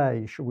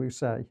delay, shall we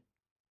say.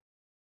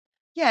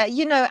 Yeah,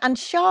 and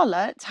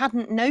Charlotte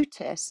hadn't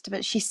noticed,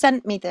 but she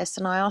sent me this,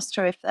 and I asked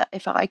her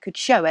if I could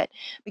show it,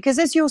 because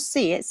as you'll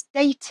see, it's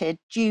dated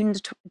June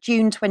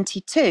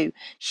 22.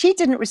 She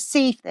didn't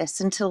receive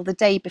this until the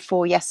day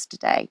before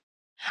yesterday.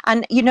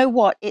 And you know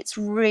what? It's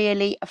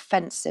really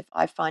offensive,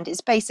 I find. It's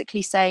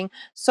basically saying,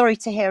 sorry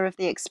to hear of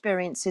the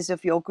experiences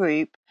of your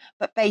group,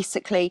 but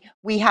basically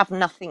we have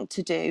nothing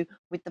to do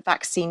with the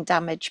vaccine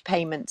damage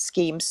payment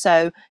scheme.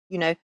 So,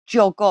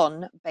 jog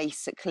on,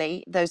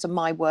 basically. Those are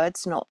my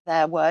words, not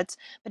their words.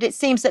 But it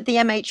seems that the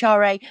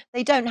MHRA,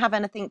 they don't have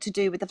anything to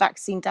do with the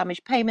vaccine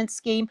damage payment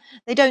scheme.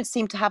 They don't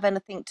seem to have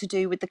anything to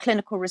do with the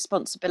clinical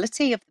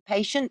responsibility of the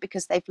patient,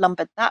 because they've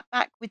lumbered that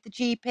back with the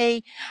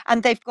GP,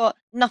 and they've got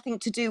nothing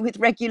to do with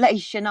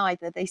regulation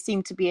either. They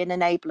seem to be an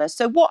enabler.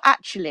 So what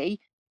actually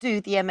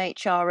do the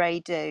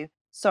MHRA do?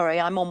 Sorry,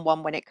 I'm on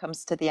one when it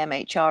comes to the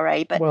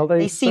MHRA, but Well,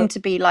 they seem to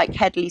be, like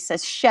Headley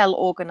says, shell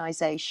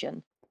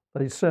organisation.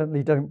 They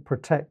certainly don't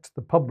protect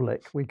the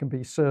public. We can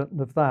be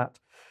certain of that.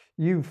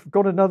 You've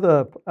got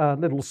another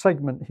little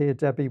segment here,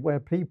 Debbie, where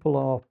people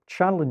are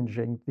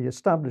challenging the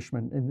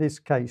establishment. In this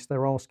case,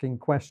 they're asking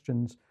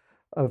questions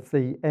of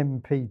the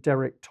MP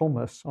Derek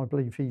Thomas. I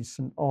believe he's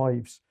St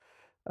Ives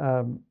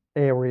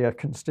area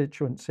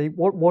constituency.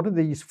 What are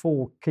these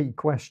 4 key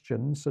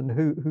questions, and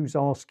who's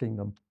asking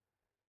them?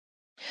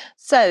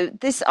 So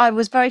I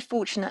was very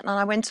fortunate, and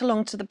I went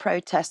along to the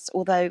protests,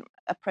 although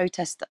a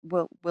protest that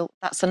will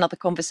that's another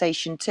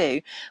conversation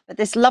too. But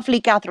this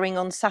lovely gathering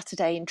on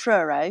Saturday in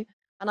Truro,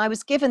 and I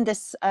was given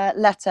this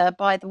letter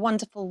by the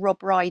wonderful Rob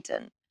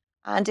Ryden,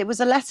 and it was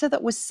a letter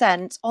that was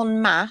sent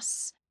en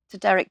masse to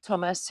Derek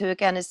Thomas, who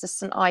again is the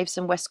St Ives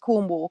and West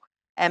Cornwall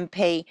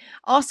MP,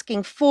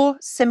 asking 4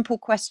 simple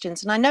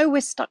questions. And I know we're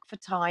stuck for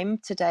time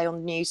today on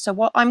the news, so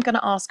what I'm going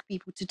to ask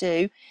people to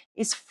do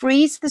is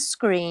freeze the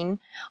screen,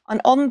 and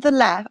on the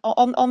left,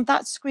 on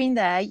that screen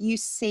there, you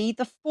see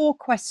the 4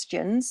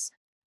 questions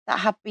that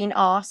have been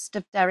asked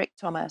of Derek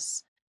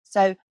Thomas.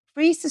 So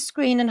freeze the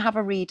screen and have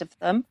a read of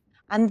them,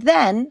 and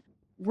then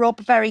Rob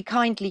very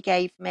kindly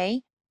gave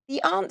me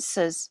the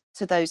answers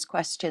to those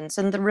questions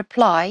and the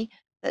reply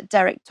that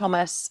Derek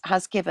Thomas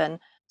has given.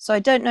 So I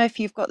don't know if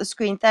you've got the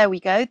screen. There we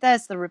go.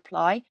 There's the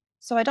reply.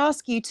 So I'd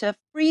ask you to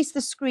freeze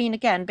the screen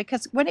again,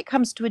 because when it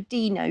comes to a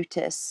D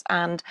notice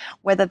and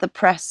whether the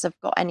press have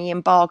got any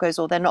embargoes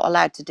or they're not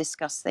allowed to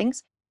discuss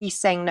things, he's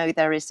saying no,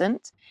 there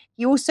isn't.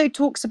 He also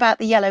talks about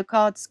the yellow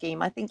card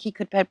scheme. I think he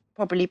could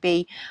probably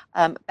be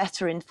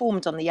better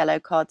informed on the yellow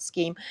card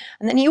scheme.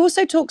 And then he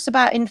also talks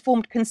about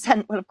informed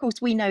consent. Well, of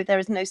course, we know there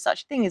is no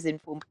such thing as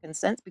informed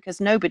consent,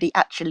 because nobody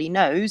actually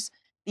knows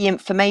the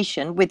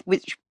information with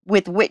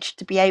which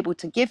to be able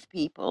to give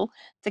people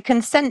to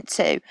consent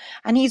to.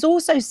 And he's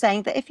also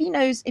saying that if you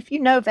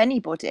know of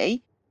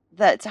anybody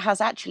that has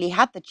actually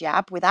had the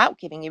jab without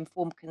giving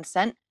informed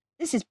consent,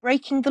 this is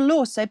breaking the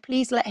law, so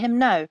please let him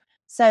know.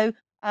 So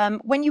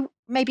when you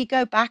maybe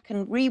go back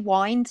and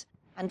rewind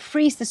and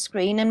freeze the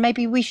screen, and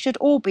maybe we should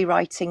all be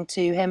writing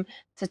to him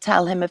to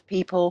tell him of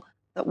people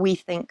that we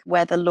think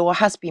where the law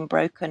has been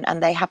broken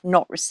and they have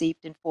not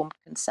received informed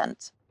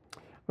consent.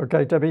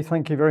 Okay, Debbie,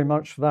 thank you very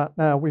much for that.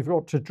 Now, we've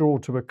got to draw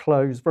to a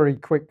close very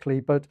quickly,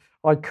 but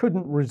I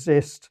couldn't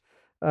resist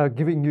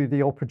giving you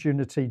the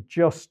opportunity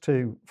just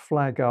to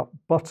flag up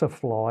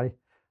Butterfly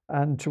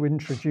and to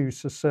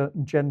introduce a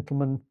certain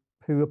gentleman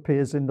who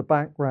appears in the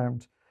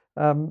background.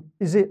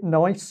 Is it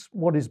nice?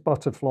 What is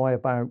Butterfly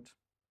about?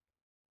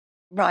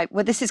 Right,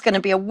 well, this is going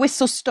to be a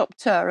whistle-stop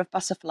tour of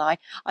Butterfly.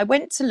 I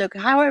went to look,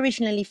 how I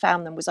originally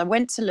found them was I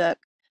went to look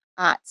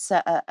at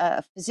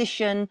a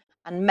physician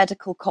and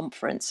medical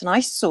conference, and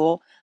I saw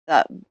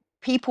that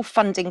people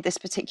funding this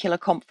particular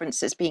conference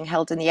that's being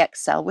held in the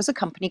Excel was a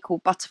company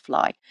called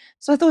Butterfly.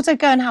 So I thought I'd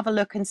go and have a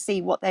look and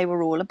see what they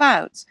were all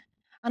about.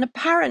 And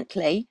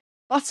apparently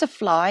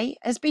Butterfly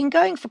has been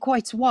going for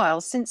quite a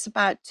while, since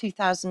about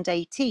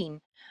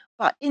 2018.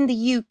 But in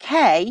the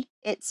UK,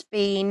 it's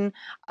been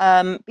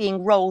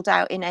being rolled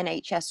out in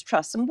NHS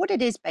trusts. And what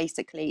it is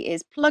basically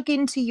is plug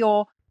into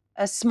your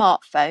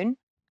smartphone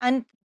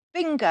and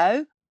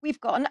bingo, we've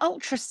got an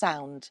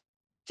ultrasound.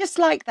 Just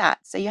like that.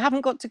 So you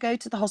haven't got to go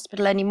to the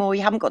hospital anymore.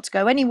 You haven't got to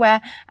go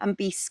anywhere and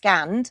be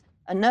scanned.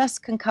 A nurse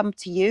can come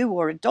to you,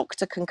 or a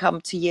doctor can come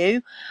to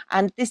you,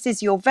 and this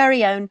is your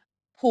very own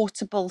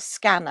portable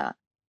scanner.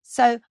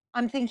 So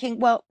I'm thinking,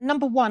 well,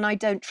 number one, I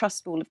don't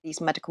trust all of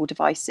these medical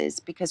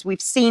devices, because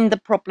we've seen the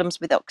problems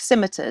with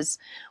oximeters,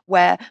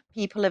 where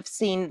people have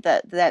seen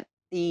that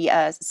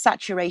the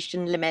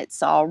saturation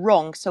limits are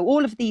wrong. So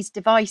all of these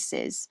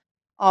devices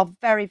are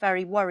very,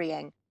 very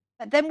worrying.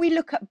 But then we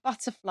look at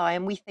Butterfly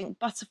and we think,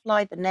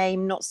 Butterfly, the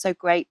name, not so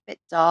great, bit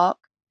dark.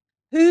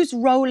 Who's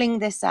rolling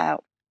this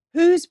out?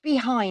 Who's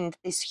behind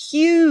this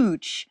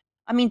huge?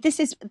 I mean, this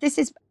is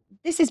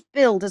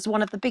billed as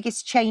one of the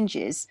biggest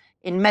changes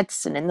in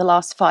medicine in the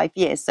last 5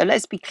 years. So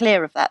let's be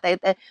clear of that.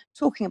 They're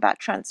talking about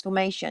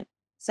transformation.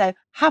 So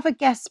have a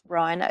guess,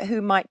 Brian, at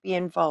who might be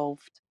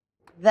involved.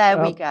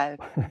 There we go.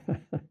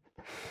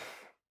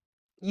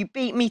 You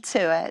beat me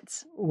to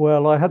it.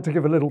 Well, I had to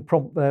give a little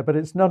prompt there, but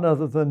it's none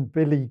other than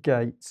Billy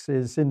Gates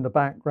is in the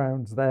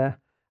background there.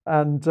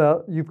 And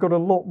you've got a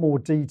lot more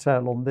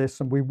detail on this,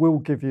 and we will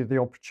give you the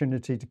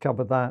opportunity to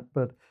cover that.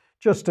 But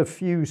just a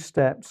few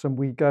steps, and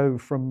we go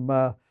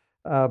from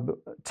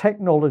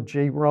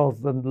technology rather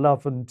than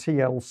love and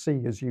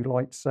TLC, as you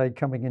like to say,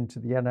 coming into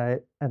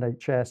the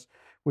NHS.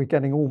 We're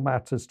getting all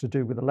matters to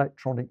do with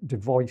electronic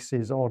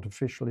devices,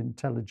 artificial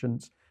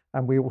intelligence,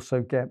 and we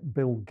also get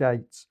Bill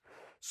Gates.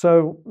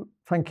 So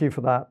thank you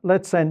for that.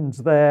 Let's end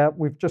there.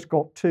 We've just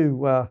got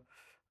two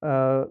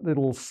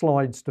little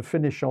slides to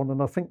finish on,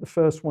 and I think the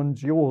first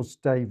one's yours,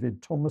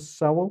 David. Thomas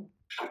Sowell.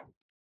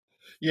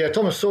 Yeah,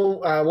 Thomas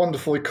Sowell,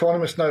 wonderful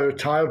economist, now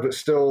retired, but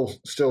still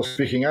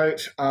speaking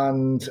out.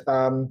 And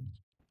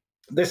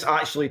this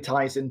actually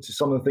ties into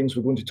some of the things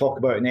we're going to talk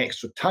about in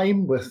Extra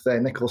Time with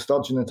Nicola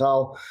Sturgeon et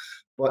al.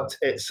 But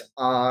it's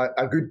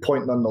a good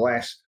point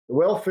nonetheless. The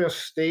welfare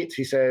state,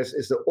 he says,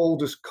 is the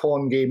oldest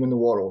con game in the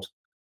world.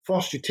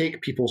 First, you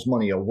take people's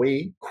money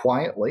away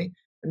quietly,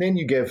 and then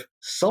you give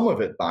some of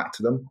it back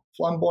to them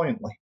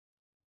flamboyantly.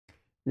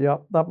 Yeah,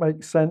 that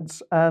makes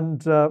sense.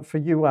 And for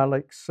you,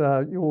 Alex,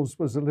 yours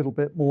was a little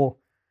bit more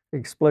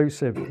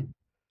explosive.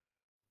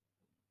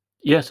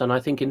 Yes, and I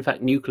think, in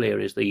fact, nuclear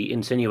is the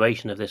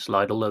insinuation of this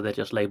slide, although they're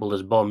just labelled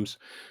as bombs.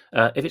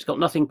 If it's got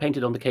nothing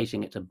painted on the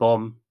casing, it's a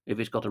bomb. If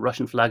it's got a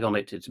Russian flag on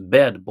it, it's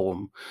Bad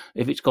bomb.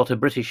 If it's got a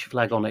British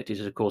flag on it, it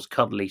is, of course,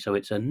 cuddly, so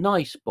it's a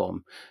nice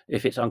bomb.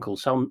 If it's Uncle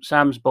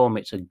Sam's bomb,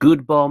 it's a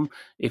good bomb.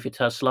 If it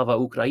has Slava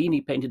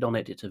Ukraini painted on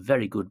it, it's a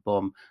very good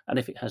bomb. And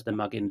if it has the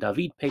Magen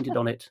David painted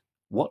on it,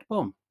 what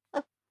bomb?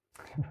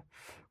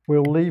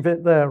 We'll leave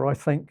it there, I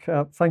think.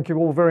 Thank you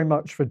all very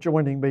much for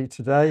joining me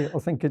today. I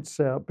think it's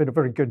been a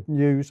very good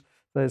news.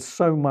 There's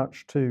so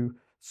much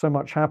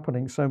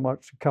happening, so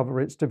much to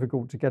cover. It's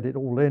difficult to get it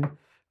all in.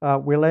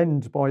 We'll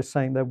end by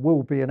saying there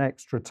will be an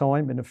Extra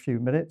Time in a few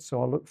minutes,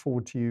 so I look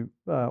forward to you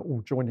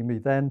all joining me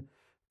then.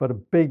 But a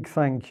big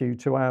thank you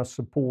to our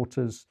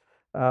supporters.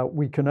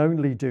 We can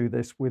only do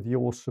this with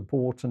your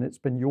support, and it's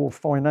been your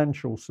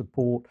financial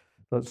support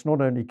that's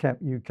not only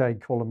kept UK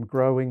Column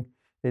growing,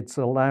 it's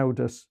allowed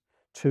us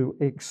to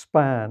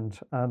expand,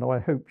 and I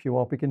hope you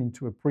are beginning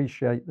to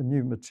appreciate the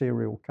new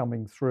material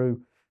coming through.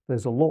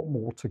 There's a lot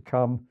more to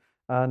come,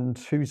 and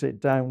who's it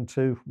down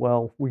to?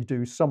 Well, we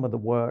do some of the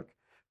work,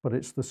 but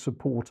it's the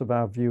support of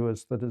our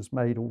viewers that has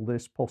made all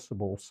this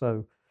possible.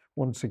 So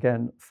once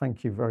again,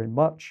 thank you very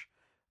much.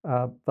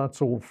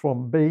 That's all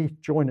from me.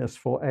 Join us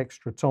for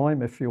Extra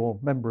Time if you're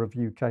a member of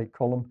UK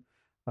Column.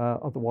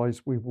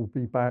 Otherwise, we will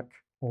be back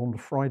on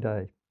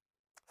Friday.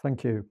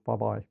 Thank you.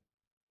 Bye-bye.